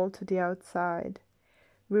wall to the outside.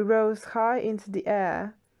 We rose high into the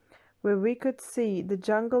air, where we could see the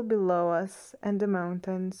jungle below us and the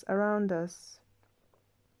mountains around us.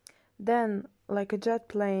 Then, like a jet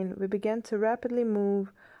plane, we began to rapidly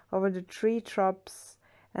move over the tree tops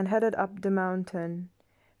and headed up the mountain.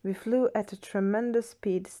 We flew at a tremendous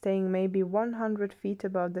speed, staying maybe 100 feet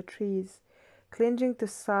above the trees, clinging to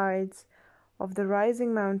sides of the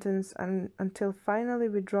rising mountains until finally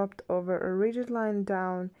we dropped over a rigid line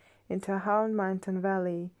down into a hard mountain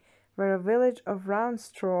valley, where a village of round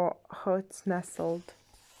straw huts nestled.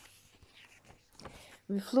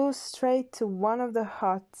 We flew straight to one of the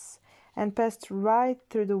huts and passed right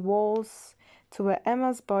through the walls to where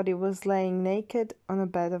Emma's body was laying naked on a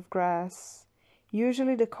bed of grass.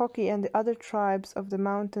 Usually the Koki and the other tribes of the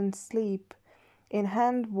mountains sleep in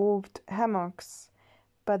hand-woven hammocks,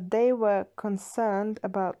 but they were concerned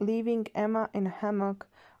about leaving Emma in a hammock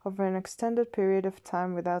over an extended period of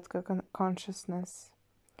time without consciousness.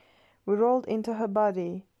 We rolled into her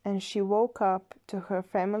body, and she woke up to her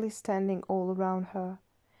family standing all around her.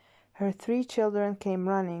 Her 3 children came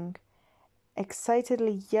running,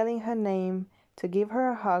 excitedly yelling her name to give her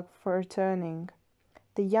a hug for returning.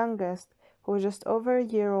 The youngest, who was just over a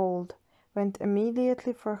year old, went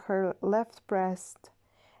immediately for her left breast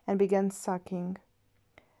and began sucking.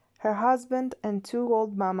 Her husband and 2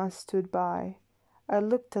 old mamas stood by. I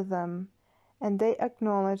looked at them, and they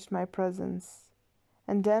acknowledged my presence.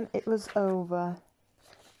 And then it was over.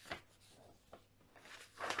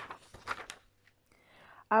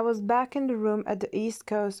 I was back in the room at the east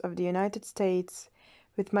coast of the United States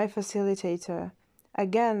with my facilitator.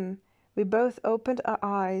 Again, we both opened our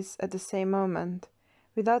eyes at the same moment.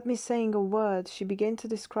 Without me saying a word, she began to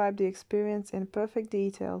describe the experience in perfect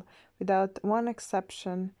detail, without one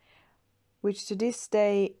exception, which to this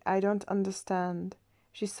day I don't understand.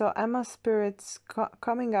 She saw Emma's spirits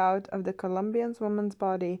coming out of the Colombian woman's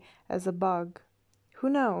body as a bug. Who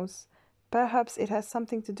knows? Perhaps it has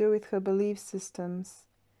something to do with her belief systems.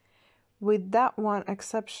 With that one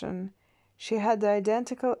exception, she had the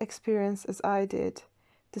identical experience as I did.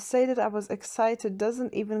 To say that I was excited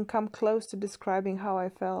doesn't even come close to describing how I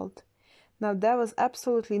felt. Now there was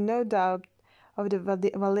absolutely no doubt of the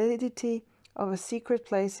validity of a secret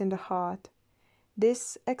place in the heart.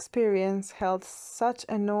 This experience held such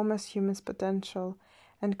enormous human potential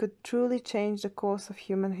and could truly change the course of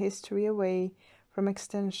human history away from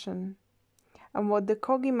extinction. And what the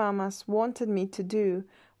Kogi Mamas wanted me to do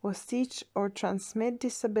was teach or transmit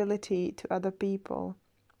this ability to other people.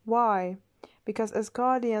 Why? Because as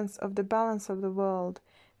guardians of the balance of the world,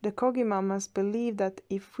 the Kogimamas believe that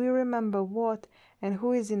if we remember what and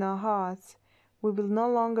who is in our hearts, we will no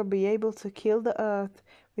longer be able to kill the earth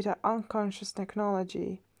with our unconscious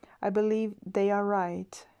technology. I believe they are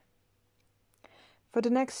right. For the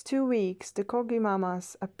next 2 weeks, the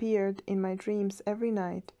Kogimamas appeared in my dreams every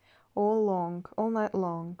night, all night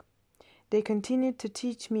long. They continued to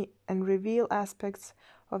teach me and reveal aspects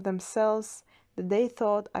of themselves that they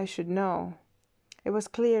thought I should know. It was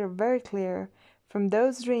clear, very clear, from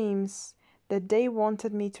those dreams that they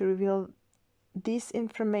wanted me to reveal this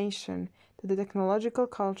information to the technological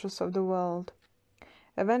cultures of the world.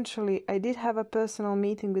 Eventually, I did have a personal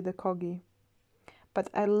meeting with the Kogi, but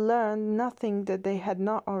I learned nothing that they had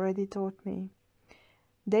not already taught me.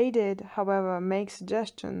 They did, however, make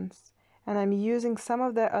suggestions, and I'm using some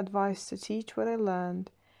of their advice to teach what I learned,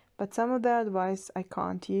 but some of their advice I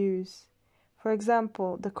can't use. For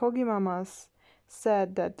example, the Kogimamas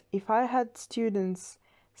said that if I had students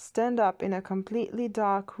stand up in a completely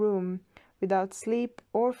dark room without sleep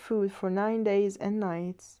or food for 9 days and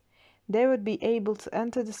nights, they would be able to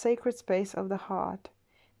enter the sacred space of the heart.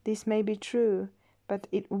 This may be true, but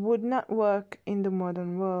it would not work in the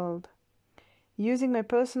modern world. Using my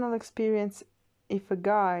personal experience if a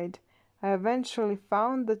guide, I eventually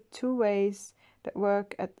found the 2 ways that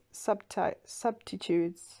work at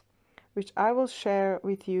substitutes, which I will share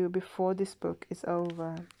with you before this book is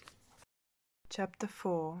over. Chapter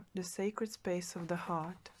 4: The Sacred Space of the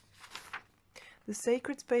Heart. The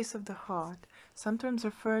sacred space of the heart, sometimes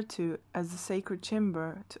referred to as the sacred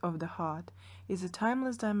chamber of the heart, is a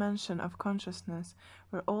timeless dimension of consciousness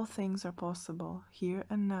where all things are possible, here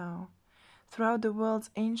and now. Throughout the world's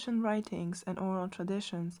ancient writings and oral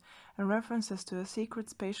traditions, and references to a secret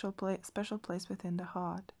special place within the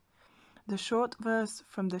heart. The short verse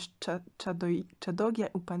from the Chandogya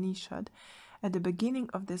Upanishad at the beginning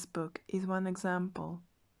of this book is one example.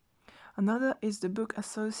 Another is the book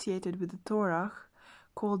associated with the Torah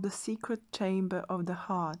called The Secret Chamber of the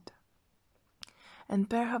Heart. And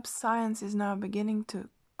perhaps science is now beginning to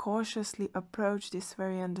cautiously approach this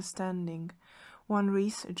very understanding. One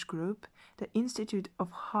research group, the Institute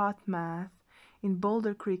of Heart Math in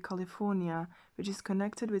Boulder Creek, California, which is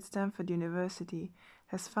connected with Stanford University,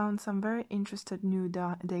 has found some very interesting new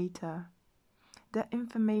data. That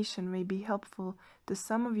information may be helpful to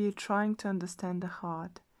some of you trying to understand the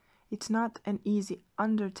heart. It's not an easy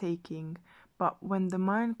undertaking, but when the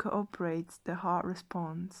mind cooperates, the heart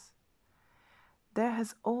responds. There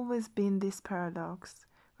has always been this paradox.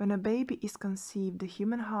 When a baby is conceived, the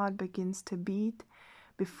human heart begins to beat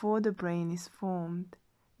before the brain is formed.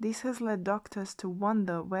 This has led doctors to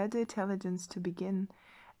wonder where the intelligence to begin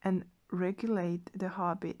and regulate the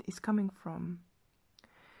heartbeat is coming from.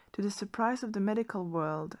 To the surprise of the medical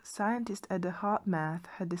world, scientists at the Heart Math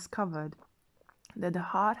had discovered that the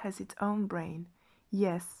heart has its own brain.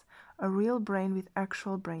 Yes, a real brain with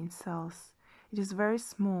actual brain cells. It is very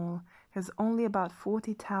small, has only about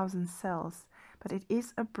 40,000 cells, but it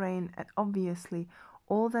is a brain and obviously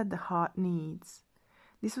all that the heart needs.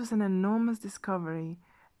 This was an enormous discovery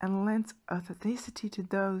and lends authenticity to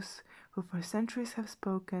those who for centuries have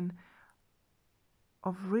spoken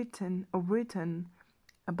or written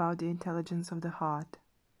about the intelligence of the heart.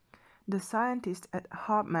 The scientists at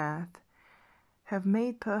Heart Math have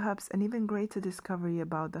made perhaps an even greater discovery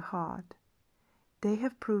about the heart. They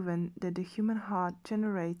have proven that the human heart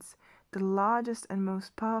generates the largest and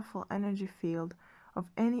most powerful energy field of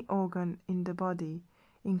any organ in the body,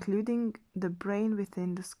 including the brain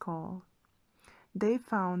within the skull. They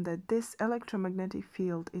found that this electromagnetic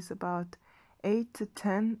field is about 8 to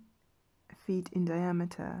 10 feet in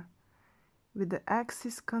diameter, with the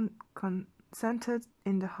axis centered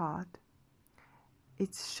in the heart.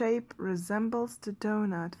 Its shape resembles the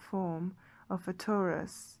donut form of a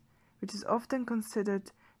torus, which is often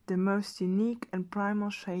considered the most unique and primal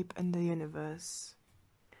shape in the universe.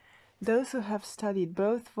 Those who have studied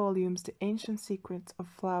both volumes, The Ancient Secrets of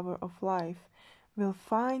Flower of Life, will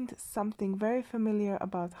find something very familiar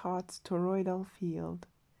about heart's toroidal field.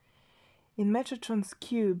 In Metatron's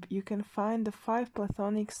cube, you can find the 5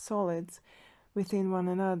 platonic solids within one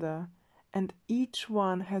another, and each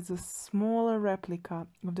one has a smaller replica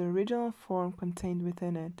of the original form contained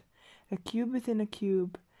within it, a cube within a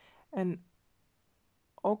cube, an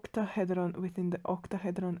octahedron within the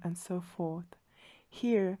octahedron, and so forth.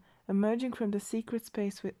 Here, emerging from the secret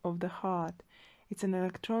space of the heart, it's an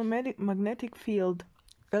electromagnetic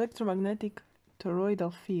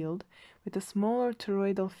toroidal field with a smaller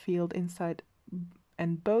toroidal field inside,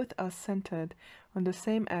 and both are centered on the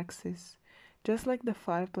same axis. just like the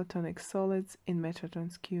 5 platonic solids in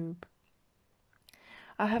Metatron's cube.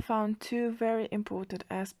 I have found two very important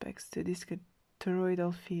aspects to this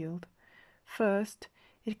toroidal field. First,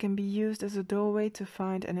 it can be used as a doorway to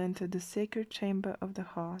find and enter the sacred chamber of the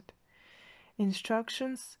heart.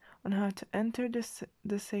 Instructions on how to enter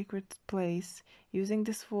the sacred place using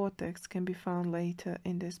this vortex can be found later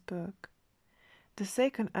in this book. The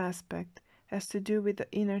second aspect has to do with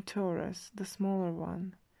the inner torus, the smaller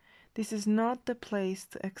one. This is not the place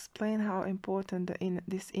to explain how important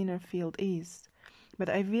this inner field is, but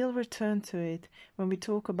I will return to it when we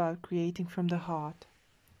talk about creating from the heart.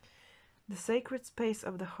 The sacred space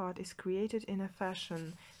of the heart is created in a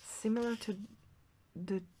fashion similar to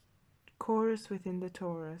the chorus within the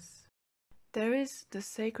torus. There is the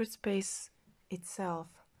sacred space itself,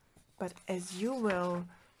 but as you will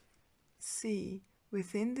see,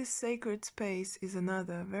 within this sacred space is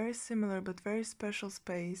another, very similar but very special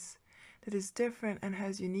space that is different and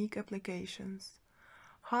has unique applications.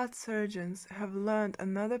 Heart surgeons have learned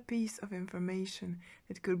another piece of information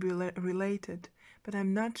that could be related, but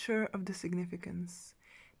I'm not sure of the significance.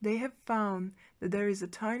 They have found that there is a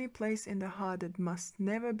tiny place in the heart that must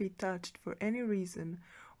never be touched for any reason,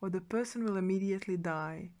 or the person will immediately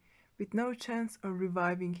die, with no chance of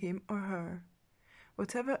reviving him or her.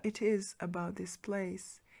 Whatever it is about this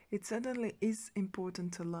place, it certainly is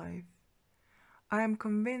important to life. I am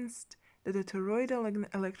convinced that the toroidal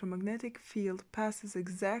electromagnetic field passes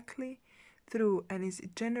exactly through and is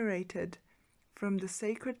generated from the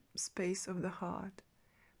sacred space of the heart.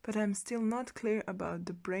 But I am still not clear about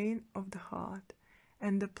the brain of the heart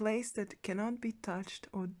and the place that cannot be touched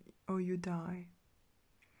or you die.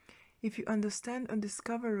 If you understand or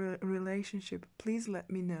discover a relationship, please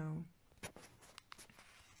let me know.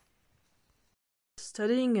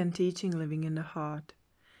 Studying and teaching living in the heart.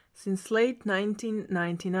 Since late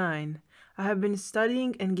 1999, I have been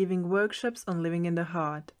studying and giving workshops on living in the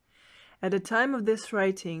heart. At the time of this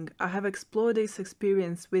writing, I have explored this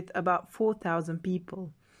experience with about 4,000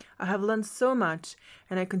 people. I have learned so much,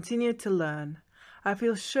 and I continue to learn. I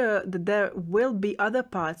feel sure that there will be other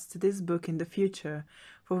parts to this book in the future,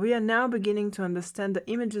 for we are now beginning to understand the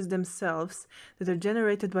images themselves that are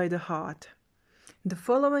generated by the heart. The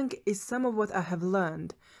following is some of what I have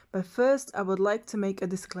learned, but first I would like to make a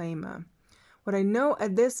disclaimer. What I know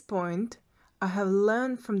at this point, I have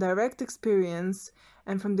learned from direct experience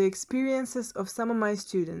and from the experiences of some of my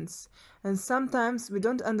students, and sometimes we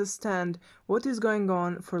don't understand what is going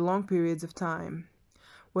on for long periods of time.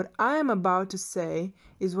 What I am about to say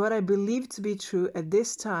is what I believe to be true at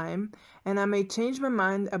this time, and I may change my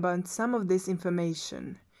mind about some of this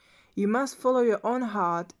information. You must follow your own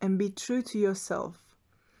heart and be true to yourself.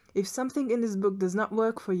 If something in this book does not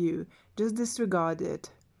work for you, just disregard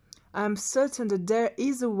it. I am certain that there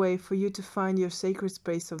is a way for you to find your sacred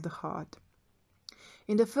space of the heart.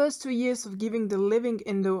 In the first 2 years of giving the Living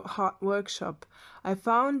in the Heart workshop, I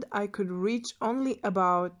found I could reach only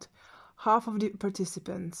about half of the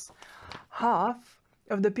participants. Half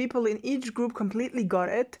of the people in each group completely got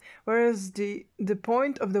it, whereas the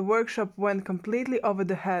point of the workshop went completely over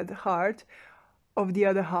the heart of the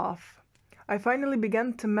other half. I finally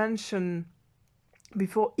began to mention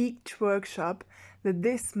before each workshop that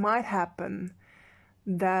this might happen,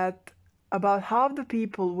 that about half the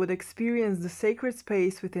people would experience the sacred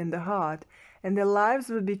space within the heart, and their lives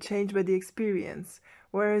would be changed by the experience,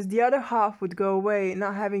 whereas the other half would go away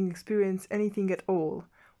not having experienced anything at all.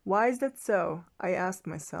 Why is that so? I asked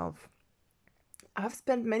myself. I have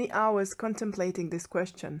spent many hours contemplating this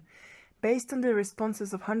question. Based on the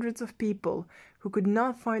responses of hundreds of people who could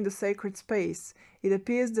not find the sacred space, it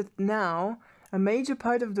appears that now a major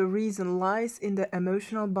part of the reason lies in the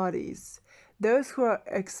emotional bodies. Those who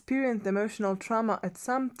experienced emotional trauma at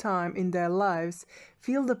some time in their lives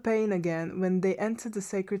feel the pain again when they enter the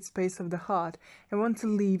sacred space of the heart and want to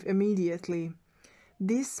leave immediately.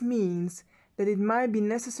 This means that it might be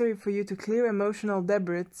necessary for you to clear emotional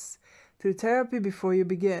debris through therapy before you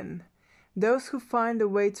begin. Those who find a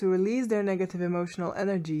way to release their negative emotional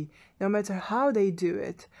energy, no matter how they do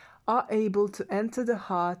it, are able to enter the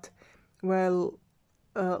heart with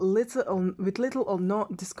little or no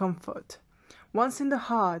discomfort. Once in the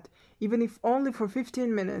heart, even if only for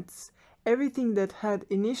 15 minutes, everything that had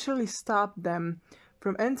initially stopped them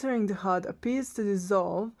from entering the heart appears to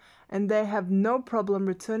dissolve, and they have no problem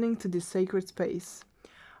returning to this sacred space.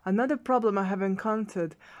 Another problem I have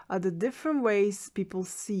encountered are the different ways people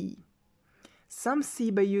see. Some see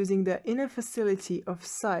by using their inner facility of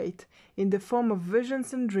sight in the form of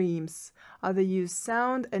visions and dreams. Others use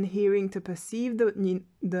sound and hearing to perceive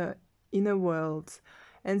the inner world.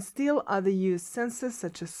 And still others use senses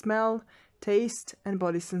such as smell, taste, and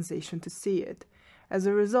body sensation to see it. As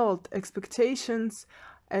a result, expectations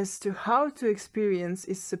as to how to experience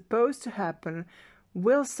is supposed to happen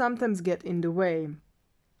will sometimes get in the way.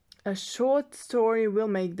 A short story will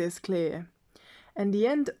make this clear. At the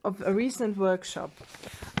end of a recent workshop,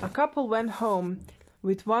 a couple went home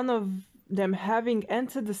with one of them having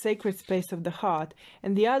entered the sacred space of the heart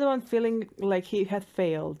and the other one feeling like he had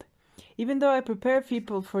failed. Even though I prepare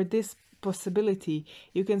people for this possibility,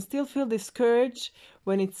 you can still feel discouraged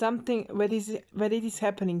when it is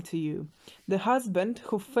happening to you. The husband,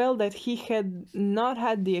 who felt that he had not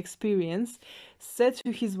had the experience, said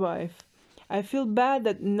to his wife, "I feel bad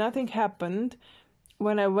that nothing happened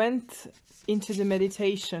when I went into the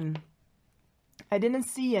meditation. I didn't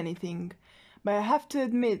see anything, but I have to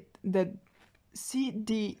admit that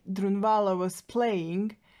CD Drunvalo was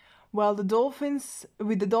playing while the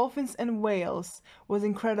dolphins and whales was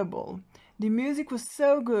incredible. The music was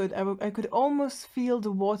so good I could almost feel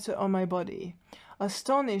the water on my body."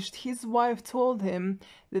 Astonished, his wife told him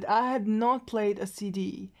that I had not played a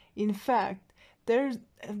CD. In fact, there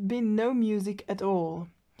had been no music at all.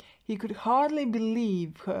 He could hardly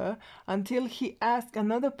believe her until he asked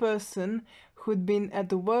another person who'd been at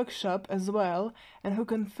the workshop as well and who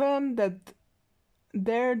confirmed that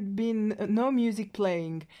there'd been no music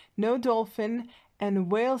playing, no dolphin and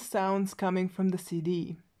whale sounds coming from the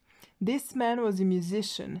CD. This man was a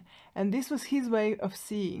musician, and this was his way of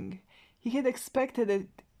seeing. He had expected that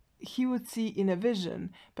he would see in a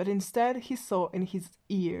vision, but instead he saw in his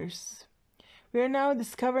ears. We are now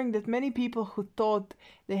discovering that many people who thought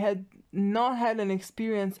they had not had an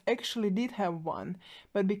experience actually did have one,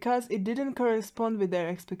 but because it didn't correspond with their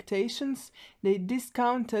expectations, they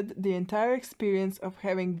discounted the entire experience of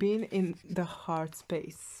having been in the heart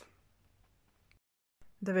space.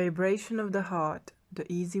 The vibration of the heart, the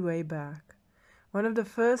easy way back. One of the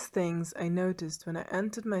first things I noticed when I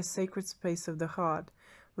entered my sacred space of the heart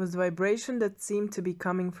was the vibration that seemed to be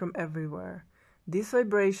coming from everywhere. This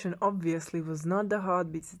vibration obviously was not the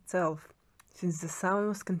heartbeat itself, since the sound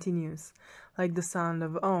was continuous, like the sound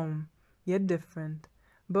of Om, yet different.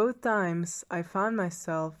 Both times I found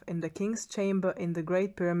myself in the king's chamber in the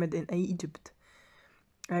Great Pyramid in Egypt.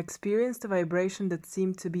 I experienced a vibration that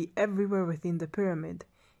seemed to be everywhere within the pyramid,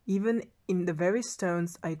 even in the very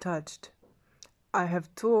stones I touched. I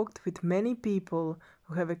have talked with many people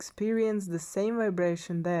who have experienced the same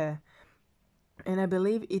vibration there, and I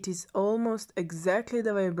believe it is almost exactly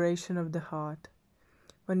the vibration of the heart.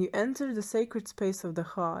 When you enter the sacred space of the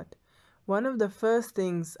heart, one of the first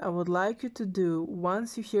things I would like you to do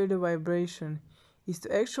once you hear the vibration is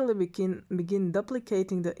to actually begin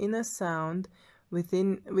duplicating the inner sound with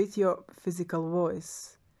your physical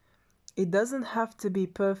voice. It doesn't have to be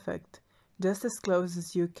perfect, just as close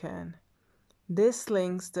as you can. This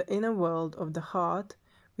links the inner world of the heart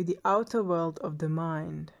with the outer world of the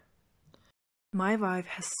mind. My wife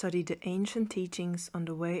has studied the ancient teachings on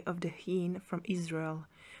the way of the Heen from Israel,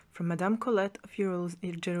 from Madame Colette of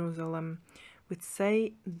Jerusalem, would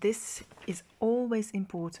say this is always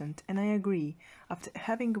important, and I agree, after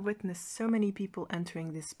having witnessed so many people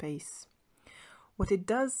entering this space. What it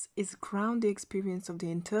does is ground the experience of the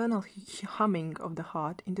internal humming of the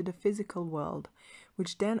heart into the physical world,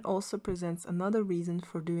 which then also presents another reason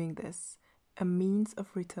for doing this, a means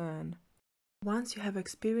of return. Once you have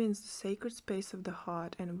experienced the sacred space of the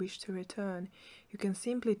heart and wish to return, you can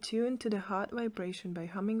simply tune to the heart vibration by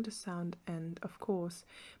humming the sound and, of course,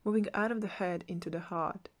 moving out of the head into the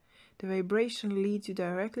heart. The vibration leads you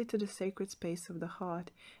directly to the sacred space of the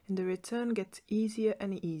heart, and the return gets easier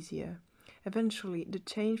and easier. Eventually, the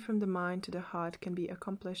change from the mind to the heart can be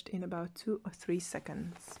accomplished in about 2 or 3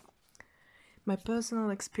 seconds. My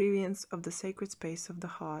personal experience of the sacred space of the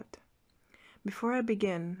heart. Before I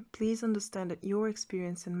begin, please understand that your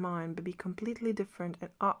experience and mine may be completely different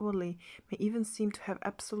and outwardly may even seem to have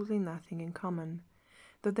absolutely nothing in common.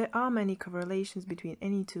 Though there are many correlations between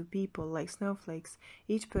any two people, like snowflakes,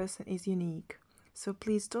 each person is unique. So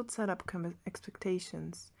please don't set up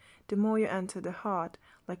expectations. The more you enter the heart,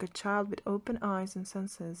 like a child with open eyes and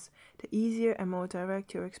senses, the easier and more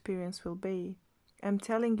direct your experience will be. I'm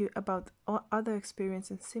telling you about other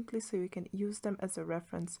experiences simply so you can use them as a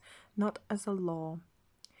reference, not as a law.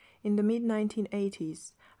 In the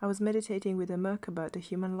mid-1980s, I was meditating with a Merkaba, the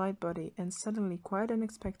human light body, and suddenly, quite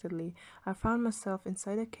unexpectedly, I found myself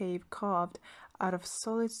inside a cave carved out of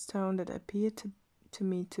solid stone that appeared to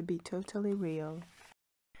me to be totally real.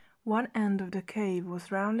 One end of the cave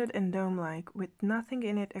was rounded and dome-like, with nothing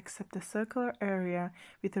in it except a circular area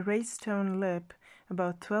with a raised stone lip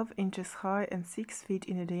about 12 inches high and 6 feet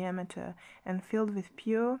in diameter, and filled with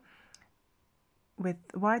pure with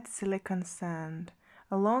white silicon sand.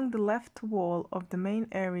 Along the left wall of the main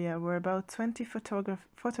area were about 20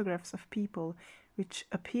 photographs of people, which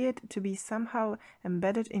appeared to be somehow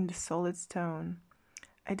embedded in the solid stone.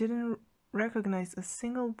 I didn't recognize a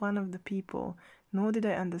single one of the people, nor did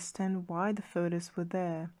I understand why the photos were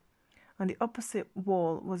there. On the opposite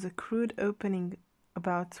wall was a crude opening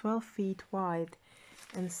about 12 feet wide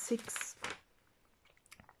and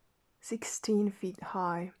 16 feet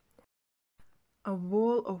high. A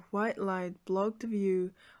wall of white light blocked the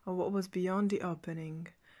view of what was beyond the opening.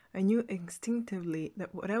 I knew instinctively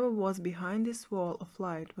that whatever was behind this wall of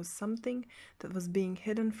light was something that was being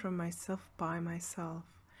hidden from myself by myself.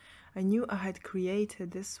 I knew I had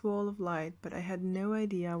created this wall of light, but I had no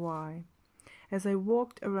idea why. As I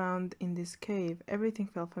walked around in this cave, everything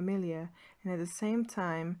felt familiar, and at the same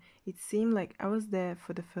time, it seemed like I was there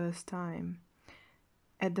for the first time.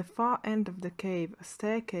 At the far end of the cave, a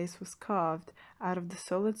staircase was carved out of the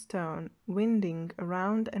solid stone, winding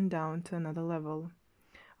around and down to another level.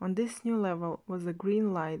 On this new level was a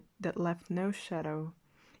green light that left no shadow.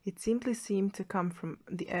 It simply seemed to come from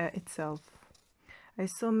the air itself. I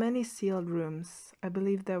saw many sealed rooms. I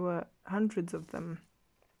believe there were hundreds of them.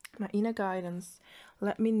 My inner guidance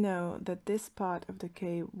let me know that this part of the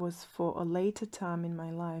cave was for a later time in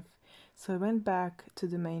my life, so I went back to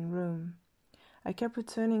the main room. I kept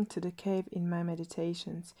returning to the cave in my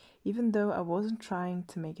meditations, even though I wasn't trying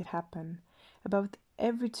to make it happen. About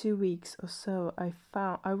every 2 weeks or so,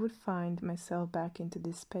 I would find myself back into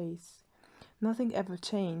this space. Nothing ever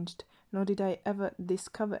changed, nor did I ever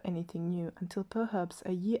discover anything new until perhaps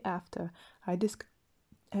a year after I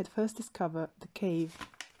had first discovered the cave.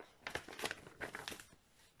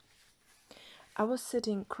 I was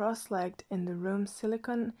sitting cross-legged in the room's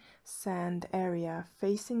silicon sand area,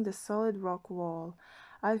 facing the solid rock wall.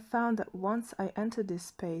 I found that once I entered this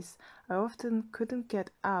space, I often couldn't get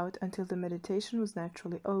out until the meditation was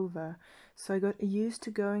naturally over, so I got used to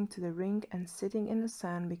going to the ring and sitting in the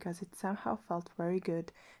sand because it somehow felt very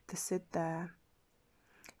good to sit there.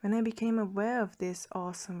 When I became aware of this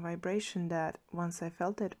awesome vibration that, once I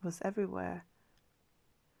felt it, was everywhere.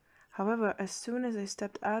 However, as soon as I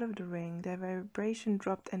stepped out of the ring, the vibration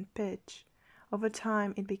dropped in pitch. Over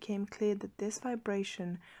time, it became clear that this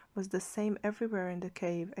vibration was the same everywhere in the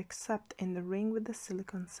cave, except in the ring with the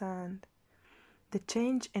silicon sand. The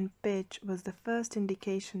change in pitch was the first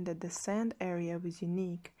indication that the sand area was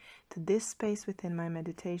unique to this space within my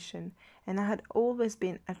meditation, and I had always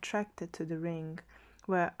been attracted to the ring,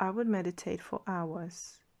 where I would meditate for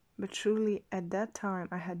hours. But truly, at that time,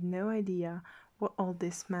 I had no idea what all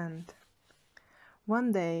this meant.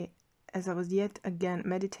 One day, as I was yet again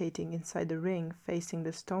meditating inside the ring facing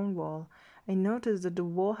the stone wall, I noticed that the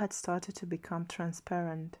wall had started to become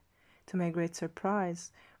transparent. To my great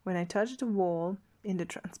surprise, when I touched the wall in the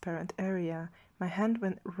transparent area, my hand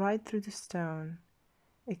went right through the stone.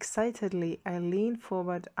 Excitedly, I leaned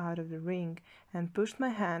forward out of the ring and pushed my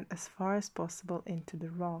hand as far as possible into the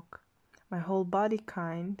rock. My whole body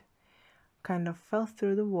kind of fell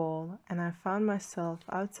through the wall, and I found myself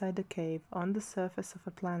outside the cave on the surface of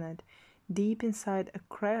a planet, deep inside a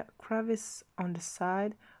crevice on the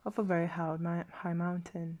side of a very high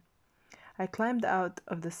mountain. I climbed out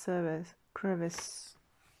of the crevice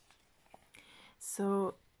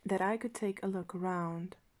so that I could take a look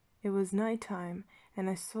around. It was nighttime, and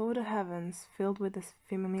I saw the heavens filled with the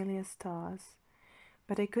familiar stars.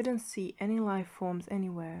 But I couldn't see any life forms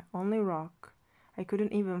anywhere, only rock. I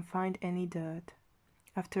couldn't even find any dirt.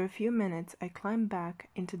 After a few minutes, I climbed back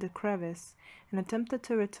into the crevice and attempted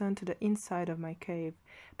to return to the inside of my cave,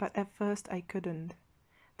 but at first I couldn't.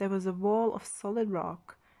 There was a wall of solid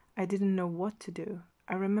rock. I didn't know what to do.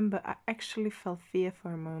 I remember I actually felt fear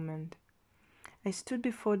for a moment. I stood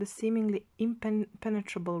before the seemingly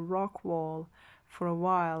impenetrable rock wall for a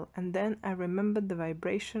while, and then I remembered the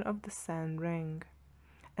vibration of the sand ring.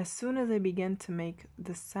 As soon as I began to make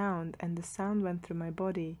the sound and the sound went through my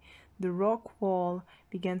body, the rock wall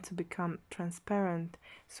began to become transparent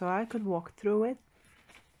so I could walk through it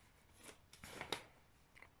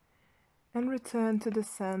and return to the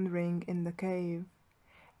sand ring in the cave.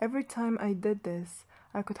 Every time I did this,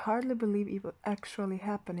 I could hardly believe it was actually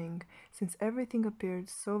happening, since everything appeared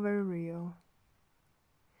so very real.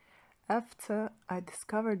 After I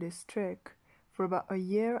discovered this trick, for about a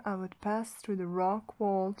year I would pass through the rock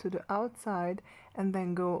wall to the outside and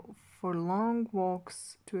then go for long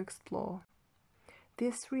walks to explore.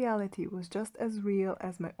 This reality was just as real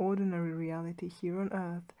as my ordinary reality here on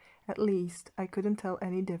Earth. At least I couldn't tell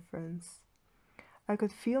any difference. I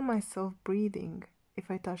could feel myself breathing. If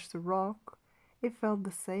I touched a rock, it felt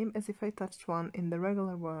the same as if I touched one in the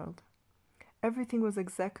regular world. Everything was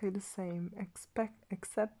exactly the same,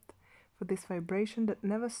 except for this vibration that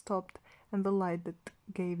never stopped and the light that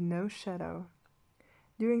gave no shadow.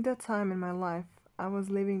 During that time in my life, I was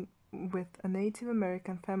living with a Native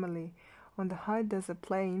American family on the high desert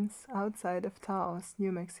plains outside of Taos,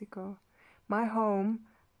 New Mexico. My home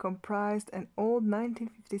comprised an old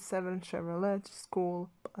 1957 Chevrolet school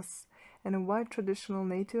bus and a white traditional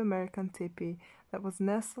Native American teepee that was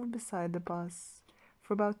nestled beside the bus.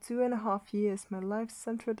 For about 2.5 years, my life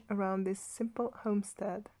centered around this simple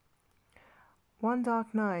homestead. One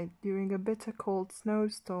dark night, during a bitter cold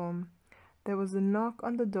snowstorm, there was a knock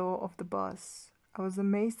on the door of the bus. I was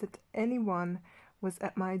amazed that anyone was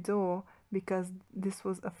at my door because this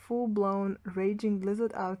was a full-blown raging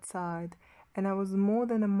blizzard outside, and I was more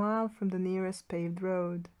than a mile from the nearest paved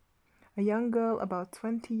road. A young girl about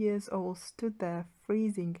 20 years old stood there,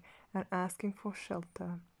 freezing and asking for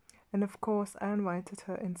shelter, and of course I invited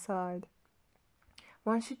her inside.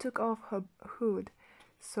 Once she took off her hood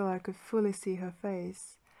so I could fully see her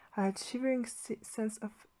face, I had a shivering sense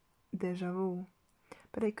of déjà vu,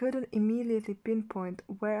 but I couldn't immediately pinpoint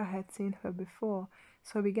where I had seen her before,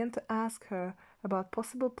 so I began to ask her about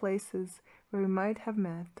possible places where we might have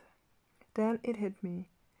met. Then it hit me.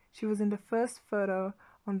 She was in the first photo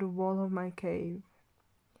on the wall of my cave.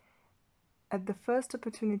 At the first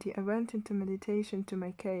opportunity, I went into meditation to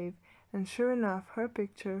my cave, and sure enough, her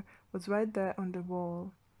picture was right there on the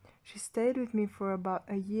wall. She stayed with me for about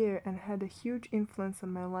a year and had a huge influence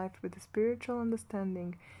on my life with the spiritual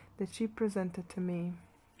understanding that she presented to me.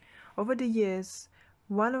 Over the years,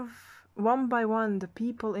 one by one, the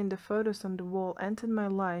people in the photos on the wall entered my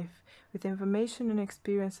life with information and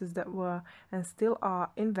experiences that were and still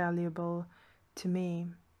are invaluable to me.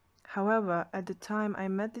 However, at the time I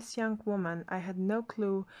met this young woman, I had no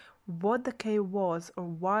clue what the cave was or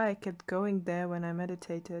why I kept going there when I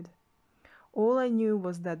meditated. All I knew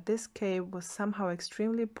was that this cave was somehow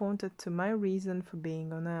extremely important to my reason for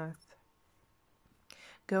being on earth.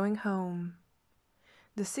 Going home.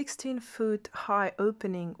 The 16-foot high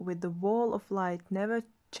opening with the wall of light never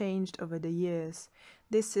changed over the years.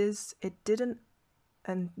 It didn't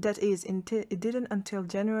until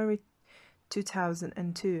January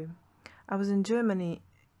 2002. I was in Germany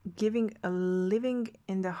giving a living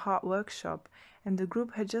in the heart workshop, and the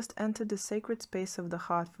group had just entered the sacred space of the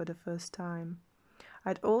heart for the first time.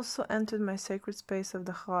 I'd also entered my sacred space of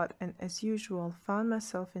the heart and, as usual, found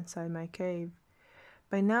myself inside my cave.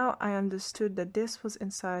 By now I understood that this was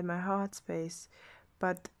inside my heart space,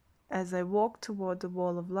 but as I walked toward the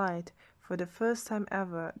wall of light, for the first time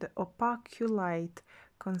ever, the opaque light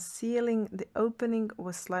concealing the opening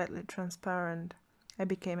was slightly transparent. I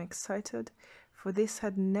became excited, for this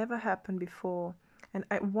had never happened before, and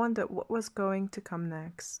I wondered what was going to come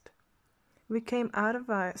next. We came out of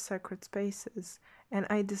our sacred spaces, and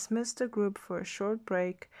I dismissed the group for a short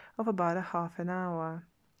break of about a half an hour.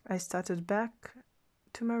 I started back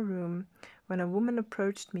to my room when a woman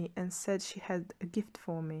approached me and said she had a gift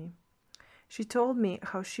for me. She told me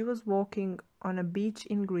how she was walking on a beach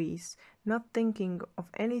in Greece, not thinking of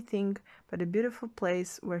anything but a beautiful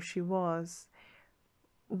place where she was,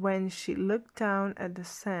 when she looked down at the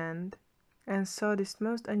sand and saw this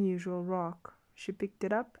most unusual rock. She picked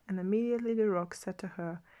it up, and immediately the rock said to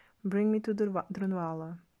her, "Bring me to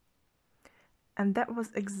Drunvalo." And that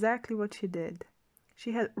was exactly what she did.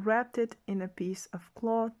 She had wrapped it in a piece of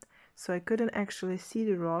cloth, so I couldn't actually see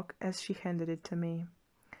the rock as she handed it to me.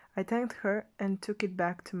 I thanked her and took it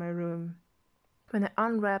back to my room. When I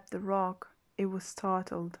unwrapped the rock, it was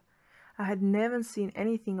startled. I had never seen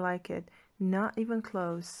anything like it, not even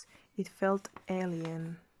close. It felt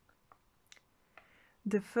alien.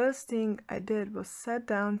 The first thing I did was sat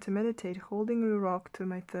down to meditate, holding the rock to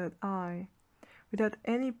my third eye. Without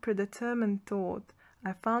any predetermined thought,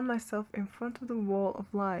 I found myself in front of the wall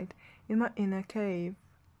of light in my inner cave.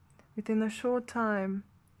 Within a short time,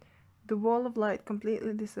 the wall of light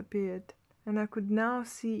completely disappeared, and I could now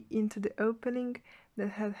see into the opening that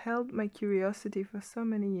had held my curiosity for so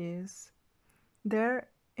many years. There,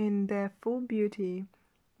 in their full beauty,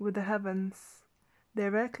 were the heavens.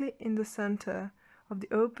 Directly in the center of the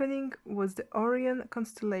opening was the Orion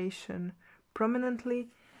constellation, prominently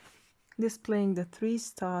displaying the 3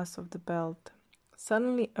 stars of the belt.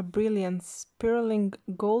 Suddenly a brilliant, spiraling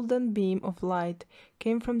golden beam of light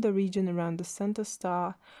came from the region around the center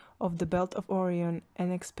star of the belt of Orion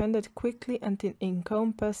and expanded quickly until it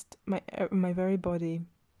encompassed my very body.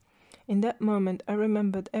 In that moment I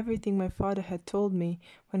remembered everything my father had told me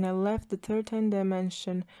when I left the 13th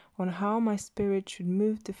dimension on how my spirit should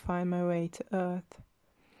move to find my way to Earth.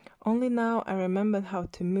 Only now I remembered how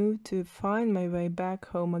to move to find my way back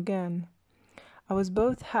home again. I was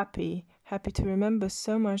both happy to remember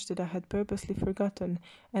so much that I had purposely forgotten,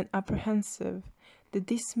 and apprehensive. Did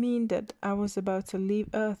this mean that I was about to leave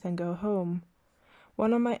Earth and go home?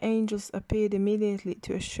 One of my angels appeared immediately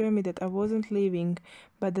to assure me that I wasn't leaving,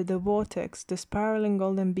 but that the vortex, the spiraling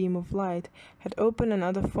golden beam of light, had opened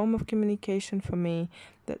another form of communication for me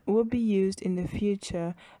that would be used in the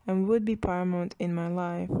future and would be paramount in my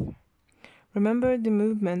life. Remember, the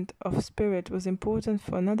movement of spirit was important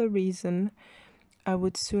for another reason I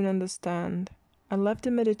would soon understand. I left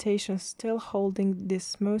the meditation still holding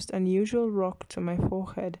this most unusual rock to my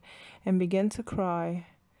forehead and began to cry.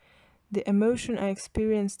 The emotion I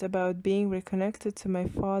experienced about being reconnected to my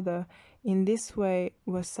father in this way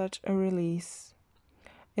was such a release.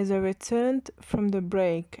 As I returned from the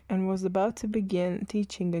break and was about to begin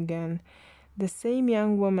teaching again, the same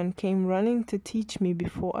young woman came running to teach me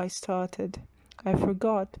before I started. I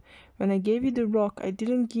forgot. When I gave you the rock, I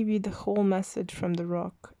didn't give you the whole message from the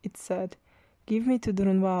rock. It said, "Give me to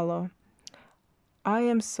Drunvalo. I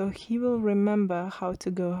am so he will remember how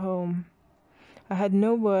to go home." I had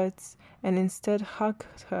no words and instead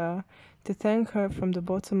hugged her to thank her from the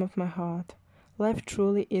bottom of my heart. Life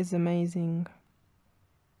truly is amazing.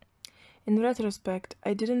 In retrospect,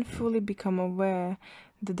 I didn't fully become aware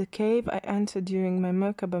that the cave I entered during my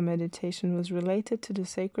Merkaba meditation was related to the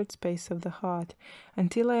sacred space of the heart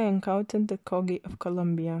until I encountered the Kogi of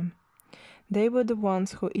Colombia. They were the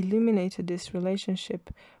ones who illuminated this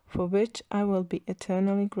relationship, for which I will be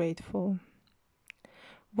eternally grateful.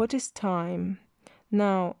 What is time?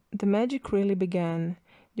 Now, the magic really began.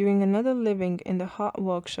 During another living in the heart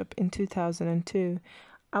workshop in 2002,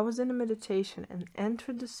 I was in a meditation and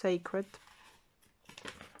entered the sacred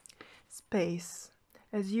space.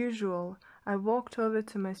 As usual, I walked over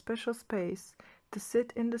to my special space to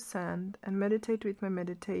sit in the sand and meditate with my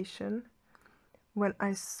meditation when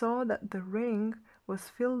I saw that the ring was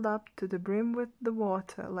filled up to the brim with the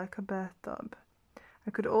water like a bathtub.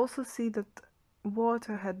 I could also see that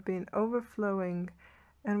water had been overflowing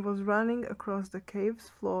and was running across the cave's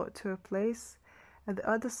floor to a place at the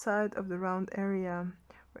other side of the round area,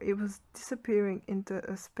 where it was disappearing into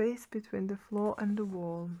a space between the floor and the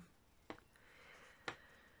wall.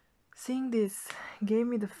 Seeing this gave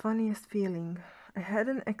me the funniest feeling. I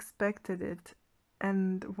hadn't expected it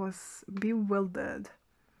and was bewildered.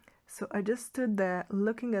 So I just stood there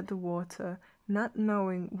looking at the water, not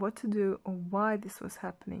knowing what to do or why this was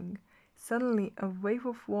happening. Suddenly, a wave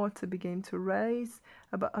of water began to rise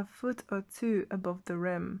about a foot or two above the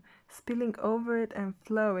rim, spilling over it and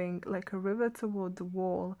flowing like a river toward the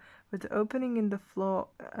wall, with the opening in the floor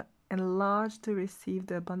enlarged to receive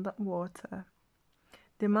the abundant water.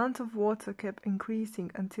 The amount of water kept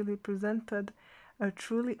increasing until it presented a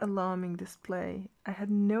truly alarming display. I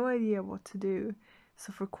had no idea what to do,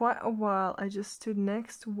 so for quite a while I just stood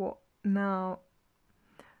next to what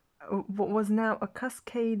was now a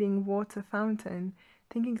cascading water fountain,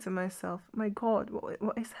 thinking to myself, "My God,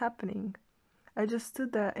 what is happening?" I just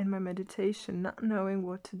stood there in my meditation, not knowing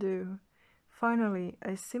what to do. Finally,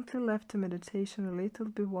 I simply left the meditation a little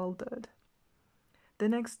bewildered. The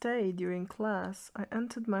next day, during class, I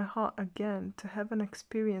entered my heart again to have an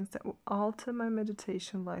experience that would alter my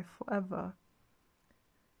meditation life forever.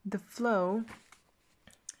 The flow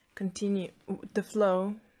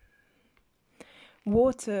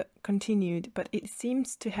Water continued, but it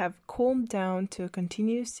seems to have calmed down to a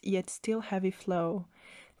continuous yet still heavy flow.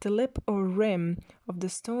 The lip or rim of the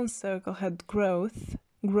stone circle had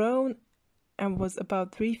grown and was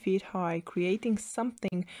about 3 feet high, creating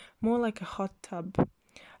something more like a hot tub.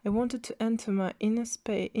 I wanted to enter my inner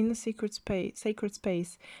sacred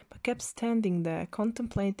space, but kept standing there,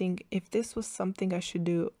 contemplating if this was something I should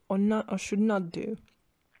do or should not do.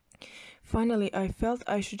 Finally, I felt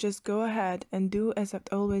I should just go ahead and do as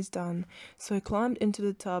I'd always done, so I climbed into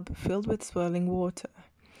the tub filled with swirling water.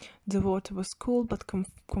 The water was cool but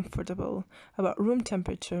comfortable, about room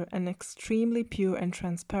temperature, and extremely pure and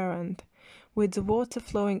transparent. With the water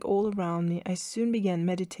flowing all around me, I soon began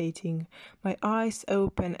meditating, my eyes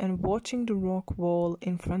open and watching the rock wall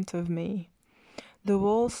in front of me. The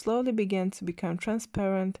wall slowly began to become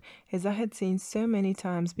transparent, as I had seen so many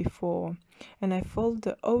times before, and I felt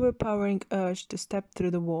the overpowering urge to step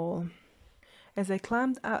through the wall. As I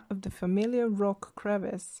climbed out of the familiar rock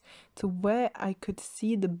crevice to where I could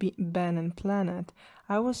see the barren planet,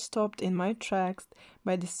 I was stopped in my tracks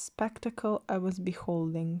by the spectacle I was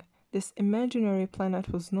beholding. This imaginary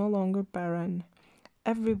planet was no longer barren.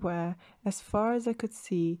 Everywhere, as far as I could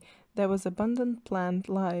see, there was abundant plant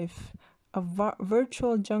life. A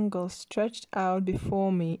virtual jungle stretched out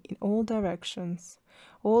before me in all directions,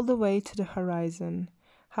 all the way to the horizon.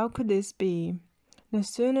 How could this be? No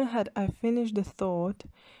sooner had I finished the thought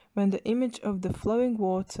when the image of the flowing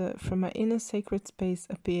water from my inner sacred space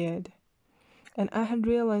appeared, and I had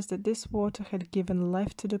realized that this water had given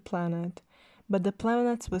life to the planet, but the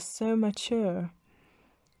planet was so mature.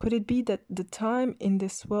 Could it be that the time in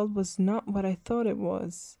this world was not what I thought it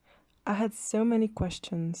was? I had so many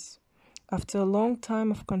questions. After a long time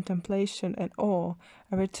of contemplation and awe,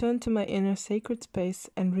 I returned to my inner sacred space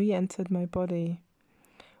and re-entered my body.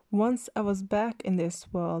 Once I was back in this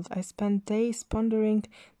world, I spent days pondering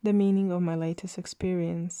the meaning of my latest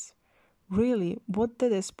experience. Really, what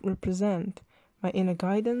did this represent? My inner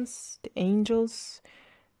guidance, the angels,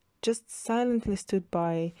 just silently stood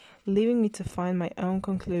by, leaving me to find my own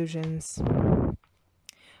conclusions.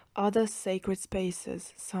 Other sacred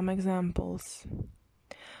spaces, some examples.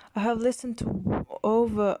 I have listened to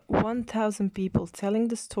over 1,000 people telling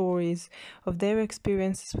the stories of their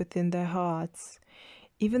experiences within their hearts.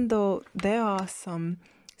 Even though there are some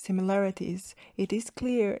similarities, it is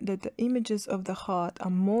clear that the images of the heart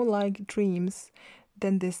are more like dreams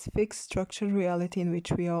than this fixed structured reality in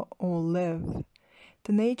which we all live.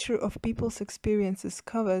 The nature of people's experiences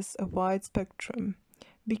covers a wide spectrum.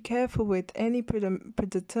 Be careful with any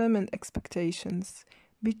predetermined expectations.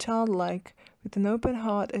 Be childlike, with an open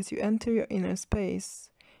heart as you enter your inner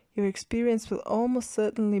space. Your experience will almost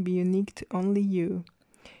certainly be unique to only you.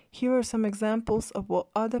 Here are some examples of what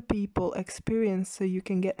other people experience so you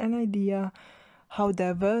can get an idea how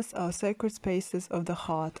diverse our sacred spaces of the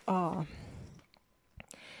heart are.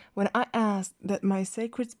 When I asked that my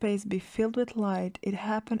sacred space be filled with light, it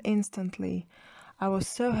happened instantly. I was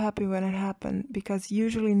so happy when it happened, because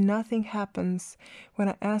usually nothing happens when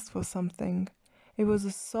I ask for something. It was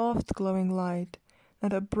a soft, glowing light,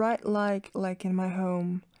 not a bright light like in my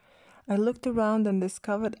home. I looked around and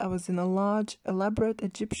discovered I was in a large, elaborate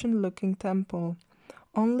Egyptian-looking temple.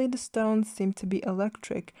 Only the stones seemed to be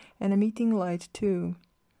electric and emitting light too.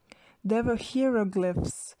 There were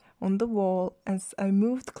hieroglyphs on the wall. As I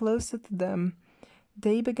moved closer to them,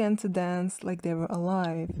 they began to dance like they were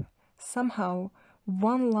alive. Somehow,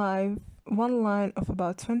 one line of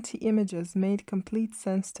about 20 images made complete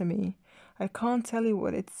sense to me. I can't tell you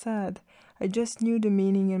what it said. I just knew the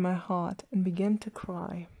meaning in my heart and began to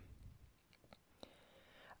cry.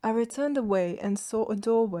 I returned away and saw a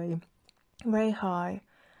doorway, very high.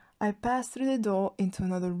 I passed through the door into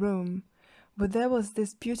another room, but there was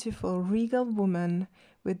this beautiful, regal woman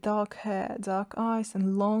with dark hair, dark eyes,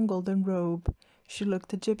 and long golden robe. She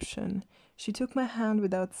looked Egyptian. She took my hand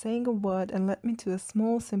without saying a word and led me to a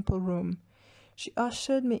small, simple room. She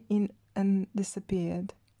ushered me in and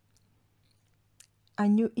disappeared. I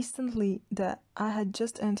knew instantly that I had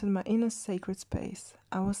just entered my inner sacred space.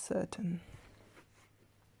 I was certain.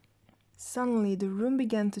 Suddenly, the room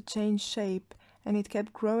began to change shape, and it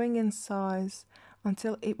kept growing in size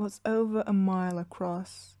until it was over a mile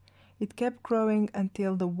across. It kept growing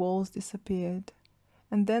until the walls disappeared.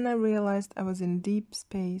 And then I realized I was in deep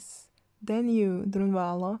space. Then you,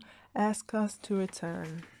 Drunvalo, asked us to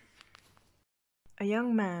return. A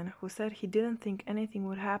young man who said he didn't think anything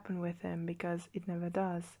would happen with him because it never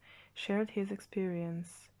does, shared his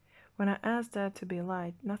experience. When I asked there to be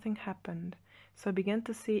light, nothing happened, so I began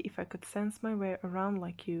to see if I could sense my way around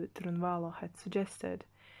like you, Drunvalo, had suggested.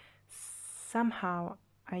 Somehow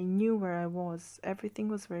I knew where I was. Everything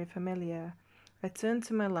was very familiar. I turned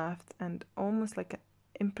to my left, and almost like an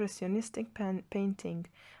impressionistic painting,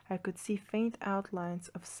 I could see faint outlines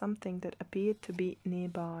of something that appeared to be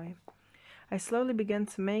nearby. I slowly began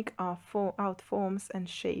to make out forms and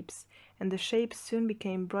shapes, and the shapes soon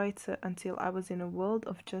became brighter until I was in a world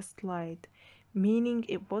of just light, meaning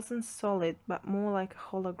it wasn't solid but more like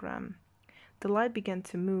a hologram. The light began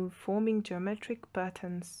to move, forming geometric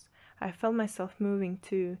patterns. I felt myself moving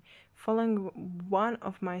too, following one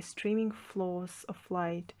of my streaming floors of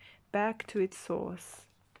light back to its source.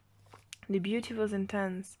 The beauty was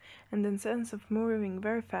intense, and the sense of moving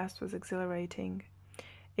very fast was exhilarating.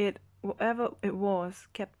 Whatever it was,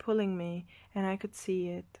 kept pulling me, and I could see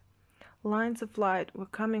it. Lines of light were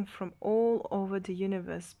coming from all over the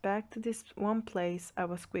universe back to this one place I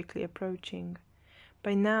was quickly approaching.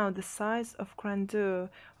 By now, the size and grandeur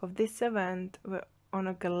of this event were on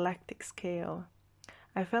a galactic scale.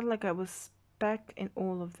 I felt like I was back in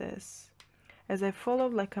all of this. As I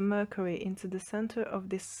followed like a Mercury into the center of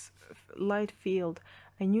this light field,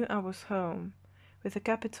 I knew I was home, with a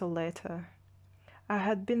capital letter. I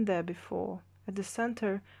had been there before. At the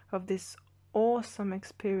center of this awesome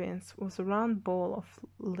experience was a round ball of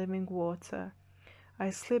living water. I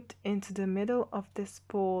slipped into the middle of this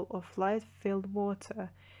ball of light-filled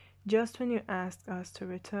water just when you asked us to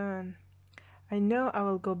return. I know I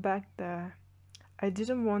will go back there. I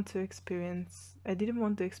didn't want to experience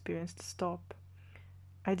to stop.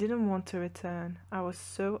 I didn't want to return. I was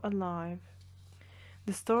so alive.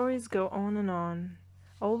 The stories go on,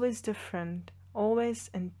 always different,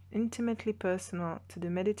 always and intimately personal to the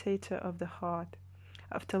meditator of the heart.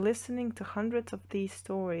 After listening to hundreds of these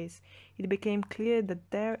stories, it became clear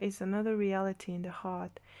that there is another reality in the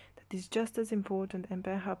heart that is just as important and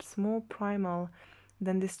perhaps more primal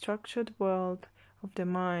than the structured world of the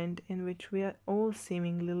mind in which we all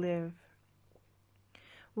seemingly live.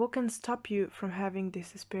 What can stop you from having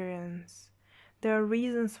this experience? There are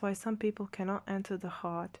reasons why some people cannot enter the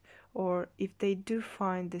heart, or if they do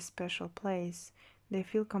find this special place, they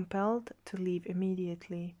feel compelled to leave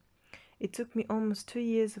immediately. It took me almost 2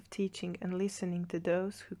 years of teaching and listening to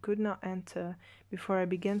those who could not enter before I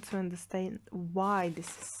began to understand why this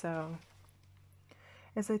is so.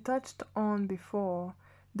 As I touched on before,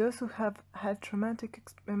 those who have had traumatic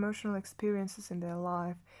emotional experiences in their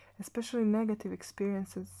life, especially negative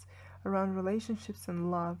experiences around relationships and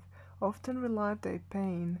love, often relive their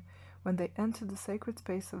pain when they enter the sacred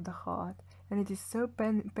space of the heart, and it is so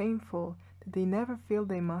painful that they never feel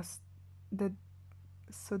they must, that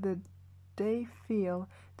they feel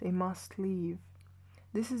they must leave.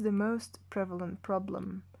 This is the most prevalent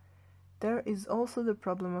problem. There is also the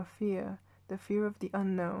problem of fear, the fear of the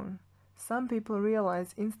unknown. Some people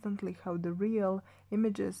realize instantly how the real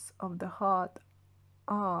images of the heart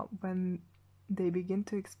are when they begin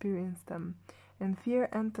to experience them, and fear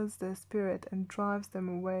enters their spirit and drives them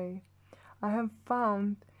away. I have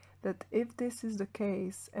found that if this is the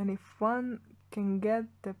case, and if one can get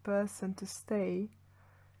the person to stay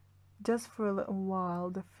just for a little while,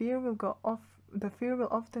 the fear will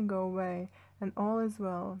often go away, and all is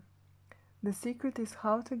well. The secret is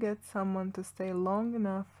how to get someone to stay long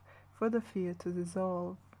enough for the fear to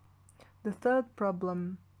dissolve. The third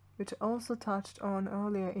problem, which I also touched on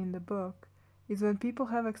earlier in the book, is when people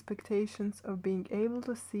have expectations of being able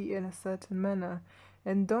to see in a certain manner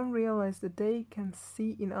and don't realize that they can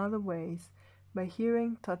see in other ways by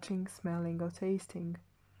hearing, touching, smelling, or tasting.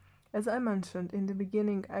 As I mentioned in the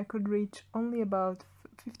beginning, I could reach only about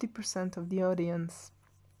 50% of the audience,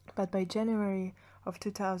 but by January of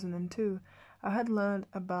 2002, I had learned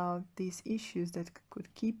about these issues that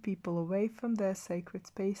could keep people away from their sacred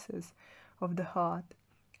spaces of the heart.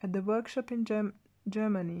 At the workshop in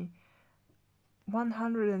Germany,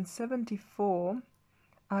 174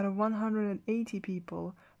 out of 180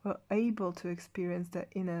 people were able to experience the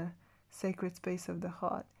inner sacred space of the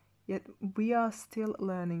heart, yet we are still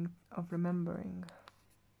learning of remembering.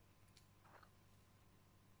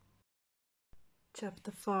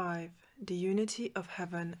 Chapter 5: The Unity of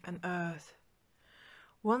Heaven and Earth.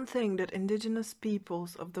 One thing that indigenous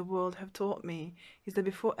peoples of the world have taught me is that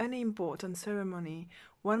before any important ceremony,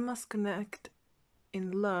 one must connect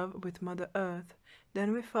in love with Mother Earth,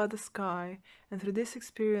 then with Father Sky, and through this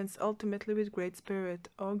experience ultimately with Great Spirit,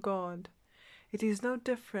 or God. It is no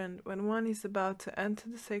different when one is about to enter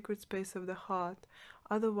the sacred space of the heart,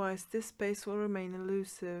 otherwise this space will remain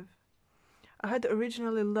elusive. I had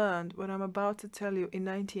originally learned what I'm about to tell you in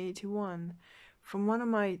 1981 from one of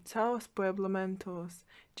my Taos Pueblo mentors,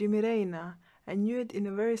 Jimmy Reina, and knew it in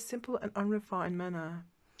a very simple and unrefined manner.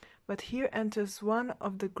 But here enters one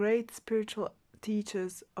of the great spiritual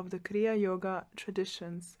teachers of the Kriya Yoga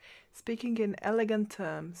traditions, speaking in elegant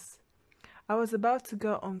terms. I was about to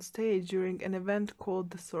go on stage during an event called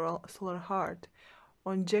the Solar Heart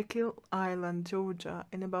on Jekyll Island, Georgia,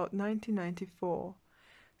 in about 1994.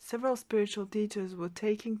 Several spiritual teachers were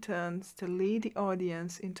taking turns to lead the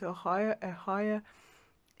audience into a higher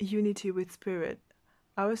unity with spirit.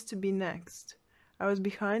 I was to be next. I was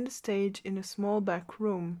behind the stage in a small back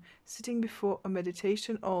room, sitting before a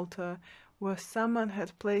meditation altar where someone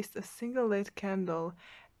had placed a single lit candle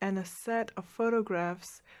and a set of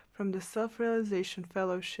photographs from the Self-Realization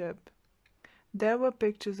Fellowship. There were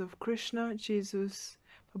pictures of Krishna, Jesus,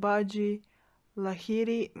 Babaji,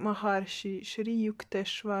 Lahiri Maharshi, Sri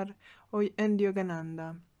Yukteswar, and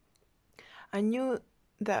Yogananda. I knew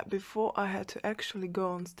that before I had to actually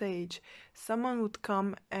go on stage, someone would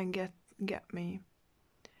come and get me.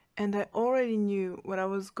 And I already knew what I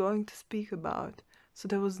was going to speak about, so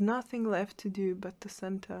there was nothing left to do but to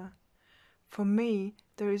center. For me,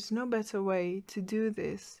 there is no better way to do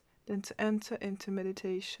this than to enter into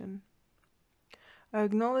meditation. I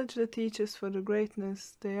acknowledge the teachers for the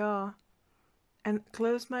greatness they are, and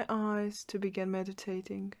closed my eyes to begin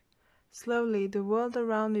meditating. Slowly, the world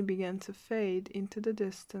around me began to fade into the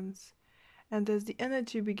distance, and as the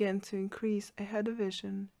energy began to increase, I had a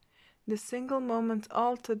vision. This single moment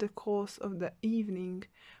altered the course of the evening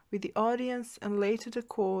with the audience and later the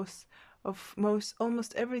course of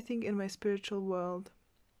almost everything in my spiritual world.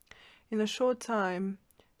 In a short time,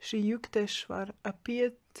 Sri Yukteswar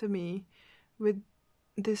appeared to me with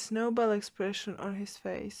this noble expression on his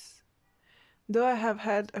face. Though I have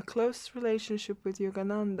had a close relationship with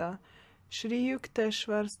Yogananda, Sri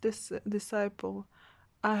Yukteswar's disciple,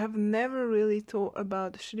 I have never really thought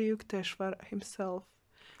about Sri Yukteswar himself,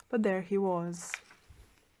 but there he was.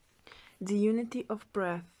 The unity of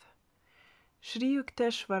breath. Sri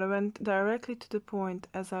Yukteswar went directly to the point,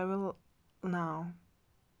 as I will now.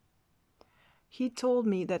 He told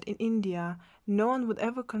me that in India, no one would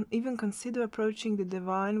ever even consider approaching the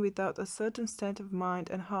divine without a certain state of mind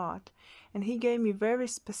and heart, and he gave me very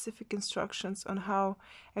specific instructions on how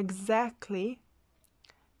exactly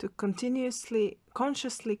to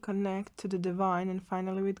consciously connect to the divine and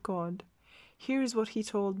finally with God. Here is what he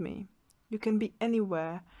told me. You can be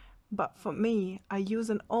anywhere, but for me, I use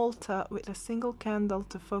an altar with a single candle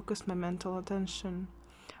to focus my mental attention.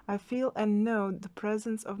 I feel and know the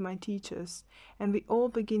presence of my teachers, and we all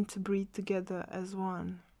begin to breathe together as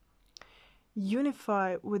one.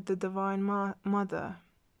 Unify with the Divine Mother.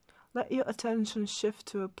 Let your attention shift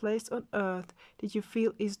to a place on earth that you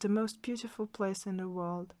feel is the most beautiful place in the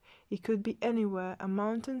world. It could be anywhere, a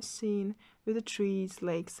mountain scene with the trees,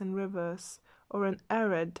 lakes and rivers, or an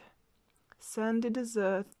arid, sandy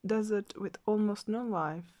desert with almost no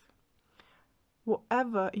life.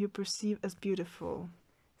 Whatever you perceive as beautiful,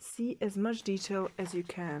 see as much detail as you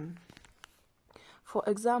can. For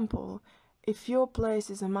example, if your place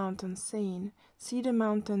is a mountain scene, see the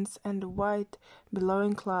mountains and the white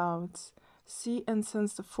billowing clouds. See and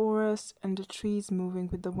sense the forest and the trees moving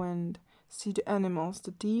with the wind. See the animals,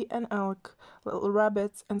 the deer and elk, little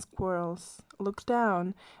rabbits and squirrels. Look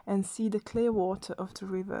down and see the clear water of the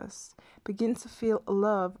rivers. Begin to feel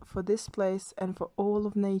love for this place and for all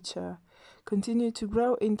of nature. Continue to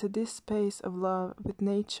grow into this space of love with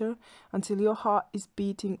nature until your heart is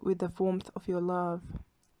beating with the warmth of your love.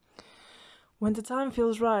 When the time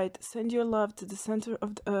feels right, send your love to the center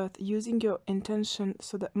of the earth using your intention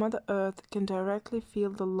so that Mother Earth can directly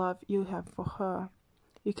feel the love you have for her.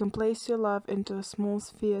 You can place your love into a small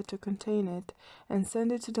sphere to contain it and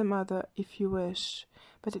send it to the Mother if you wish,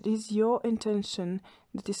 but it is your intention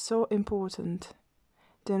that is so important.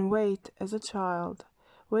 Then wait as a child.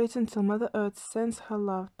 Wait until Mother Earth sends her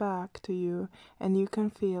love back to you and you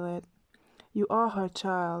can feel it. You are her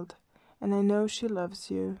child, and I know she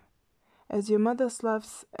loves you. As your mother's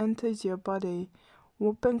love enters your body,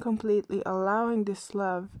 open completely, allowing this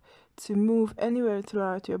love to move anywhere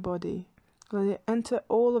throughout your body. Let it enter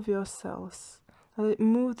all of your cells. Let it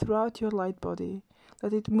move throughout your light body.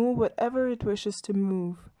 Let it move whatever it wishes to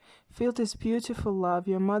move. Feel this beautiful love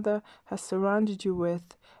your mother has surrounded you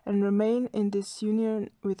with, and remain in this union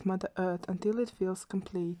with Mother Earth until it feels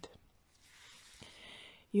complete.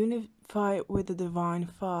 Unify with the Divine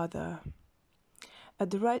Father. At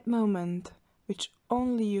the right moment, which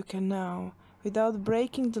only you can know, without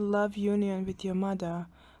breaking the love union with your mother,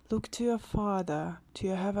 look to your Father, to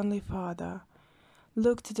your Heavenly Father.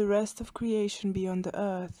 Look to the rest of creation beyond the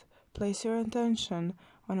earth. Place your attention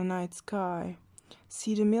on a night sky.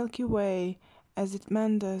 See the Milky Way as it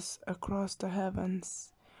meanders across the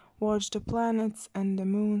heavens. Watch the planets and the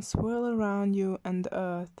moon swirl around you and the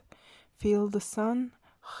earth. Feel the sun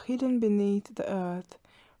hidden beneath the earth.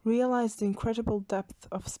 Realize the incredible depth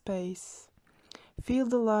of space. Feel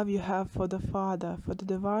the love you have for the Father, for the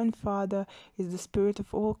Divine Father is the spirit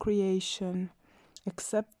of all creation,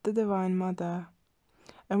 except the Divine Mother.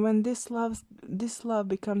 And when this love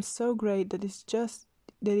becomes so great that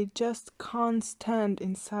it just can't stand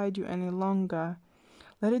inside you any longer,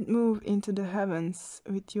 let it move into the heavens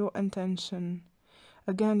with your intention.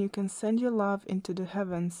 Again, you can send your love into the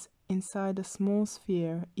heavens inside a small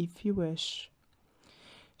sphere if you wish.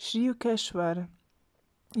 Sri Yukteswar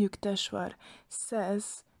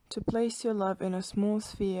says to place your love in a small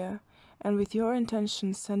sphere and with your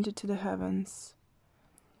intention send it to the heavens.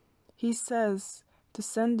 He says to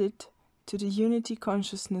send it to the unity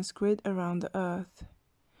consciousness grid around the earth.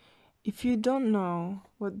 If you don't know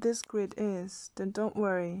what this grid is, then don't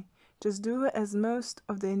worry. Just do it as most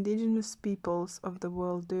of the indigenous peoples of the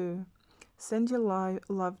world do. Send your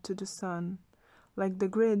love to the sun. Like the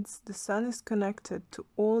grids, the sun is connected to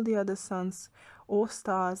all the other suns or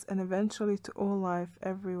stars and eventually to all life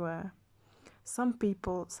everywhere. Some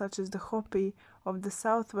people, such as the Hopi of the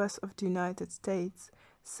southwest of the United States,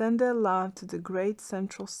 send their love to the great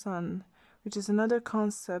central sun, which is another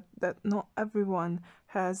concept that not everyone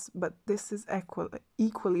has, but this is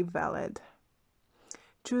equally valid.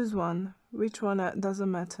 Choose one, which one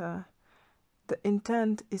doesn't matter. The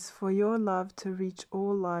intent is for your love to reach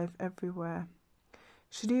all life everywhere.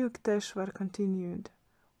 Sri Yukteswar continued,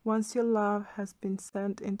 once your love has been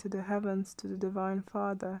sent into the heavens to the Divine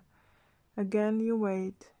Father, again you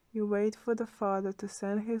wait for the Father to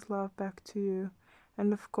send his love back to you,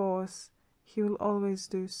 and of course, he will always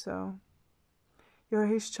do so. You are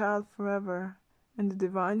his child forever, and the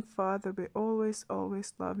Divine Father will always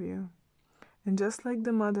love you. And just like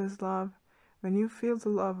the mother's love, when you feel the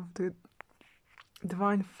love of the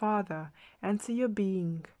Divine Father enter your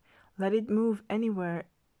being, let it move anywhere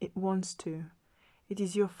it wants to. It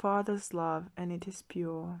is your Father's love, and it is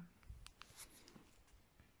pure.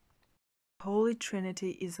 Holy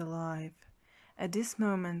Trinity is alive. At this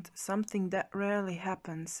moment, something that rarely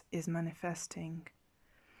happens is manifesting.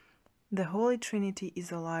 The Holy Trinity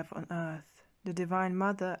is alive on earth. The Divine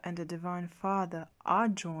Mother and the Divine Father are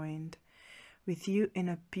joined with you in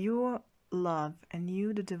a pure love, and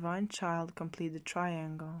you, the Divine Child, complete the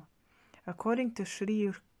triangle. According to Sri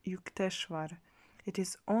Yukteswar, it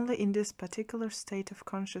is only in this particular state of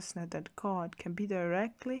consciousness that God can be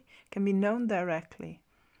known directly.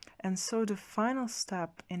 And so the final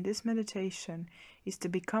step in this meditation is to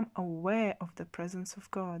become aware of the presence of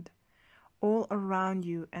God, all around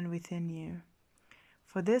you and within you.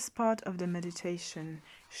 For this part of the meditation,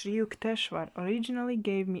 Sri Yukteswar originally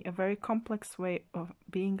gave me a very complex way of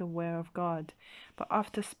being aware of God, but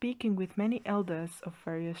after speaking with many elders of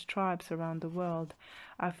various tribes around the world,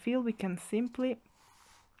 I feel we can simplify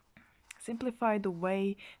the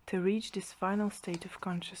way to reach this final state of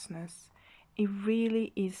consciousness. It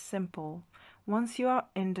really is simple. Once you are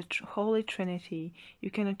in the Holy Trinity,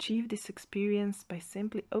 you can achieve this experience by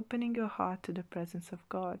simply opening your heart to the presence of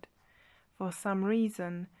God. For some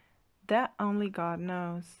reason that only God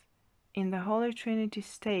knows, in the Holy Trinity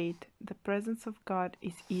state, the presence of God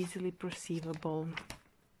is easily perceivable.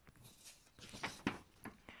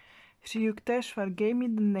 Sri Yukteswar gave me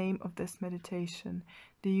the name of this meditation,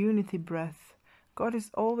 the unity breath. God is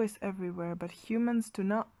always everywhere, but humans do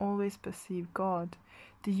not always perceive God.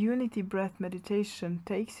 The unity breath meditation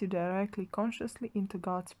takes you directly consciously into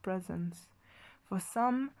God's presence. For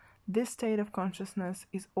some, this state of consciousness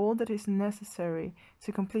is all that is necessary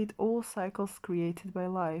to complete all cycles created by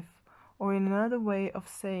life. Or in another way of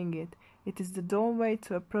saying it, it is the doorway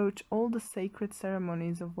to approach all the sacred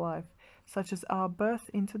ceremonies of life, such as our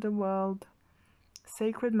birth into the world,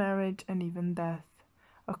 sacred marriage, and even death.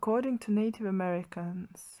 According to Native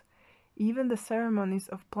Americans, even the ceremonies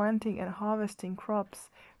of planting and harvesting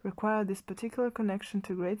crops require this particular connection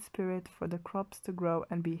to Great Spirit for the crops to grow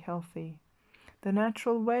and be healthy. The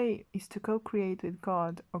natural way is to co-create with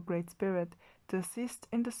God or Great Spirit to assist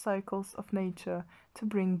in the cycles of nature to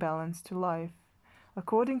bring balance to life.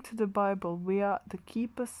 According to the Bible, we are the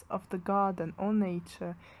keepers of the garden or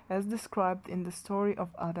nature as described in the story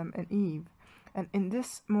of Adam and Eve. And in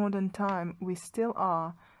this modern time we still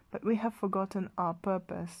are, but we have forgotten our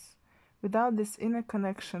purpose. Without this inner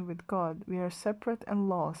connection with God, we are separate and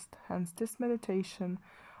lost. Hence this meditation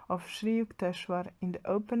of Sri Yukteswar in the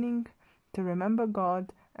opening to remember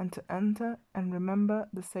God and to enter and remember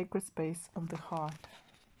the sacred space of the heart.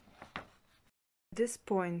 At this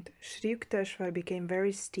point, Sri Yukteswar became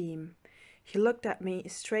very steam. He looked at me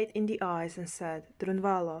straight in the eyes and said,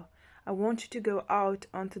 Drunvalo, I want you to go out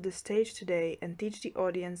onto the stage today and teach the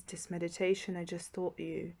audience this meditation I just taught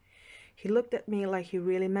you. He looked at me like he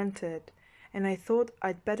really meant it, and I thought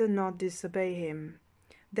I'd better not disobey him.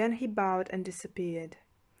 Then he bowed and disappeared.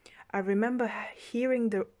 I remember hearing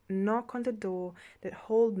the knock on the door that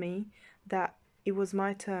told me it was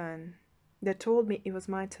my turn.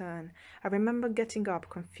 I remember getting up,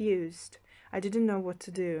 confused. I didn't know what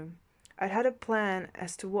to do. I had a plan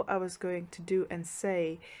as to what I was going to do and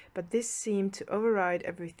say, but this seemed to override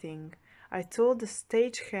everything. I told the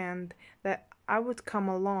stagehand that I would come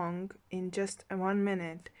along in just 1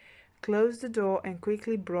 minute, closed the door and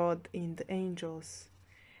quickly brought in the angels.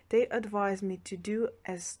 They advised me to do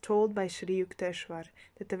as told by Sri Yukteswar,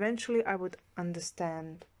 that eventually I would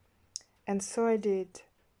understand. And so I did.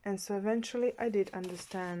 And so eventually I did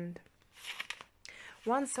understand.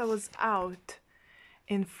 Once I was out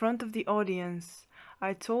in front of the audience,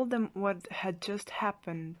 I told them what had just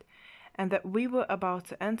happened, and that we were about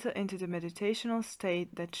to enter into the meditational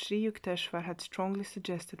state that Sri Yukteswar had strongly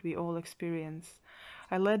suggested we all experience.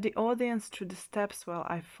 I led the audience through the steps while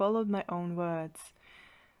I followed my own words.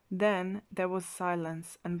 Then there was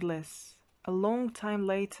silence and bliss. A long time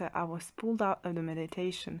later I was pulled out of the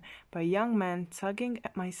meditation by a young man tugging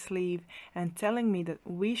at my sleeve and telling me that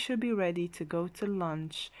we should be ready to go to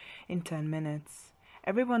lunch in 10 minutes.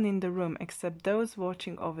 Everyone in the room, except those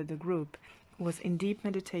watching over the group, was in deep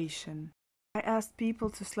meditation. I asked people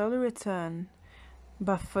to slowly return,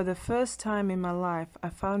 but for the first time in my life, I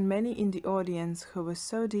found many in the audience who were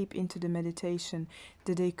so deep into the meditation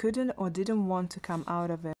that they couldn't or didn't want to come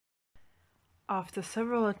out of it. After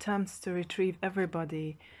several attempts to retrieve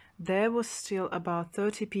everybody, there was still about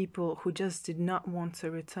 30 people who just did not want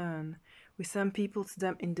to return. We sent people to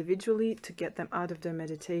them individually to get them out of their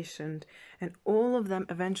meditation, and all of them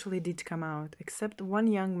eventually did come out, except one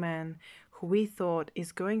young man who we thought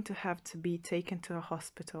is going to have to be taken to a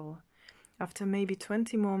hospital. After maybe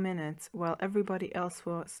 20 more minutes, while everybody else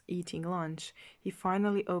was eating lunch, he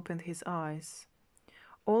finally opened his eyes.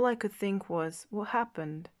 All I could think was, what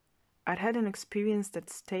happened? I'd had an experience that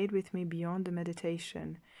stayed with me beyond the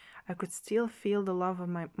meditation. I could still feel the love of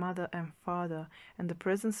my mother and father and the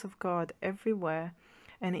presence of God everywhere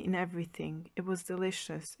and in everything. It was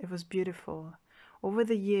delicious. It was beautiful. Over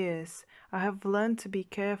the years, I have learned to be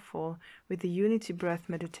careful with the unity breath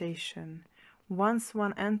meditation. Once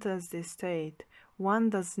one enters this state,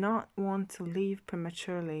 one does not want to leave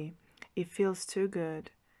prematurely. It feels too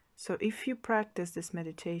good. So if you practice this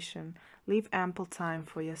meditation, leave ample time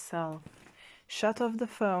for yourself. Shut off the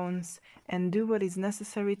phones and do what is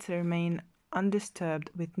necessary to remain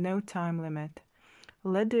undisturbed with no time limit.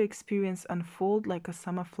 Let the experience unfold like a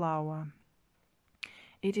summer flower.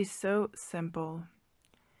 It is so simple.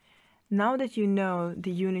 Now that you know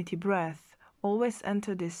the unity breath, always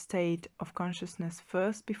enter this state of consciousness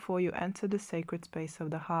first before you enter the sacred space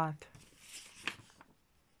of the heart.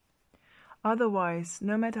 Otherwise,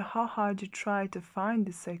 no matter how hard you try to find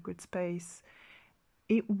the sacred space,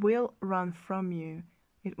 it will run from you.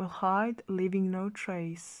 It will hide, leaving no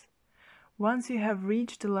trace. Once you have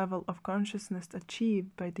reached the level of consciousness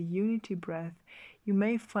achieved by the unity breath, you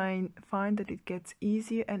may find that it gets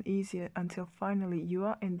easier and easier until finally you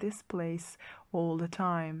are in this place all the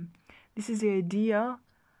time. This is the idea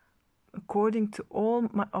according to all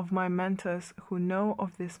of my mentors who know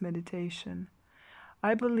of this meditation.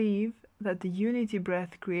 I believe that the unity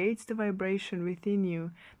breath creates the vibration within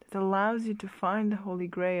you that allows you to find the Holy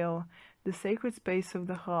Grail, the sacred space of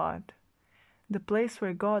the heart, the place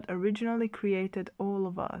where God originally created all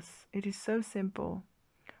of us. It is so simple.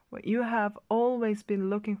 What you have always been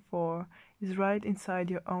looking for is right inside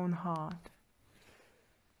your own heart.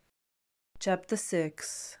 Chapter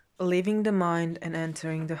 6. Leaving the mind and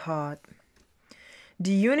entering the heart.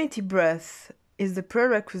 The unity breath is the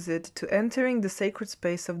prerequisite to entering the sacred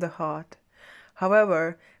space of the heart.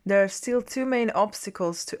 However, there are still two main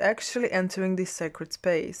obstacles to actually entering this sacred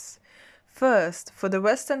space. First, for the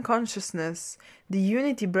Western consciousness, the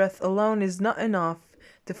unity breath alone is not enough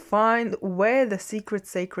to find where the secret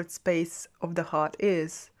sacred space of the heart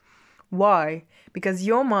is. Why? Because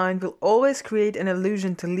your mind will always create an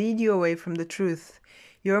illusion to lead you away from the truth.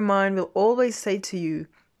 Your mind will always say to you,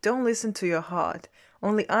 "Don't listen to your heart.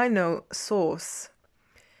 Only I know source.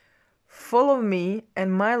 Follow me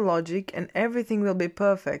and my logic and everything will be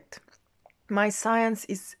perfect. My science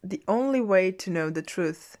is the only way to know the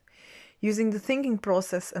truth." Using the thinking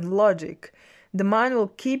process and logic, the mind will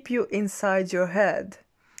keep you inside your head.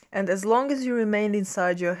 And as long as you remain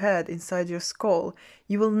inside your head, inside your skull,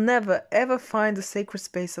 you will never ever find the sacred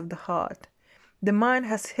space of the heart. The mind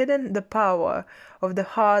has hidden the power of the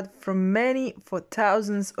heart for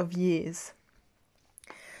thousands of years.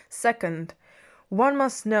 Second, one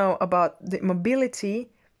must know about the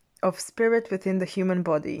mobility of spirit within the human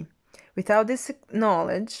body. Without this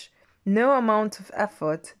knowledge, no amount of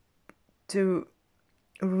effort to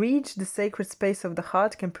reach the sacred space of the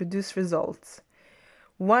heart can produce results.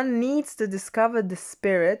 One needs to discover the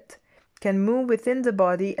spirit can move within the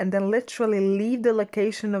body and then literally leave the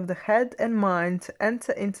location of the head and mind to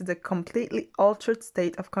enter into the completely altered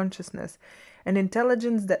state of consciousness and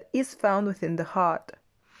intelligence that is found within the heart.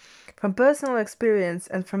 From personal experience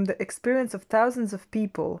and from the experience of thousands of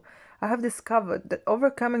people, I have discovered that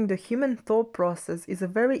overcoming the human thought process is a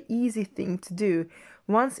very easy thing to do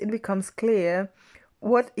once it becomes clear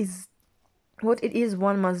what it is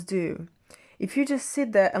one must do. If you just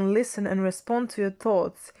sit there and listen and respond to your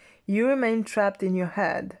thoughts, you remain trapped in your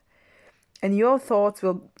head, and your thoughts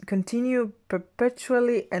will continue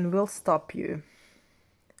perpetually and will stop you.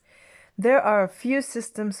 There are a few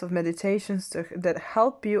systems of meditations that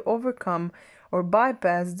help you overcome or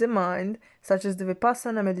bypass the mind, such as the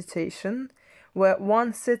Vipassana meditation, where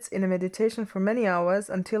one sits in a meditation for many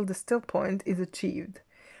hours until the still point is achieved.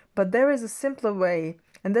 But there is a simpler way,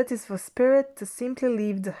 and that is for spirit to simply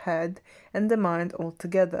leave the head and the mind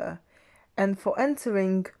altogether. And for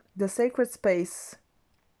entering the sacred space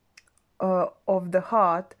of the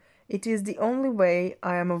heart, it is the only way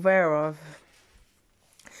I am aware of.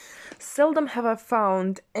 seldom have I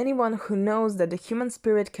found anyone who knows that the human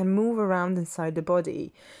spirit can move around inside the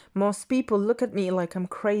body. Most people look at me like I'm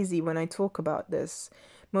crazy when I talk about this.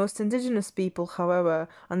 Most indigenous people, however,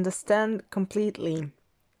 understand completely.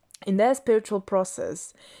 In their spiritual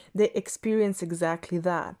process, they experience exactly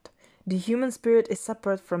that. The human spirit is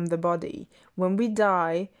separate from the body. When we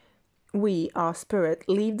die, we, our spirit,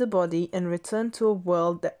 leave the body and return to a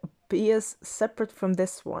world that appears separate from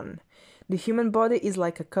this one. The human body is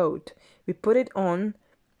like a coat. We put it on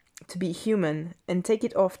to be human and take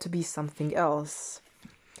it off to be something else.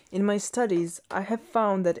 In my studies, I have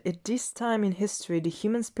found that at this time in history, the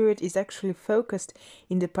human spirit is actually focused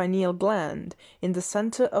in the pineal gland, in the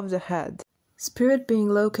center of the head. Spirit being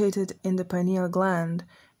located in the pineal gland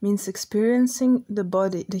means experiencing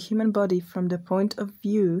the human body from the point of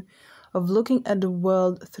view of looking at the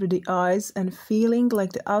world through the eyes and feeling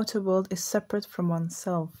like the outer world is separate from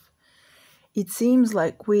oneself. It seems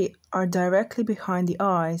like we are directly behind the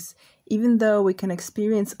eyes, even though we can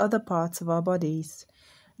experience other parts of our bodies.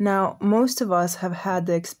 Now, most of us have had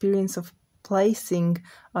the experience of placing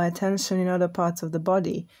our attention in other parts of the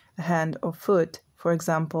body, a hand or foot, for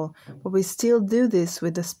example, but we still do this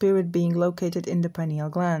with the spirit being located in the pineal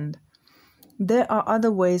gland. There are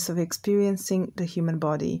other ways of experiencing the human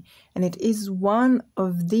body, and it is one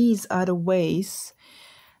of these other ways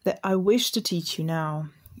that I wish to teach you now.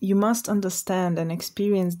 You must understand and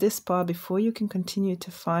experience this part before you can continue to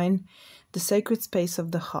find the sacred space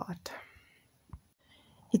of the heart.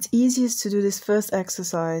 It's easiest to do this first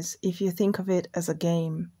exercise if you think of it as a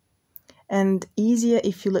game, and easier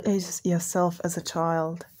if you look at yourself as a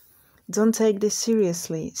child. Don't take this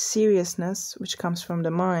seriously. Seriousness, which comes from the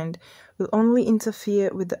mind, will only interfere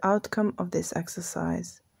with the outcome of this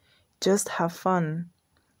exercise. Just have fun.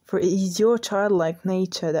 For it is your childlike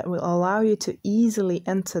nature that will allow you to easily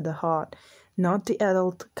enter the heart, not the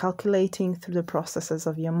adult calculating through the processes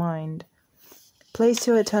of your mind. Place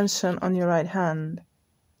your attention on your right hand.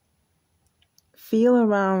 Feel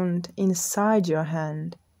around inside your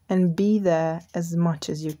hand and be there as much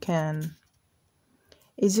as you can.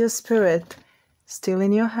 Is your spirit still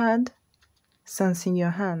in your head, sensing your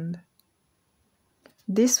hand?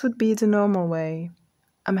 This would be the normal way.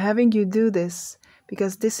 I'm having you do this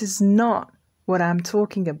because this is not what I'm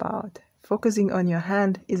talking about. Focusing on your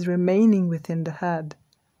hand is remaining within the head.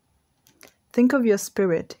 Think of your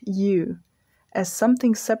spirit, you, as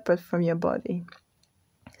something separate from your body.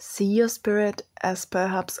 See your spirit as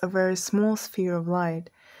perhaps a very small sphere of light,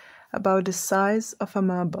 about the size of a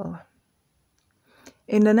marble.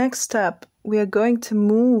 In the next step, we are going to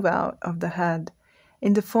move out of the head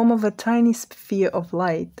in the form of a tiny sphere of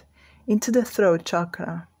light into the throat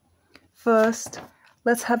chakra. First,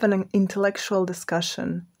 let's have an intellectual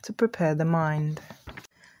discussion to prepare the mind.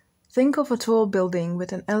 Think of a tall building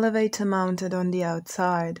with an elevator mounted on the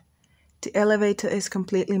outside. The elevator is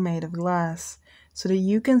completely made of glass, so that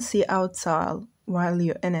you can see outside while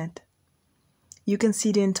you're in it. You can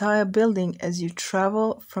see the entire building as you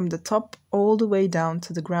travel from the top all the way down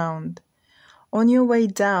to the ground. On your way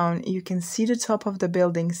down, you can see the top of the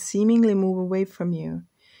building seemingly move away from you.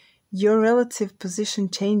 Your relative position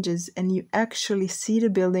changes and you actually see the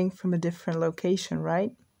building from a different location,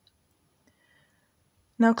 right?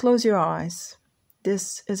 Now close your eyes.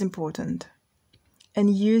 This is important.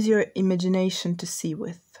 And use your imagination to see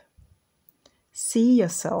with. See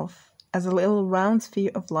yourself as a little round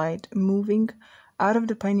sphere of light moving out of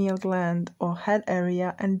the pineal gland or head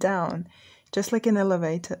area and down, just like an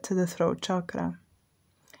elevator to the throat chakra.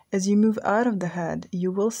 As you move out of the head,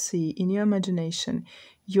 you will see in your imagination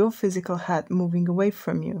your physical head moving away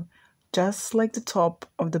from you, just like the top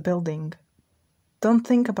of the building. Don't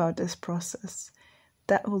think about this process.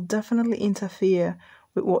 That will definitely interfere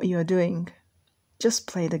with what you are doing. Just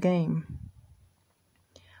play the game.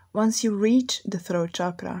 Once you reach the throat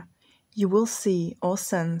chakra, you will see or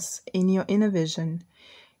sense in your inner vision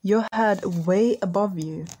your head way above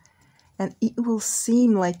you, and it will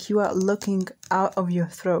seem like you are looking out of your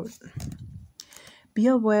throat. Be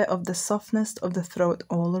aware of the softness of the throat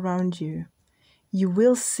all around you. You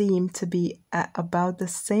will seem to be at about the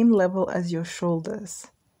same level as your shoulders.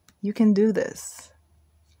 You can do this.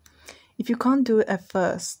 If you can't do it at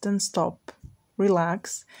first, then stop,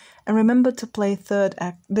 relax, and remember to play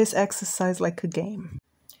this exercise like a game.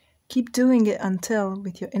 Keep doing it until,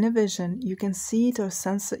 with your inner vision, you can see it or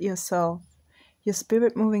sense it yourself, your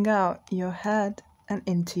spirit moving out your head and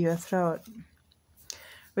into your throat.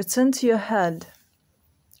 Return to your head.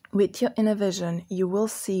 With your inner vision, you will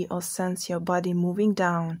see or sense your body moving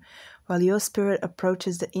down while your spirit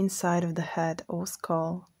approaches the inside of the head or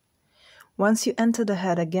skull. Once you enter the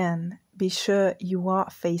head again, be sure you are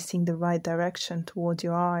facing the right direction toward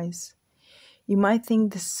your eyes. You might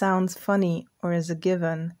think this sounds funny or is a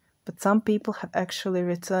given, but some people have actually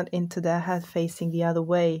returned into their head facing the other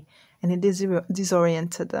way, and it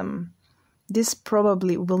disoriented them. This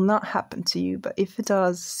probably will not happen to you, but if it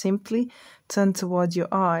does, simply turn toward your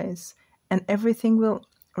eyes, and everything will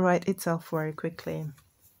right itself very quickly.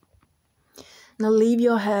 Now leave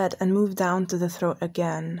your head and move down to the throat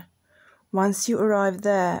again. Once you arrive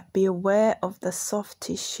there, be aware of the soft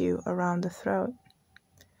tissue around the throat.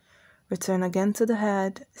 Return again to the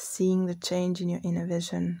head, seeing the change in your inner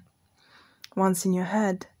vision. Once in your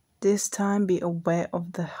head, this time be aware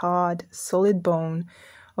of the hard, solid bone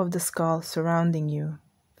of the skull surrounding you.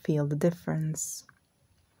 Feel the difference.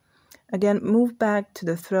 Again, move back to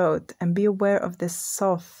the throat and be aware of this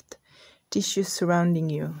soft tissue surrounding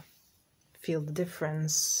you. Feel the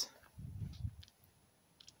difference.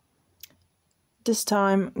 This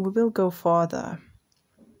time we will go farther.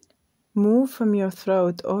 Move from your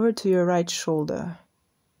throat over to your right shoulder.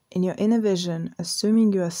 In your inner vision,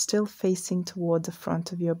 assuming you are still facing toward the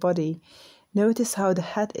front of your body, notice how the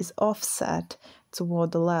head is offset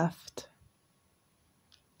toward the left.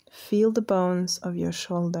 Feel the bones of your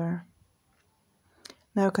shoulder.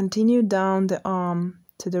 Now continue down the arm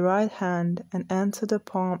to the right hand and enter the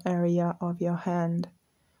palm area of your hand.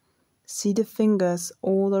 See the fingers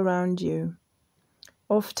all around you.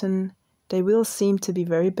 Often they will seem to be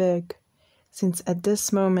very big, since at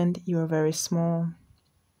this moment you are very small.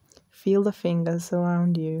 Feel the fingers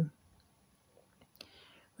around you.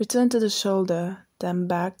 Return to the shoulder, then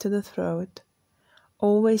back to the throat.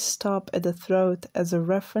 Always stop at the throat as a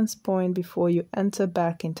reference point before you enter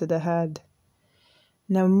back into the head.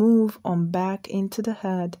 Now move on back into the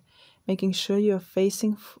head, making sure you are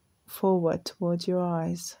facing forward towards your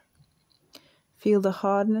eyes. Feel the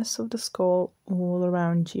hardness of the skull all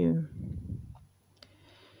around you.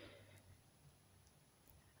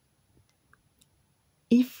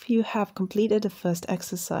 If you have completed the first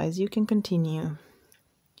exercise, you can continue.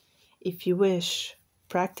 If you wish,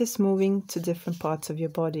 practice moving to different parts of your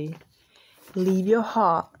body. Leave your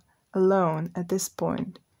heart alone at this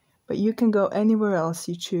point, but you can go anywhere else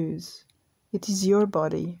you choose. It is your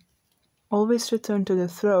body. Always return to the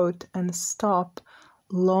throat and stop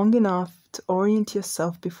long enough to orient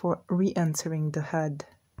yourself before re-entering the head.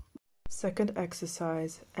 Second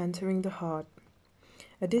exercise, entering the heart.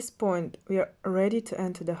 At this point, we are ready to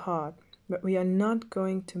enter the heart, but we are not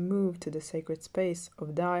going to move to the sacred space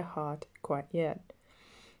of thy heart quite yet.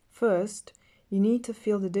 First, you need to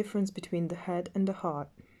feel the difference between the head and the heart.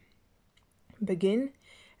 Begin,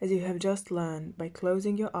 as you have just learned, by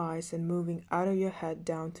closing your eyes and moving out of your head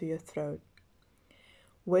down to your throat.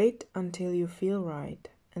 Wait until you feel right,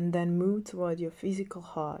 and then move toward your physical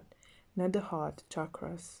heart, not the heart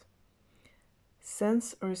chakras.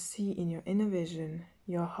 Sense or see in your inner vision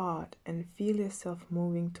your heart and feel yourself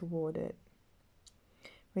moving toward it.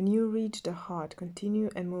 When you reach the heart, continue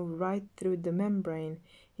and move right through the membrane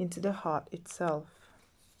into the heart itself.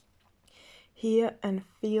 Hear and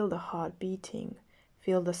feel the heart beating.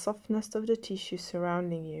 Feel the softness of the tissue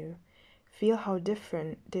surrounding you. Feel how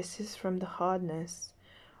different this is from the hardness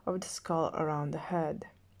of the skull around the head.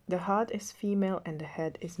 The heart is female and the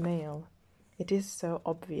head is male. It is so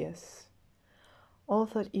obvious.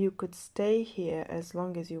 Although you could stay here as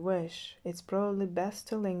long as you wish, it's probably best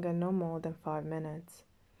to linger no more than 5 minutes.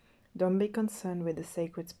 Don't be concerned with the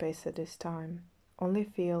sacred space at this time. Only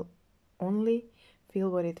feel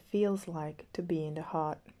what it feels like to be in the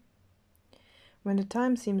heart. When the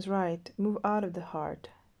time seems right, move out of the heart,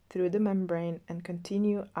 through the membrane, and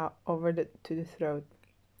continue out over to the throat.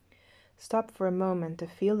 Stop for a moment to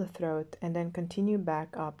feel the throat and then continue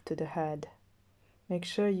back up to the head. Make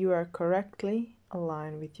sure you are correctly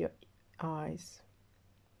aligned with your eyes.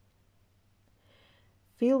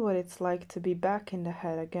 Feel what it's like to be back in the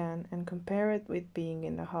head again and compare it with being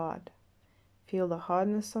in the heart. Feel the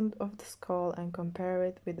hardness of the skull and compare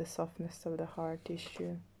it with the softness of the heart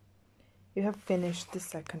tissue. You have finished the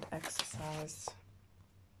second exercise.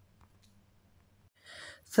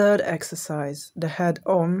 Third exercise, the head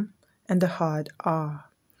Om and the heart Ah.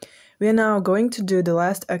 We are now going to do the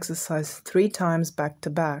last exercise 3 times back to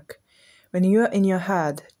back. When you are in your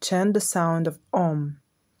head, chant the sound of Om,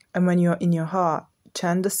 and when you are in your heart,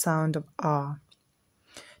 chant the sound of Ah.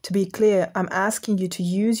 To be clear, I'm asking you to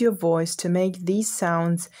use your voice to make these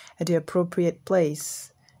sounds at the appropriate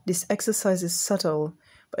place. This exercise is subtle,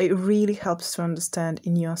 but it really helps to understand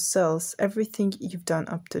in your cells everything you've done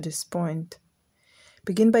up to this point.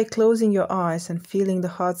 Begin by closing your eyes and feeling the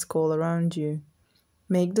heart skull around you.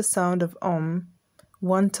 Make the sound of Om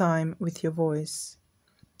 1 time with your voice.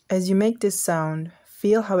 As you make this sound,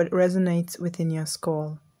 feel how it resonates within your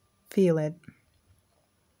skull. Feel it.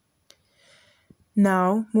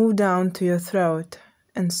 Now move down to your throat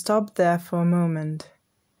and stop there for a moment.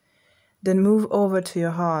 Then move over to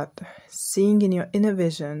your heart, seeing in your inner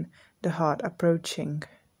vision the heart approaching.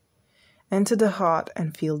 Enter the heart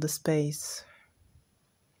and feel the space.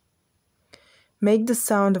 Make the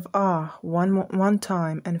sound of ah one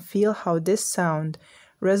time and feel how this sound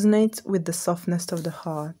resonates with the softness of the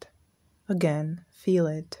heart. Again, feel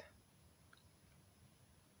it.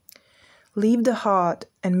 Leave the heart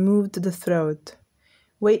and move to the throat.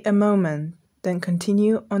 Wait a moment, then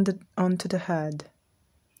continue onto the head.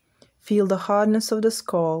 Feel the hardness of the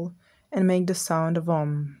skull and make the sound of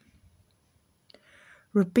Om.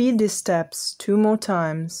 Repeat these steps 2 more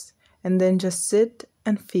times and then just sit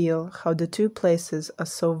and feel how the 2 places are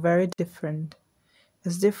so very different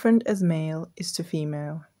as male is to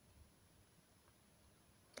female.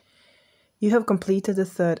 You have completed the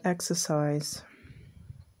 3rd exercise.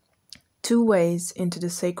 2 ways into the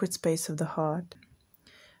sacred space of the heart.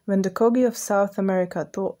 When the Kogi of South America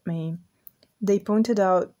taught me, they pointed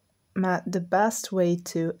out that the best way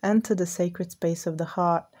to enter the sacred space of the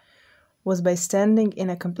heart was by standing in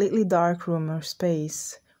a completely dark room or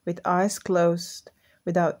space, with eyes closed,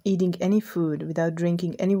 without eating any food, without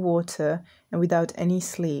drinking any water, and without any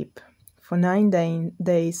sleep, for 9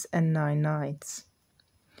 days and 9 nights.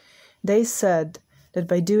 They said that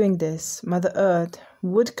by doing this, Mother Earth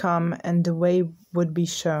would come and the way would be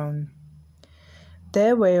shown.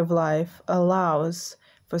 Their way of life allows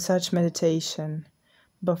for such meditation,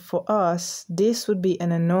 but for us, this would be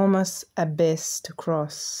an enormous abyss to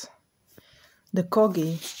cross. The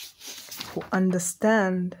Kogi, who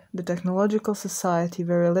understand the technological society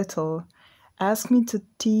very little, asked me to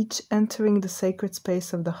teach entering the sacred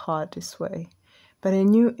space of the heart this way, but I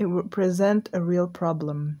knew it would present a real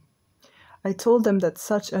problem. I told them that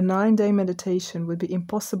such a 9-day meditation would be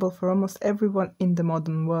impossible for almost everyone in the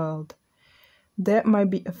modern world. There might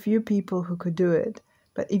be a few people who could do it,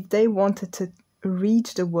 but if they wanted to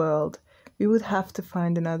reach the world, we would have to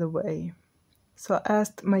find another way. So I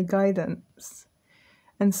asked my guidance,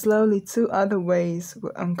 and slowly 2 other ways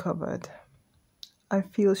were uncovered. I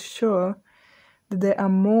feel sure that there are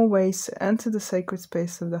more ways to enter the sacred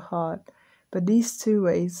space of the heart, but these 2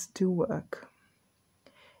 ways do work.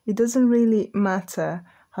 It doesn't really matter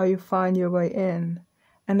how you find your way in,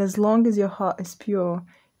 and as long as your heart is pure,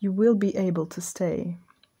 you will be able to stay.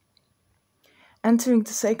 Entering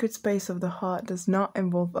the sacred space of the heart does not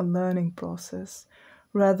involve a learning process.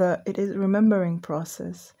 Rather, it is a remembering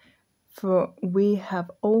process, for we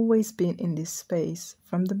have always been in this space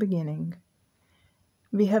from the beginning.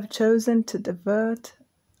 We have chosen to divert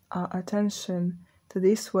our attention to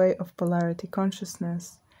this way of polarity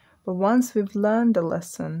consciousness, but once we've learned the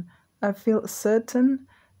lesson, I feel certain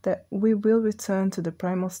that we will return to the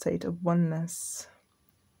primal state of oneness.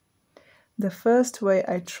 The first way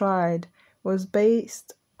I tried was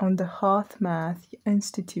based on the HeartMath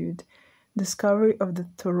Institute discovery of the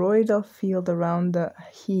toroidal field around the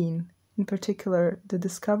heen, in particular the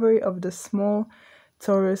discovery of the small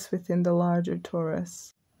torus within the larger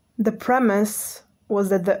torus. The premise was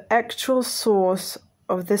that the actual source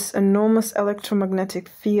of this enormous electromagnetic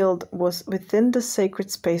field was within the sacred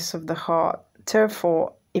space of the heart.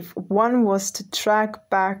 Therefore, if one was to track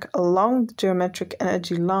back along the geometric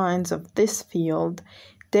energy lines of this field,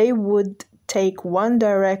 they would take one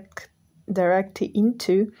directly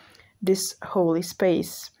into this holy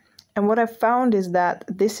space. And what I found is that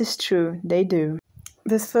this is true, they do.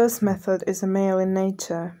 This first method is a male in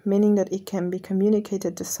nature, meaning that it can be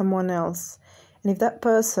communicated to someone else. And if that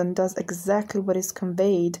person does exactly what is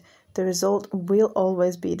conveyed, the result will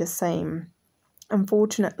always be the same.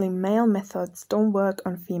 Unfortunately, male methods don't work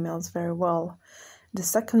on females very well. The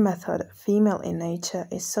second method, female in nature,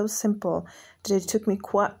 is so simple that it took me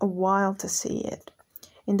quite a while to see it.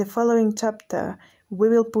 In the following chapter, we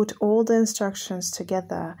will put all the instructions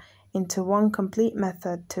together into one complete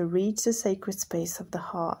method to reach the sacred space of the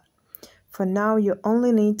heart. For now, you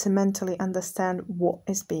only need to mentally understand what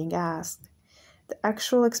is being asked. The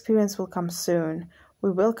actual experience will come soon.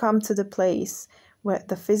 We will come to the place where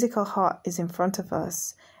the physical heart is in front of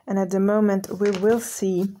us, and at the moment we will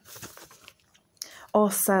see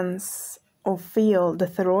or sense or feel the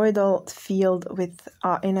toroidal field with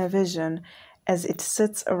our inner vision as it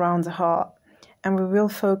sits around the heart, and we will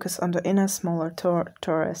focus on the inner smaller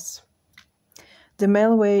torus. The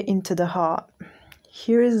male way into the heart.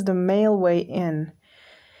 Here is the male way in.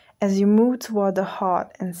 As you move toward the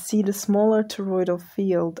heart and see the smaller toroidal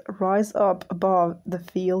field, rise up above the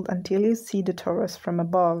field until you see the torus from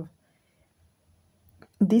above.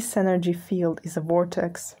 This energy field is a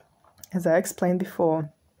vortex, as I explained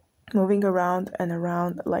before, moving around and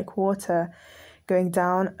around like water going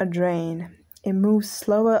down a drain. It moves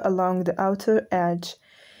slower along the outer edge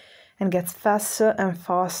and gets faster and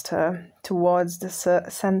faster towards the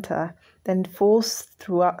center. Then it falls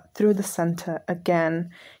through the center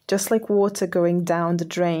again, just like water going down the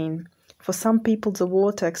drain. For some people, the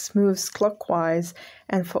vortex moves clockwise,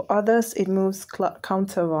 and for others, it moves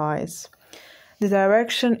counterwise. The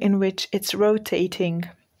direction in which it's rotating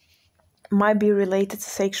might be related to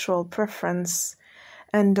sexual preference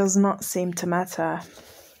and does not seem to matter.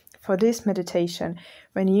 For this meditation,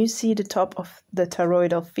 when you see the top of the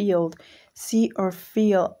toroidal field, see or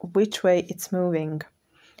feel which way it's moving.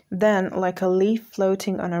 Then, like a leaf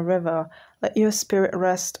floating on a river, let your spirit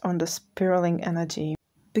rest on the spiraling energy.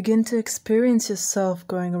 Begin to experience yourself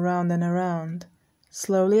going around and around,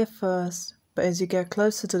 slowly at first, but as you get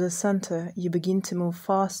closer to the center, you begin to move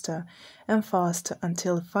faster and faster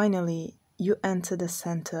until finally you enter the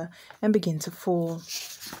center and begin to fall.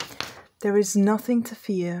 There is nothing to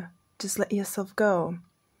fear, just let yourself go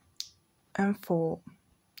and fall.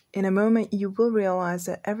 In a moment you will realize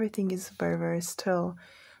that everything is very, very still,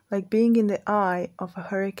 like being in the eye of a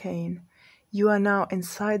hurricane. You are now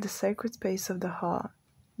inside the sacred space of the heart.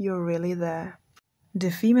 You're really there.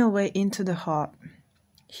 The female way into the heart.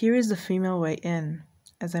 Here is the female way in.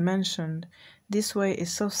 As I mentioned, this way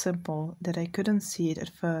is so simple that I couldn't see it at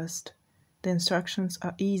first. The instructions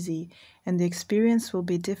are easy, and the experience will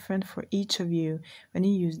be different for each of you when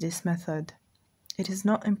you use this method. It is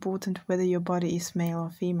not important whether your body is male or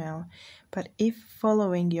female, but if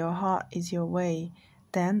following your heart is your way,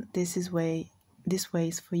 then this way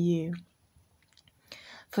is for you.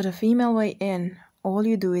 For the female way in, all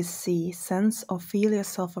you do is see, sense, or feel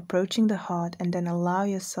yourself approaching the heart and then allow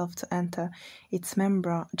yourself to enter its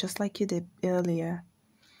membrane just like you did earlier.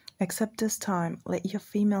 Except this time, let your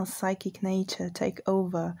female psychic nature take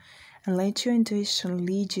over and let your intuition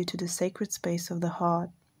lead you to the sacred space of the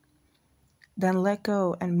heart. Then let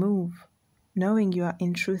go and move, knowing you are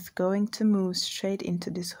in truth going to move straight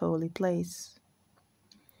into this holy place.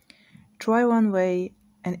 Try one way,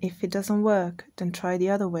 and if it doesn't work, then try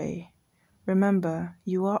the other way. Remember,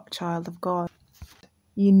 you are a child of God.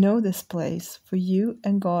 You know this place, for you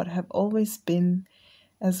and God have always been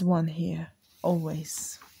as one here,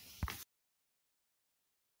 always.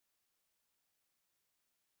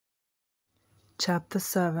 Chapter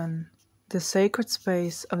 7. The Sacred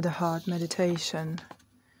Space of the Heart Meditation.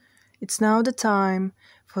 It's now the time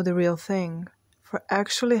for the real thing, for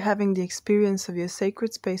actually having the experience of your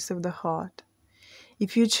sacred space of the heart.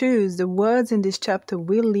 If you choose, the words in this chapter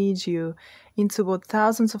will lead you into what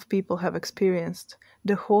thousands of people have experienced,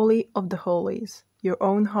 the holy of the holies, your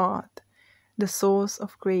own heart, the source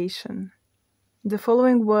of creation. The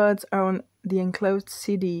following words are on the enclosed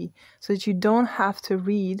CD, so that you don't have to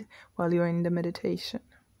read while you're in the meditation.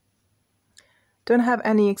 Don't have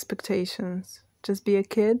any expectations, just be a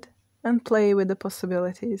kid and play with the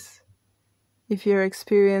possibilities. If your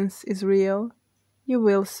experience is real, you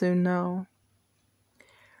will soon know.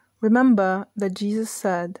 Remember that Jesus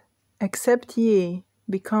said, "Except ye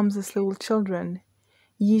become as little children,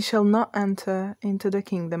 ye shall not enter into the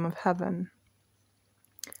kingdom of heaven."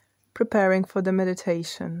 Preparing for the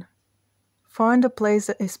meditation. Find a place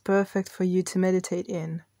that is perfect for you to meditate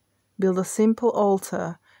in. Build a simple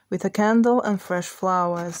altar with a candle and fresh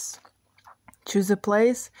flowers. Choose a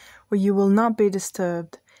place where you will not be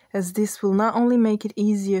disturbed, as this will not only make it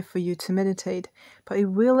easier for you to meditate, but it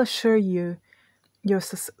will assure you your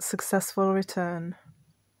successful return.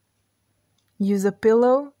 Use a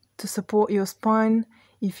pillow to support your spine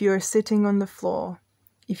if you are sitting on the floor.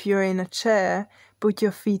 If you are in a chair, put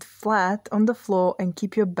your feet flat on the floor and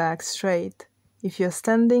keep your back straight. If you are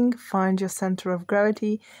standing, find your center of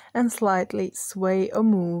gravity and slightly sway or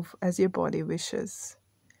move as your body wishes.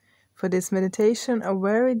 For this meditation, a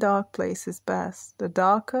very dark place is best. The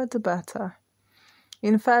darker, the better.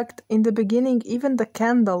 In fact, in the beginning, even the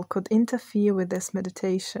candle could interfere with this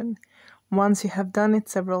meditation. Once you have done it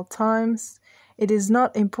several times, it is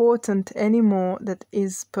not important anymore that it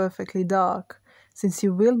is perfectly dark, since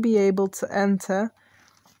you will be able to enter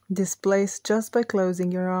this place just by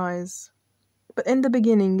closing your eyes. But in the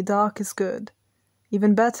beginning, dark is good.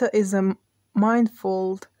 Even better is a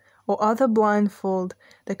blindfold or other blindfold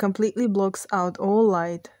that completely blocks out all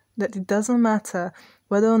light, that it doesn't matter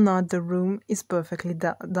whether or not the room is perfectly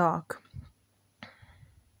dark.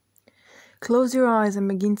 Close your eyes and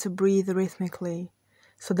begin to breathe rhythmically,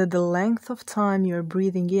 so that the length of time you are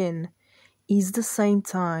breathing in is the same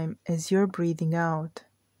time as you're breathing out.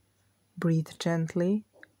 Breathe gently,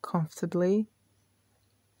 comfortably,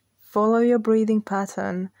 Follow your breathing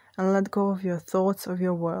pattern and let go of your thoughts of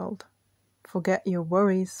your world. Forget your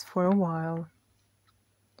worries for a while.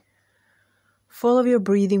 Follow your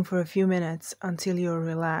breathing for a few minutes until you're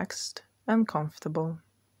relaxed and comfortable.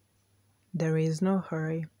 There is no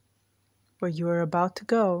hurry. Where you are about to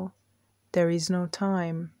go, there is no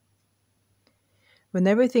time. When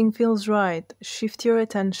everything feels right, shift your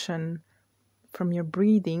attention from your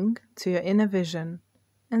breathing to your inner vision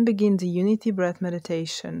and begin the unity breath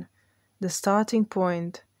meditation, the starting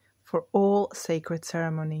point for all sacred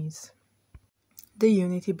ceremonies. The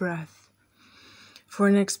unity breath. For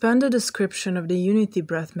an expanded description of the unity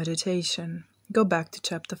breath meditation, go back to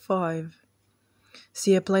chapter 5.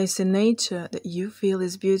 See a place in nature that you feel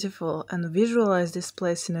is beautiful and visualize this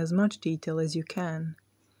place in as much detail as you can.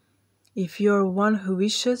 If you are one who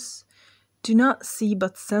wishes, do not see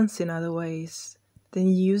but sense in other ways, then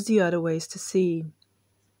use the other ways to see.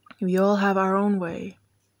 We all have our own way.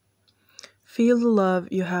 Feel the love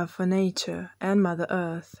you have for nature and Mother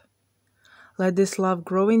Earth. Let this love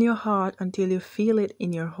grow in your heart until you feel it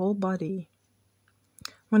in your whole body.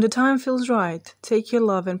 When the time feels right, take your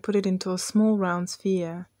love and put it into a small round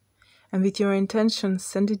sphere, and with your intention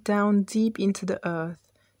send it down deep into the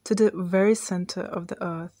earth, to the very center of the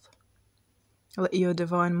earth. Let your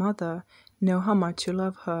Divine Mother know how much you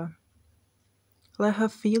love her. Let her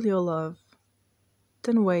feel your love.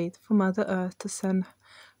 Then wait for Mother Earth to send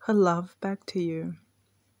her love back to you.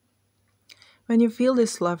 When you feel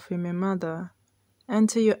this love from your mother,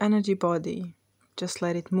 enter your energy body. Just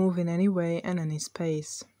let it move in any way and any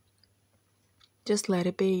space. Just let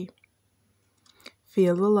it be.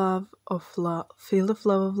 Feel the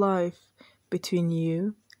flow of life between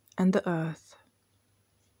you and the earth.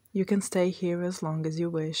 You can stay here as long as you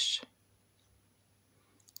wish.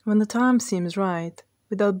 When the time seems right,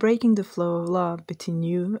 without breaking the flow of love between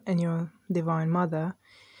you and your Divine Mother,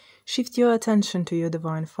 shift your attention to your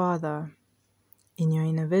Divine Father. In your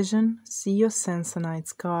inner vision, see your sense the night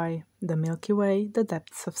sky, the Milky Way, the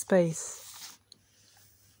depths of space.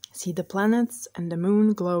 See the planets and the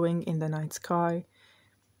moon glowing in the night sky,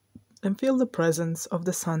 and feel the presence of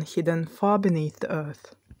the sun hidden far beneath the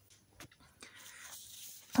earth.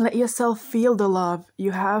 Let yourself feel the love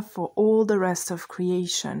you have for all the rest of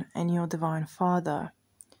creation and your Divine Father.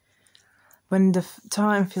 When the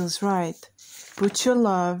time feels right, put your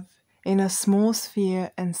love in a small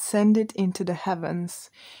sphere and send it into the heavens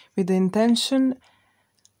with the intention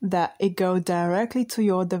that it go directly to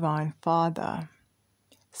your Divine Father.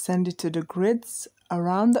 Send it to the grids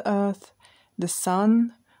around the earth, the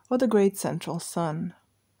sun, or the great central sun.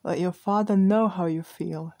 Let your Father know how you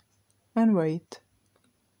feel, and wait.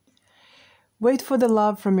 Wait for the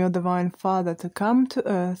love from your Divine Father to come to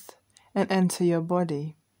earth and enter your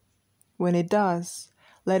body. When it does,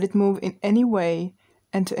 let it move in any way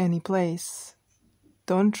and to any place.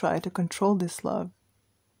 Don't try to control this love.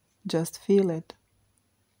 Just feel it.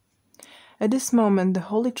 At this moment, the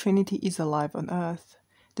Holy Trinity is alive on earth.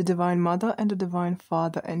 The Divine Mother and the Divine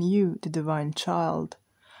Father and you, the Divine Child,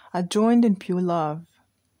 are joined in pure love.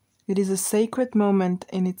 It is a sacred moment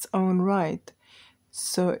in its own right,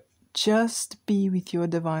 so just be with your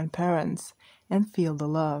Divine Parents and feel the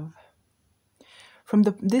love. From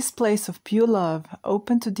this place of pure love,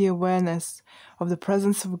 open to the awareness of the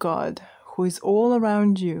presence of God, who is all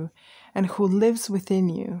around you and who lives within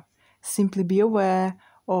you. Simply be aware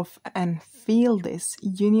of and feel this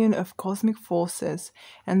union of cosmic forces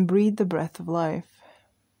and breathe the breath of life.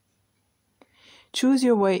 Choose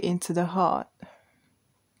your way into the heart.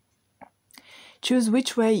 Choose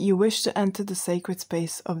which way you wish to enter the sacred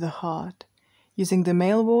space of the heart, using the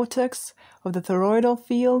male vortex of the toroidal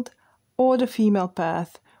field or the female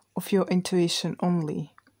path of your intuition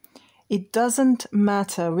only. It doesn't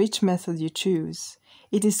matter which method you choose.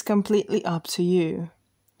 It is completely up to you.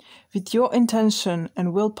 With your intention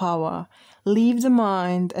and willpower, leave the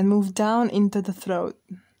mind and move down into the throat.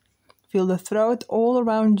 Feel the throat all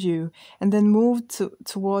around you and then move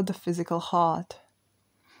toward the physical heart.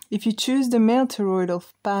 If you choose the male toroidal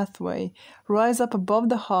pathway, rise up above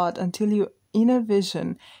the heart until your inner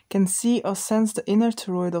vision can see or sense the inner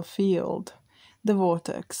toroidal field, the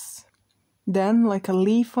vortex. Then, like a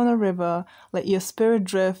leaf on a river, let your spirit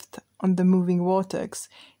drift on the moving vortex,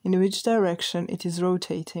 in which direction it is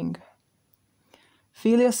rotating.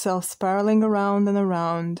 Feel yourself spiraling around and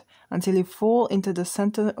around until you fall into the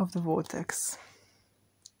center of the vortex.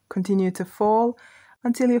 Continue to fall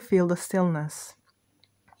until you feel the stillness.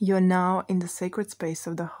 You are now in the sacred space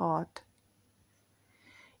of the heart.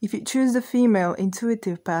 If you choose the female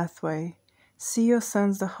intuitive pathway, see or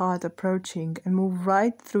sense the heart approaching and move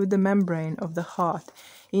right through the membrane of the heart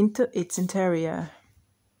into its interior.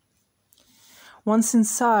 Once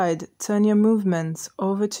inside, turn your movements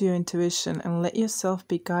over to your intuition and let yourself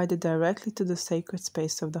be guided directly to the sacred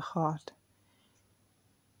space of the heart.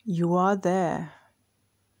 You are there.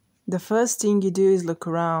 The first thing you do is look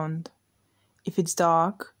around. If it's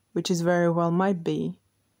dark, which it very well might be,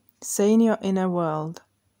 say in your inner world,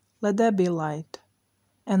 "Let there be light,"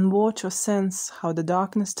 and watch or sense how the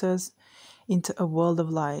darkness turns into a world of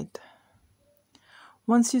light.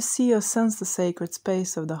 Once you see or sense the sacred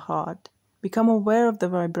space of the heart, become aware of the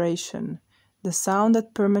vibration, the sound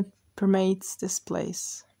that permeates this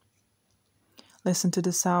place. Listen to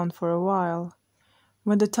the sound for a while.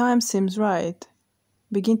 When the time seems right,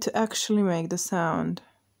 begin to actually make the sound.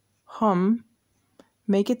 Hum,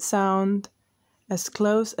 make it sound as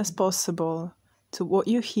close as possible to what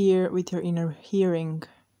you hear with your inner hearing.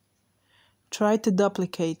 Try to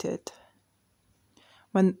duplicate it.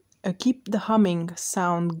 Keep the humming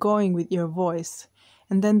sound going with your voice,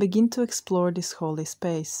 and then begin to explore this holy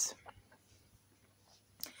space.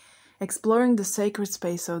 Exploring the sacred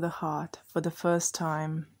space of the heart for the first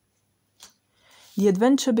time. The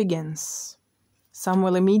adventure begins. Some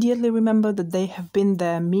will immediately remember that they have been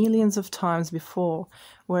there millions of times before,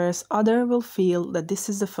 whereas others will feel that this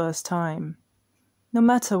is the first time. No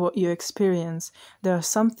matter what you experience, there are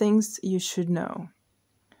some things you should know.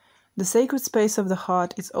 The sacred space of the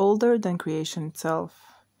heart is older than creation itself.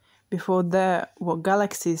 Before there were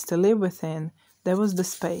galaxies to live within, there was the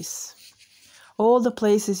space. All the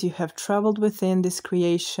places you have traveled within this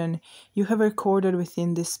creation, you have recorded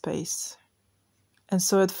within this space. And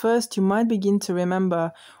so at first you might begin to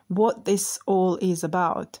remember what this all is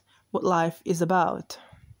about, what life is about.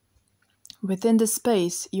 Within this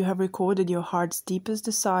space, you have recorded your heart's deepest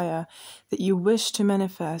desire that you wish to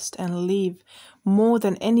manifest and live more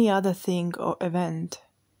than any other thing or event.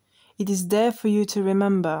 It is there for you to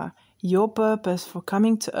remember your purpose for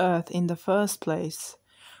coming to earth in the first place,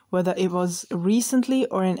 whether it was recently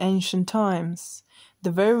or in ancient times, the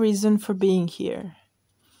very reason for being here.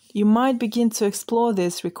 You might begin to explore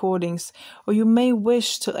these recordings, or you may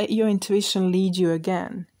wish to let your intuition lead you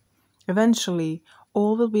again. Eventually,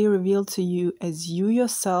 all will be revealed to you as you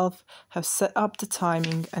yourself have set up the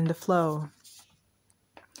timing and the flow.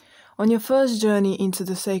 On your first journey into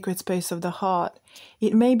the sacred space of the heart,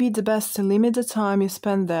 it may be the best to limit the time you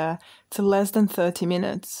spend there to less than 30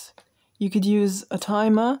 minutes. You could use a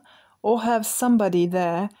timer or have somebody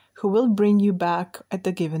there who will bring you back at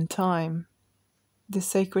the given time. This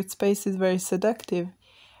sacred space is very seductive,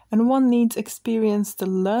 and one needs experience to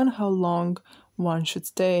learn how long one should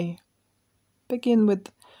stay. Begin with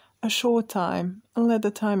a short time and let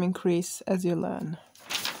the time increase as you learn.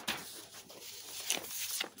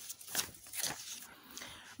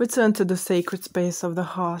 Return to the sacred space of the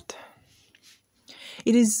heart.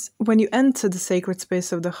 It is when you enter the sacred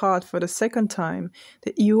space of the heart for the second time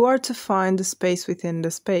that you are to find the space within the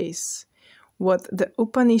space, what the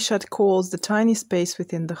Upanishad calls the tiny space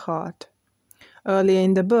within the heart. Earlier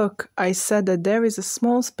in the book, I said that there is a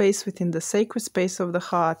small space within the sacred space of the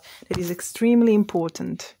heart that is extremely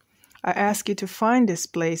important. I ask you to find this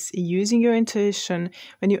place using your intuition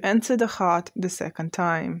when you enter the heart the second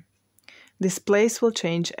time. This place will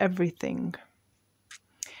change everything.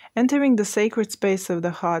 Entering the sacred space of the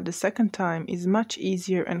heart the second time is much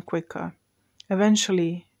easier and quicker.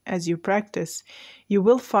 Eventually, as you practice, you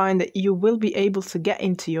will find that you will be able to get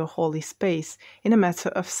into your holy space in a matter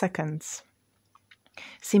of seconds.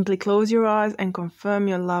 Simply close your eyes and confirm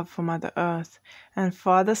your love for Mother Earth and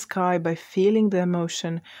Father Sky by feeling the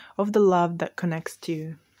emotion of the love that connects to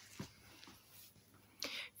you.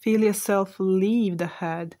 Feel yourself leave the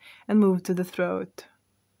head and move to the throat.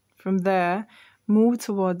 From there, move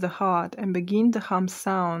toward the heart and begin the hum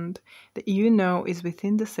sound that you know is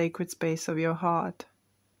within the sacred space of your heart.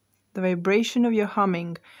 The vibration of your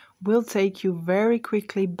humming will take you very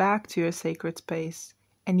quickly back to your sacred space,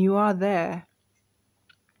 and you are there.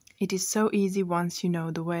 It is so easy once you know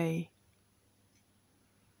the way.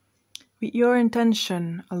 With your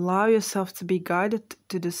intention, allow yourself to be guided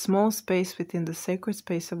to the small space within the sacred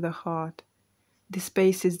space of the heart. This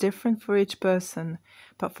space is different for each person,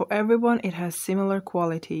 but for everyone it has similar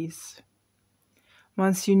qualities.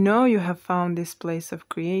 Once you know you have found this place of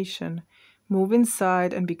creation, move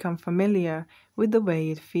inside and become familiar with the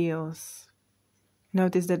way it feels.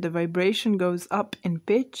 Notice that the vibration goes up in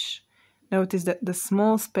pitch. Notice that the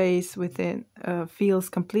small space within feels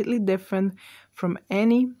completely different from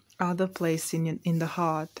any other place in the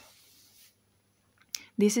heart.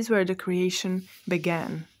 This is where the creation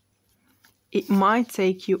began. It might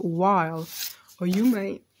take you a while, or you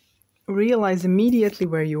may realize immediately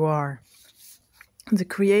where you are. The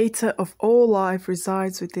creator of all life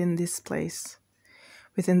resides within this place.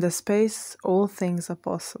 Within the space, all things are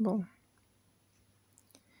possible.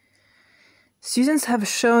 Students have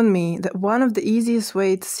shown me that one of the easiest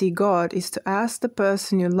ways to see God is to ask the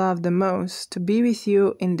person you love the most to be with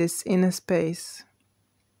you in this inner space.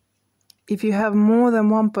 If you have more than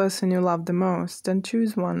one person you love the most, then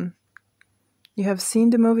choose one. You have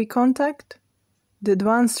seen the movie Contact? The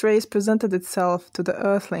advanced race presented itself to the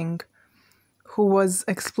Earthling, who was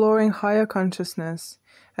exploring higher consciousness,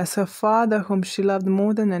 as her father whom she loved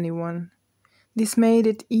more than anyone. This made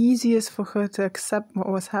it easiest for her to accept what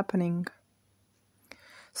was happening.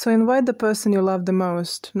 So invite the person you love the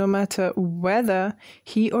most, no matter whether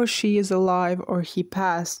he or she is alive or he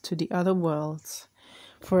passed to the other worlds.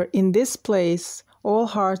 For in this place, all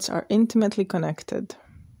hearts are intimately connected.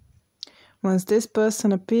 Once this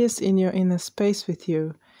person appears in your inner space with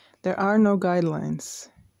you, there are no guidelines.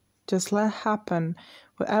 Just let happen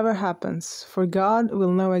whatever happens, for God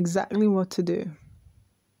will know exactly what to do.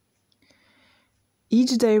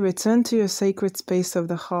 Each day return to your sacred space of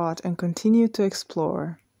the heart and continue to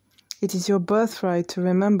explore. It is your birthright to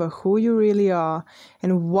remember who you really are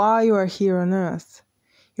and why you are here on earth.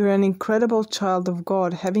 You are an incredible child of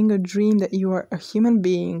God, having a dream that you are a human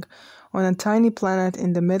being on a tiny planet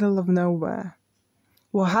in the middle of nowhere.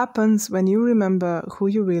 What happens when you remember who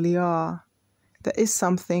you really are? That is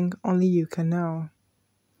something only you can know.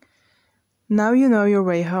 Now you know your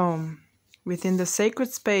way home. Within the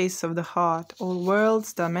sacred space of the heart, all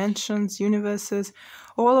worlds, dimensions, universes,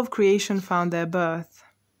 all of creation found their birth.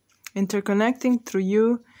 Interconnecting through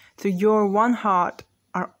your one heart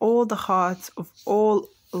are all the hearts of all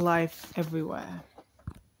life everywhere.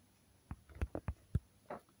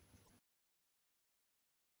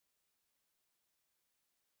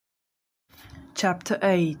 Chapter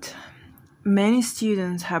 8. Many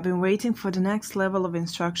students have been waiting for the next level of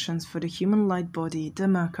instructions for the human light body, the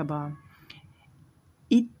Merkaba.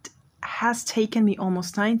 It has taken me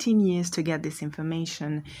almost 19 years to get this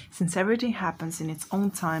information, since everything happens in its own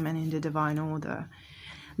time and in the divine order.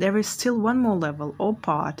 There is still one more level or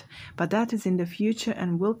part, but that is in the future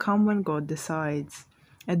and will come when God decides.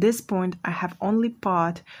 At this point, I have only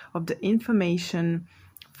part of the information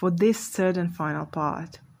for this third and final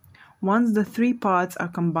part. Once the three parts are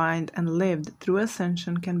combined and lived, true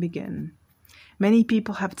ascension can begin. Many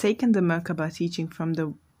people have taken the Merkaba teaching from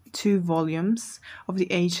the 2 volumes of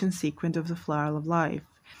the ancient sequence of the Flower of Life,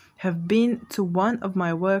 have been to one of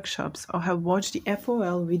my workshops, or have watched the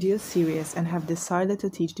FOL video series and have decided to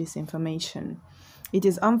teach this information. It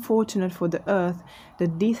is unfortunate for the earth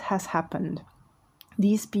that this has happened.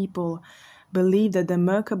 These people believe that the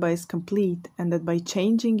Merkaba is complete and that by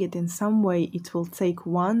changing it in some way it will take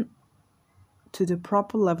one to the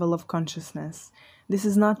proper level of consciousness. This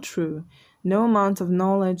is not true. No amount of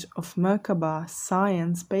knowledge of Merkaba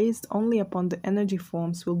science based only upon the energy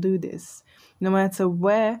forms will do this, no matter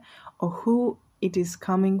where or who it is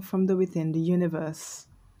coming from within the universe.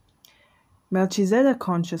 Melchizedek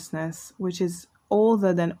consciousness, which is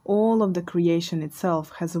older than all of the creation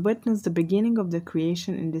itself, has witnessed the beginning of the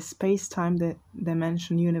creation in this space-time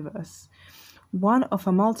dimension universe, one of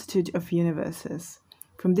a multitude of universes.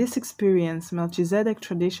 From this experience, Melchizedek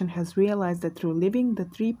tradition has realized that through living the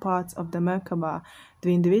 3 parts of the Merkaba,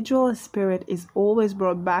 the individual spirit is always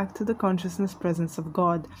brought back to the consciousness presence of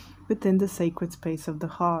God within the sacred space of the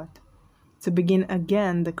heart, to begin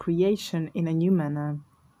again the creation in a new manner.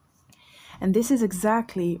 And this is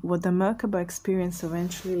exactly what the Merkaba experience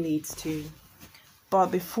eventually leads to.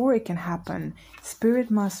 But before it can happen,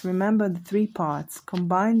 spirit must remember the 3 parts,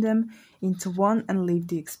 combine them into one and live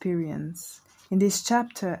the experience. In this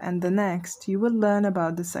chapter and the next, you will learn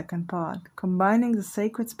about the second part, combining the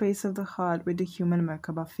sacred space of the heart with the human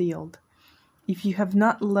Merkaba field. If you have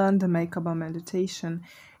not learned the Merkaba meditation,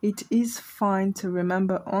 it is fine to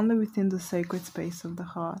remember only within the sacred space of the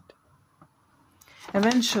heart.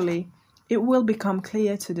 Eventually, it will become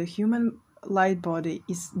clear to the human light body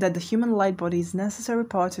that the human light body is a necessary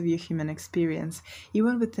part of your human experience,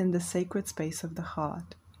 even within the sacred space of the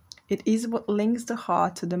heart. It is what links the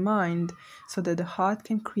heart to the mind, so that the heart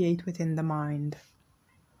can create within the mind.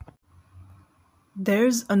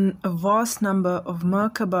 There's a vast number of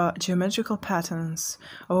Merkaba geometrical patterns,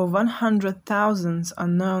 over 100,000 are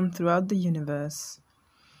known throughout the universe.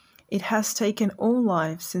 It has taken all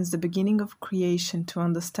life since the beginning of creation to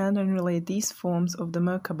understand and relate these forms of the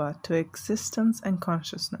Merkaba to existence and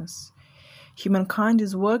consciousness. Humankind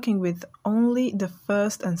is working with only the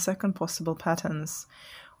first and second possible patterns,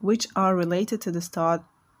 which are related to the star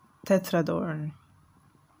Tetradrachon.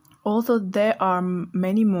 Although there are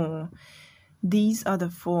many more, these other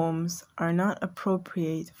forms are not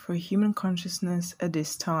appropriate for human consciousness at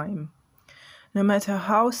this time. no matter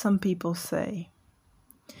how some people say.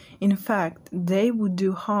 In fact, they would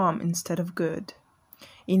do harm instead of good.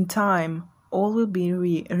 In time, all will be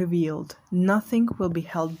revealed. Nothing will be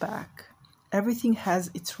held back. Everything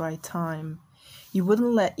has its right time. You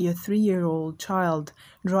wouldn't let your 3-year-old child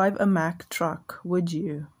drive a Mack truck, would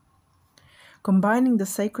you? Combining the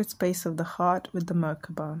sacred space of the heart with the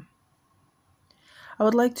Merkaba. I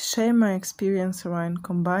would like to share my experience around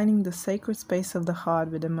combining the sacred space of the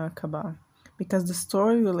heart with the Merkaba, because the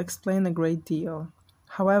story will explain a great deal.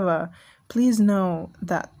 However, please know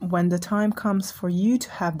that when the time comes for you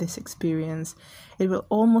to have this experience, it will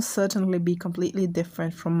almost certainly be completely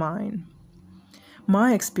different from mine.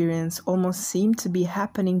 My experience almost seemed to be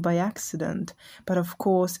happening by accident, but of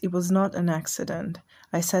course it was not an accident.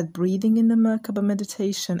 I sat breathing in the Merkaba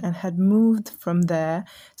meditation and had moved from there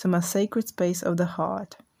to my sacred space of the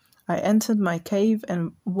heart. I entered my cave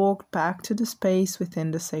and walked back to the space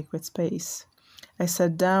within the sacred space. I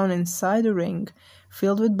sat down inside a ring,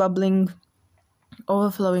 filled with bubbling,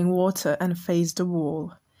 overflowing water, and faced the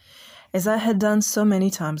wall, as I had done so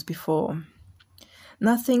many times before.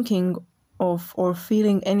 Not thinking of or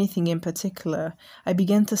feeling anything in particular, I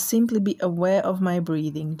began to simply be aware of my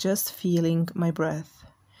breathing, just feeling my breath.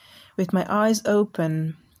 With my eyes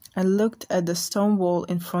open, I looked at the stone wall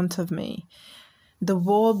in front of me. The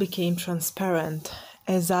wall became transparent,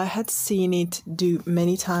 as I had seen it do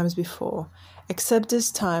many times before, except this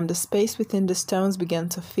time the space within the stones began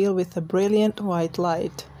to fill with a brilliant white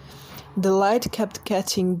light. The light kept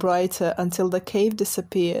getting brighter until the cave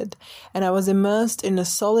disappeared, and I was immersed in a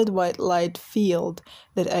solid white light field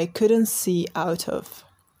that I couldn't see out of.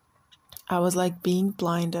 I was like being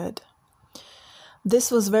blinded.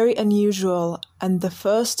 This was very unusual, and the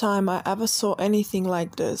first time I ever saw anything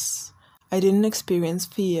like this. I didn't experience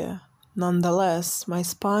fear. Nonetheless, my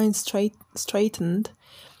spine straightened,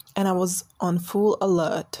 and I was on full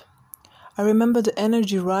alert. I remember the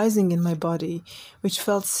energy rising in my body, which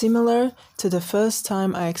felt similar to the first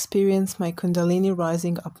time I experienced my Kundalini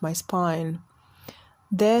rising up my spine.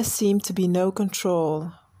 There seemed to be no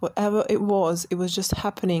control. Whatever it was just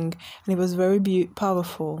happening, and it was very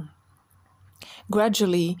powerful.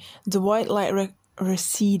 Gradually, the white light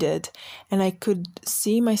receded, and I could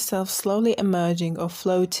see myself slowly emerging or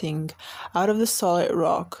floating out of the solid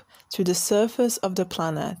rock through the surface of the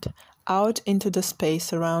planet, out into the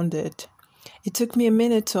space around it. It took me a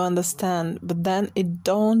minute to understand, but then it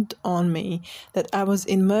dawned on me that I was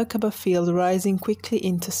in Merkaba field rising quickly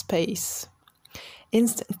into space.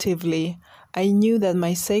 Instinctively, I knew that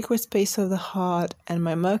my sacred space of the heart and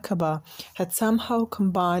my Merkaba had somehow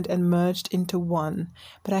combined and merged into one,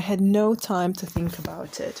 but I had no time to think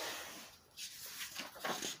about it.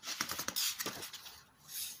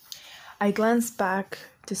 I glanced back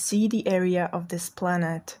to see the area of this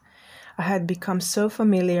planet I had become so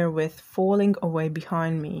familiar with falling away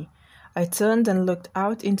behind me. I turned and looked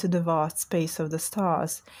out into the vast space of the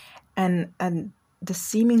stars and the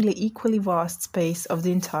seemingly equally vast space of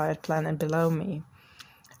the entire planet below me.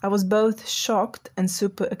 I was both shocked and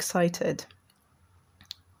super excited.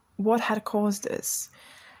 What had caused this?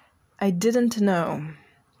 I didn't know.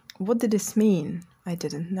 What did this mean? I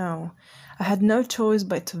didn't know. I had no choice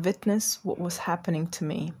but to witness what was happening to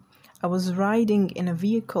me. I was riding in a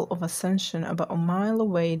vehicle of ascension about a mile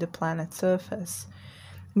away the planet's surface,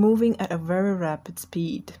 moving at a very rapid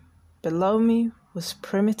speed. Below me was a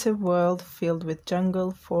primitive world filled with jungle,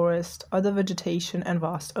 forest, other vegetation, and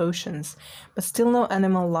vast oceans, but still no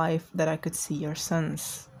animal life that I could see or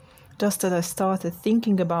sense. Just as I started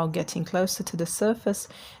thinking about getting closer to the surface,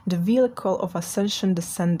 the vehicle of ascension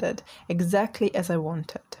descended, exactly as I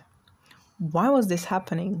wanted. Why was this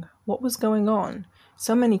happening? What was going on?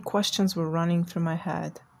 So many questions were running through my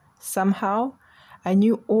head. Somehow, I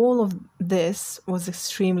knew all of this was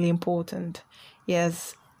extremely important.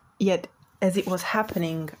 Yes, yet as it was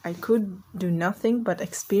happening, I could do nothing but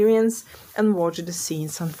experience and watch the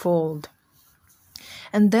scenes unfold.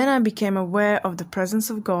 And then I became aware of the presence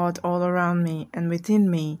of God all around me and within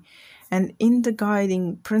me, and in the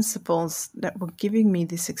guiding principles that were giving me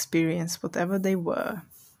this experience, whatever they were.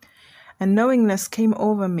 And knowingness came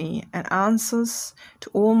over me, and answers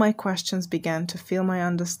to all my questions began to fill my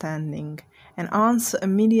understanding. An answer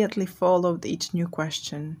immediately followed each new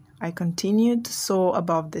question. I continued to soar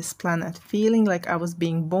above this planet, feeling like I was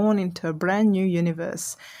being born into a brand new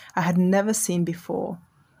universe I had never seen before.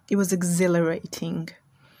 It was exhilarating.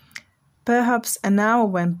 Perhaps an hour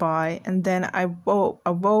went by, and then I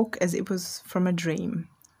awoke as it was from a dream,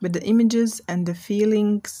 with the images and the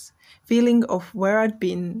feeling of where I'd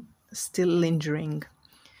been still lingering.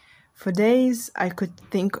 For days, I could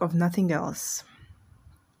think of nothing else.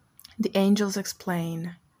 The angels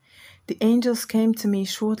explain. The angels came to me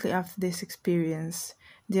shortly after this experience.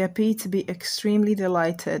 They appeared to be extremely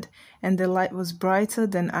delighted, and the light was brighter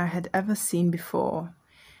than I had ever seen before.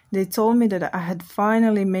 They told me that I had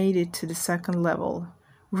finally made it to the second level.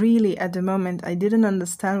 Really, at the moment, I didn't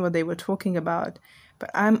understand what they were talking about, but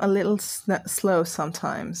I'm a little slow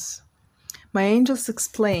sometimes. My angels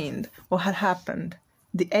explained what had happened.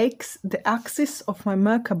 The axis of my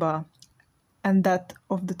Merkaba and that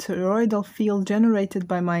of the toroidal field generated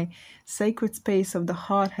by my sacred space of the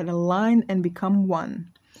heart had aligned and become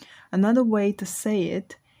one. Another way to say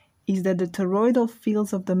it is that the toroidal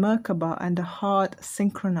fields of the Merkaba and the heart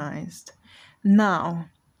synchronized. Now,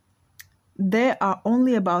 there are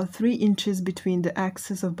only about 3 inches between the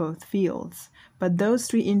axes of both fields, but those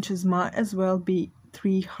 3 inches might as well be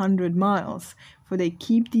 300 miles, for they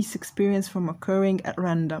keep this experience from occurring at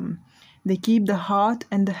random. They keep the heart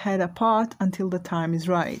and the head apart until the time is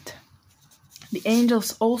right. The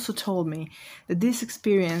angels also told me that this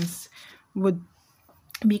experience would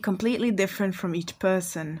be completely different from each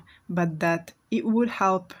person, but that it would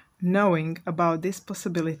help knowing about this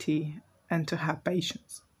possibility and to have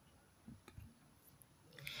patience.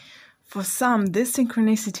 For some, this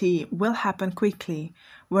synchronicity will happen quickly,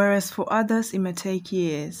 whereas for others it may take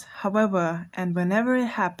years. However, and whenever it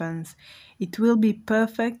happens, it will be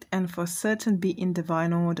perfect and for certain be in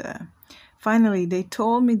divine order. Finally, they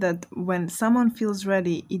told me that when someone feels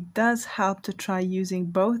ready, it does help to try using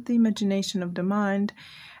both the imagination of the mind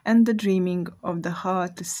and the dreaming of the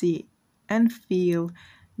heart to see and feel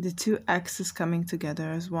the 2 axes coming together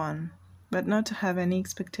as one, but not to have any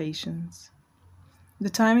expectations. The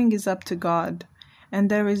timing is up to God, and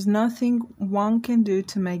there is nothing one can do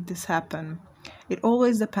to make this happen. It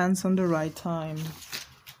always depends on the right time.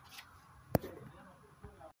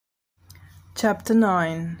 Chapter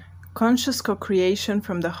 9. Conscious co-creation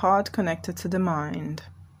from the heart connected to the mind.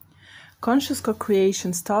 Conscious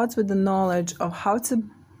co-creation starts with the knowledge of how to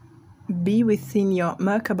be within your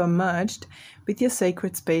Merkaba merged with your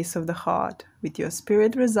sacred space of the heart, with your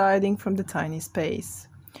spirit residing from the tiny space.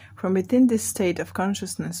 From within this state of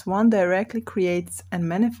consciousness, one directly creates and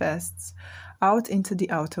manifests out into the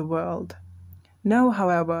outer world. Know,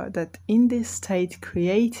 however, that in this state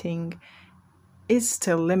creating is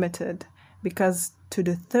still limited, because to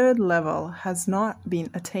the 3rd level has not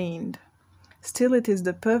been attained. Still, it is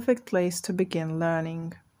the perfect place to begin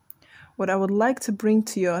learning. What I would like to bring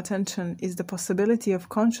to your attention is the possibility of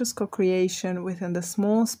conscious co-creation within the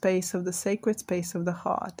small space of the sacred space of the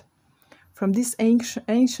heart. From this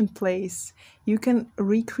ancient place, you can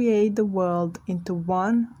recreate the world into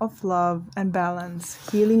one of love and balance,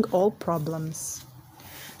 healing all problems.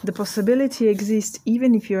 The possibility exists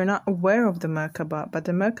even if you are not aware of the Merkaba, but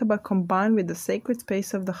the Merkaba combined with the sacred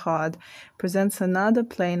space of the heart presents another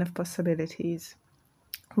plane of possibilities.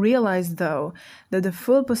 Realize, though, that the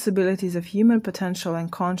full possibilities of human potential and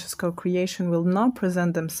conscious co-creation will not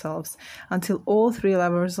present themselves until all 3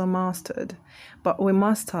 levels are mastered, but we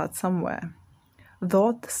must start somewhere.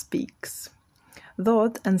 Thoth speaks.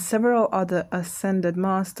 Thoth and several other ascended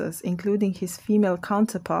masters, including his female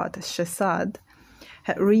counterpart, Shesad,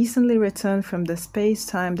 had recently returned from the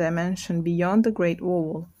space-time dimension beyond the Great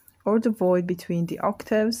Wall, or the void between the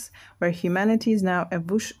octaves, where humanity is now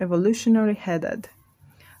evolutionarily headed.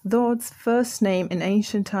 Thoth's first name in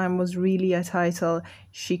ancient time was really a title,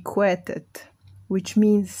 Shiquetet, which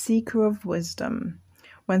means seeker of wisdom.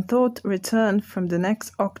 When Thoth returned from the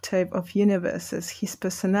next octave of universes, his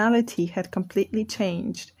personality had completely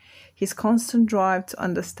changed. His constant drive to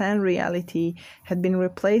understand reality had been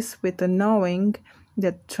replaced with a knowing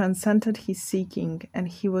that transcended his seeking, and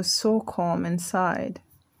he was so calm inside.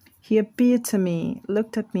 He appeared to me,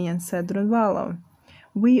 looked at me, and said, "Drunvalo,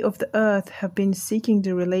 we of the earth have been seeking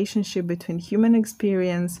the relationship between human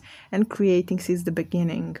experience and creating since the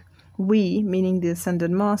beginning. We, meaning the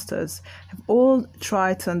Ascended Masters, have all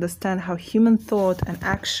tried to understand how human thought and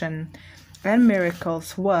action and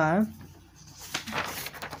miracles were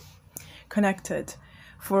connected.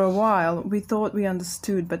 For a while we thought we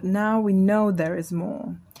understood, but now we know there is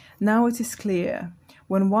more. Now it is clear.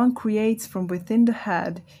 When one creates from within the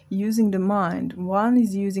head, using the mind, one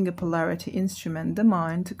is using a polarity instrument, the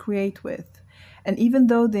mind, to create with. And even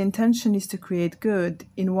though the intention is to create good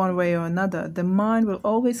in one way or another, the mind will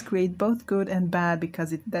always create both good and bad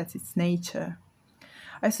because that's its nature.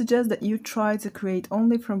 I suggest that you try to create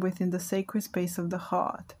only from within the sacred space of the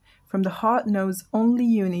heart. From the heart knows only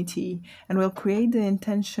unity and will create the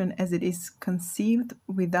intention as it is conceived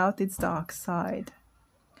without its dark side.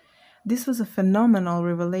 This was a phenomenal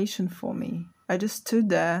revelation for me. I just stood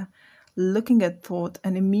there, looking at thought,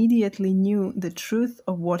 and immediately knew the truth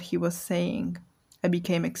of what he was saying. I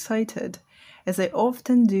became excited, as I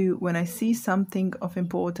often do when I see something of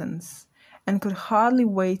importance, and could hardly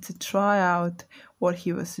wait to try out what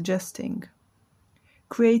he was suggesting.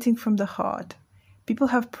 Creating from the heart. People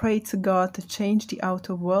have prayed to God to change the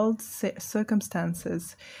outer world's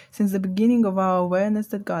circumstances since the beginning of our awareness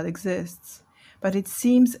that God exists. But it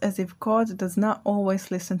seems as if God does not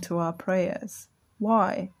always listen to our prayers.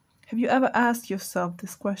 Why? Have you ever asked yourself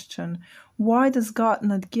this question? Why does God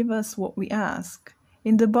not give us what we ask?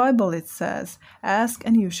 In the Bible it says, "Ask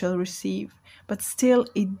and you shall receive," but still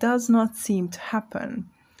it does not seem to happen.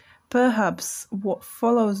 Perhaps what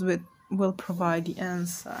follows will provide the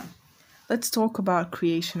answer. Let's talk about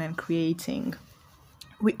creation and creating.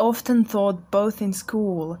 We often thought both in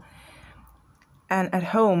school and at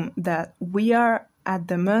home that we are at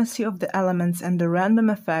the mercy of the elements and the random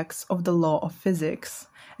effects of the law of physics.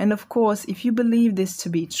 And of course, if you believe this to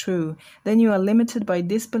be true, then you are limited by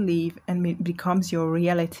this belief and it becomes your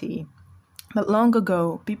reality. But long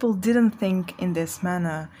ago, people didn't think in this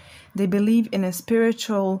manner. They believed in a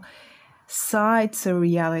spiritual side to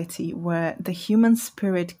reality where the human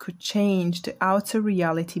spirit could change the outer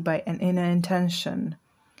reality by an inner intention.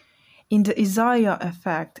 In the Isaiah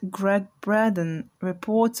Effect, Greg Braden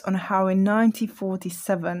reports on how in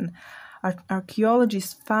 1947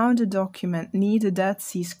 archaeologists found a document near the Dead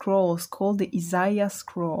Sea Scrolls called the Isaiah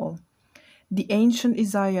Scroll. The ancient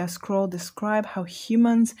Isaiah scroll describes how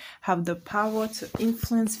humans have the power to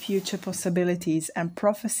influence future possibilities and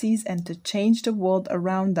prophecies and to change the world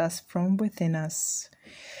around us from within us.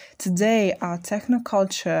 Today, our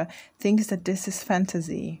technoculture thinks that this is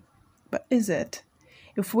fantasy. But is it?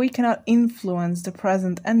 If we cannot influence the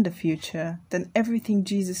present and the future, then everything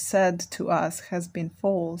Jesus said to us has been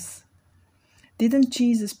false. Didn't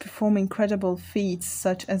Jesus perform incredible feats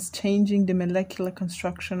such as changing the molecular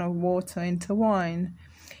construction of water into wine?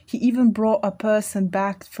 He even brought a person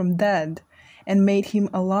back from dead and made him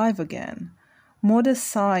alive again. Modern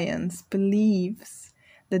science believes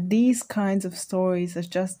that these kinds of stories are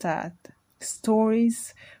just that,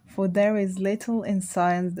 stories, for there is little in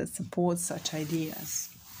science that supports such ideas.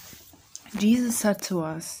 Jesus said to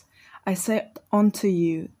us, "I say unto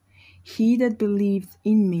you, he that believeth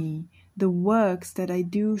in me, the works that I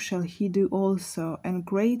do shall he do also, and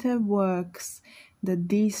greater works than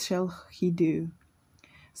these shall he do."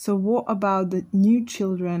 So what about the new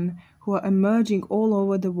children who are emerging all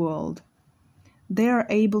over the world? They are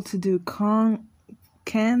able to do kinds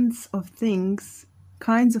of things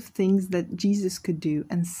that Jesus could do,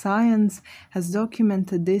 and science has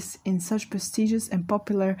documented this in such prestigious and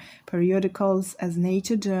popular periodicals as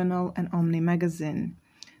Nature Journal and Omni Magazine.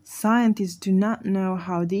 Scientists do not know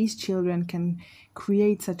how these children can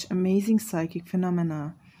create such amazing psychic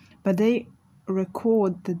phenomena, but they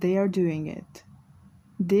record that they are doing it.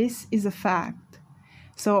 This is a fact.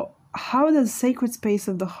 So, how does the sacred space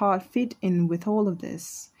of the heart fit in with all of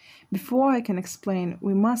this? Before I can explain,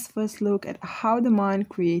 we must first look at how the mind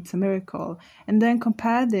creates a miracle, and then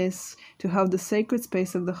compare this to how the sacred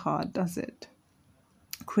space of the heart does it.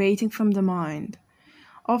 Creating from the mind.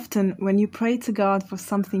 Often, when you pray to God for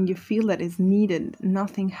something you feel that is needed,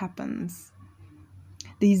 nothing happens.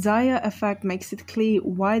 The Isaiah Effect makes it clear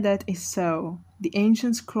why that is so. The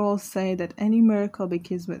ancient scrolls say that any miracle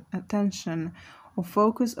begins with attention or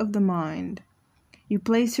focus of the mind. You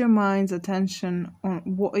place your mind's attention on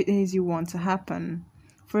what it is you want to happen.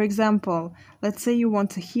 For example, let's say you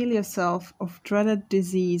want to heal yourself of dreaded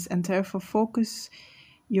disease and therefore focus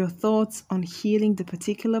your thoughts on healing the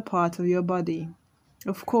particular part of your body.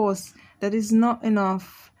 Of course, that is not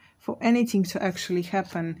enough for anything to actually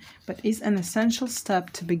happen, but is an essential step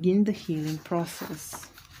to begin the healing process.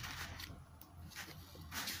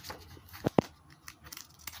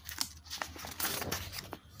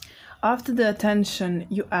 After the attention,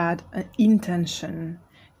 you add an intention.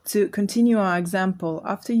 To continue our example,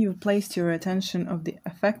 after you've placed your attention on the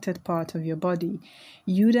affected part of your body,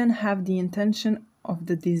 you then have the intention of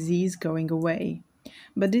the disease going away.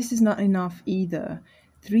 But this is not enough either.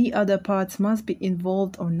 3 other parts must be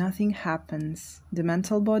involved or nothing happens: the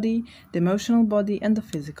mental body, the emotional body, and the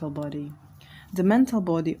physical body. The mental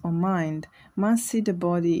body or mind must see the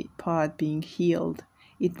body part being healed.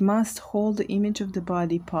 It must hold the image of the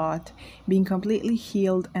body part being completely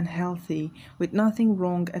healed and healthy, with nothing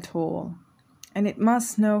wrong at all. And it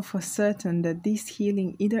must know for certain that this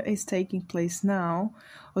healing either is taking place now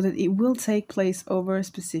or that it will take place over a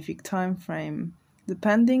specific time frame,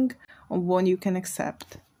 depending on what you can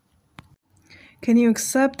accept. Can you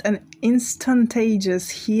accept an instantaneous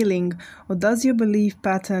healing, or does your belief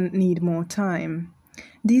pattern need more time?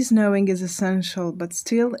 This knowing is essential, but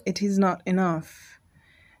still it is not enough.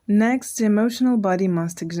 Next, the emotional body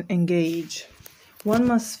must engage. One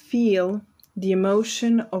must feel the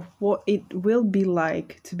emotion of what it will be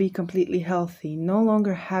like to be completely healthy, no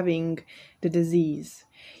longer having the disease.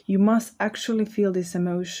 You must actually feel this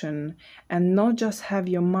emotion and not just have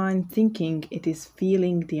your mind thinking it is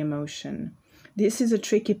feeling the emotion. This is a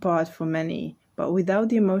tricky part for many, but without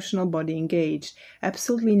the emotional body engaged,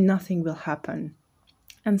 absolutely nothing will happen.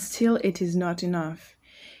 And still, it is not enough.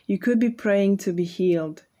 You could be praying to be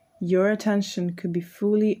healed. Your attention could be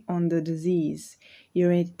fully on the disease.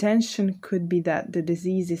 Your intention could be that the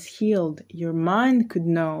disease is healed. Your mind could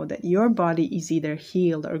know that your body is either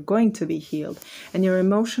healed or going to be healed. And your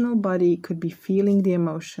emotional body could be feeling the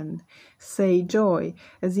emotion, say joy,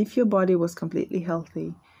 as if your body was completely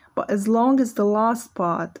healthy. But as long as the last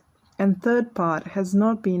part and third part has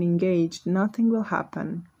not been engaged, nothing will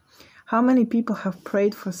happen. How many people have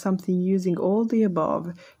prayed for something using all the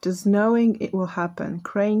above, just knowing it will happen,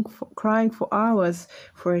 crying for hours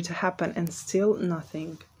for it to happen, and still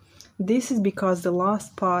nothing? This is because the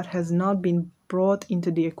last part has not been brought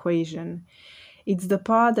into the equation. It's the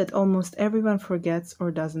part that almost everyone forgets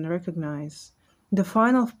or doesn't recognize. The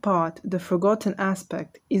final part, the forgotten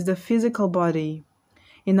aspect, is the physical body.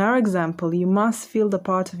 In our example, you must feel the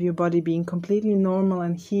part of your body being completely normal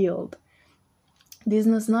and healed. This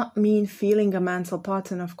does not mean feeling a mental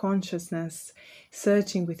pattern of consciousness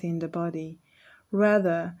searching within the body.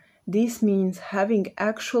 Rather, this means having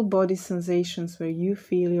actual body sensations where you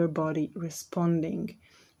feel your body responding.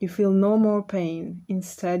 You feel no more pain.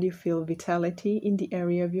 Instead, you feel vitality in the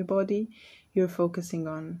area of your body you're focusing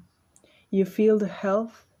on. You feel the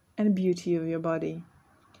health and beauty of your body.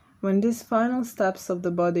 When these final steps of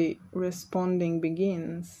the body responding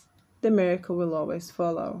begins, the miracle will always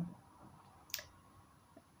follow.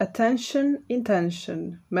 Attention,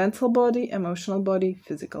 intention, mental body, emotional body,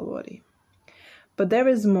 physical body. But there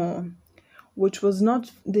is more, which was not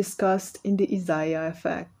discussed in the Isaiah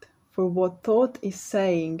effect. For what thought is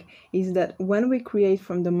saying is that when we create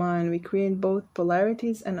from the mind, we create both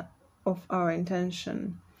polarities and of our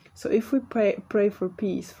intention. So if we pray for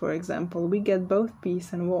peace, for example, we get both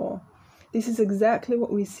peace and war. This is exactly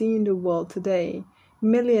what we see in the world today.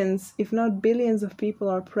 Millions, if not billions of people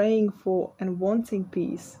are praying for and wanting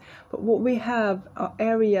peace. But what we have are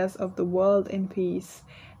areas of the world in peace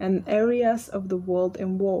and areas of the world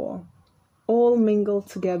in war, all mingled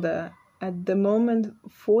together. At the moment,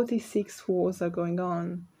 46 wars are going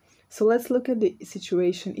on. So let's look at the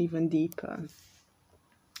situation even deeper.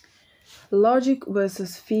 Logic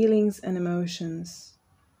versus feelings and emotions.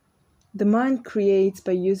 The mind creates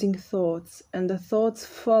by using thoughts, and the thoughts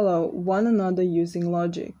follow one another using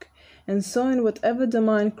logic. And so in whatever the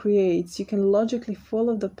mind creates, you can logically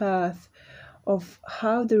follow the path of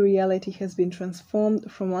how the reality has been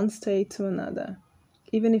transformed from one state to another.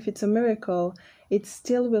 Even if it's a miracle, it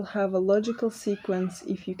still will have a logical sequence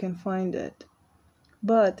if you can find it.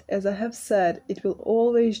 But, as I have said, it will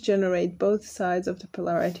always generate both sides of the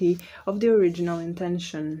polarity of the original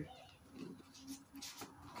intention.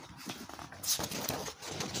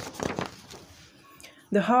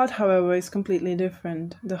 The heart, however, is completely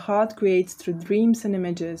different. The heart creates through dreams and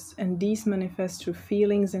images, and these manifest through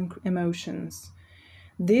feelings and emotions.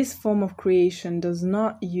 This form of creation does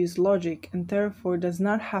not use logic and therefore does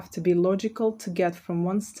not have to be logical to get from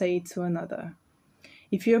one state to another.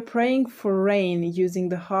 If you're praying for rain using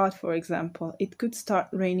the heart, for example, it could start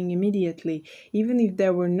raining immediately, even if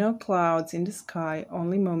there were no clouds in the sky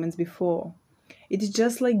only moments before. It is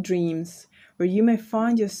just like dreams, where you may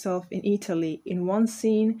find yourself in Italy in one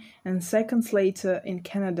scene and seconds later in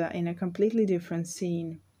Canada in a completely different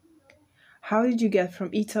scene. How did you get from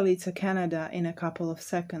Italy to Canada in a couple of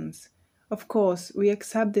seconds? Of course, we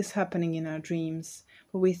accept this happening in our dreams,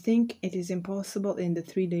 but we think it is impossible in the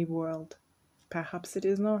 3D world. Perhaps it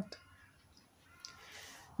is not.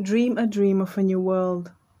 Dream a dream of a new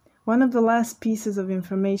world. One of the last pieces of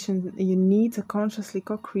information you need to consciously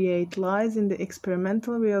co-create lies in the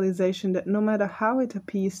experimental realization that no matter how it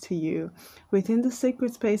appears to you, within the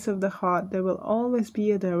sacred space of the heart there will always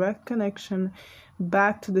be a direct connection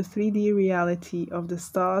back to the 3D reality of the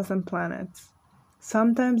stars and planets.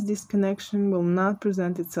 Sometimes this connection will not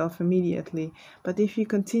present itself immediately, but if you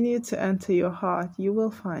continue to enter your heart, you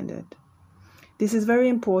will find it. This is very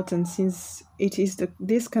important since it is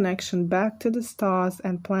this connection back to the stars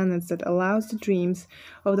and planets that allows the dreams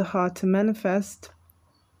of the heart to manifest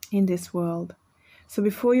in this world. So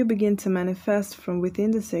before you begin to manifest from within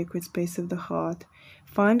the sacred space of the heart,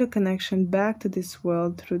 find a connection back to this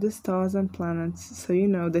world through the stars and planets so you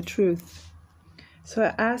know the truth. So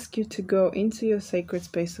I ask you to go into your sacred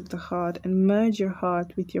space of the heart and merge your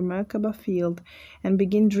heart with your Merkaba field and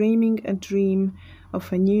begin dreaming a dream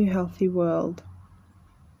of a new healthy world.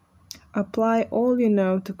 Apply all you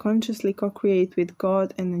know to consciously co-create with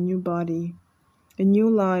God and a new body, a new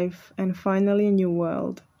life, and finally a new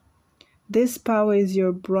world. This power is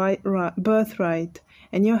your birthright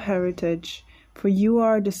and your heritage, for you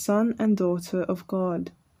are the son and daughter of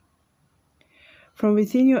God. From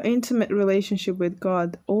within your intimate relationship with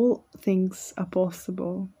God, all things are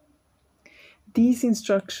possible. These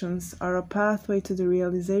instructions are a pathway to the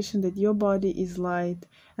realization that your body is light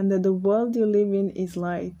and that the world you live in is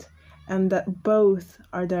light, and that both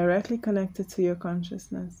are directly connected to your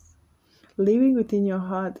consciousness. Living within your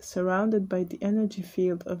heart, surrounded by the energy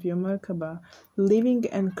field of your Merkaba, living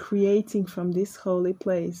and creating from this holy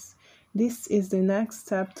place. This is the next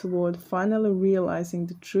step toward finally realizing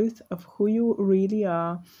the truth of who you really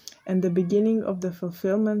are and the beginning of the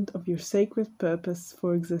fulfillment of your sacred purpose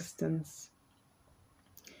for existence.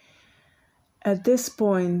 At this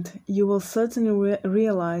point, you will certainly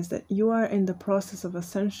realize that you are in the process of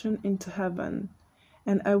ascension into heaven.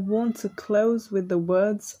 And I want to close with the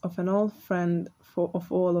words of an old friend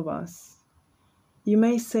of all of us. You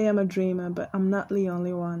may say I'm a dreamer, but I'm not the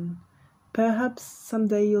only one. Perhaps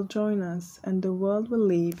someday you'll join us and the world will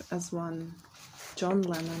live as one. John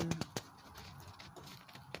Lennon.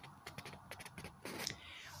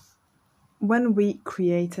 When we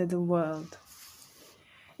created the world,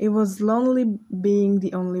 it was lonely being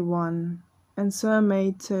the only one, and so I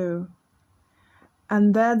made too.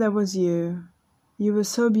 And there was you. You were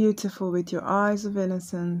so beautiful with your eyes of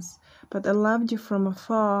innocence, but I loved you from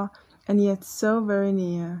afar and yet so very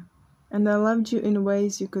near. And I loved you in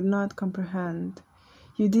ways you could not comprehend.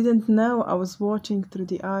 You didn't know I was watching through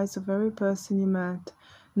the eyes of every person you met,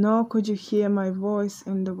 nor could you hear my voice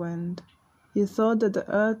in the wind. You thought that the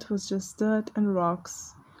earth was just dirt and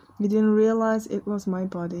rocks. You didn't realize it was my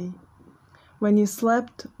body. When you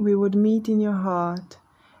slept, we would meet in your heart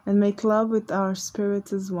and make love with our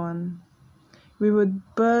spirits as one. We would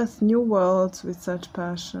birth new worlds with such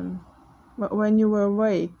passion. But when you were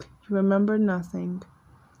awake, you remembered nothing.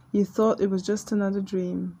 You thought it was just another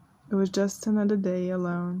dream. It was just another day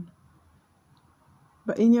alone.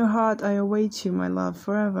 But in your heart I await you, my love,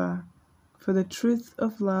 forever. For the truth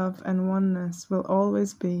of love and oneness will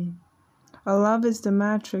always be. Our love is the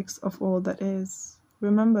matrix of all that is.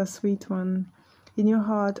 Remember, sweet one, in your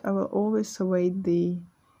heart I will always await thee,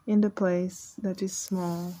 in the place that is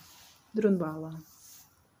small. Drunvalo.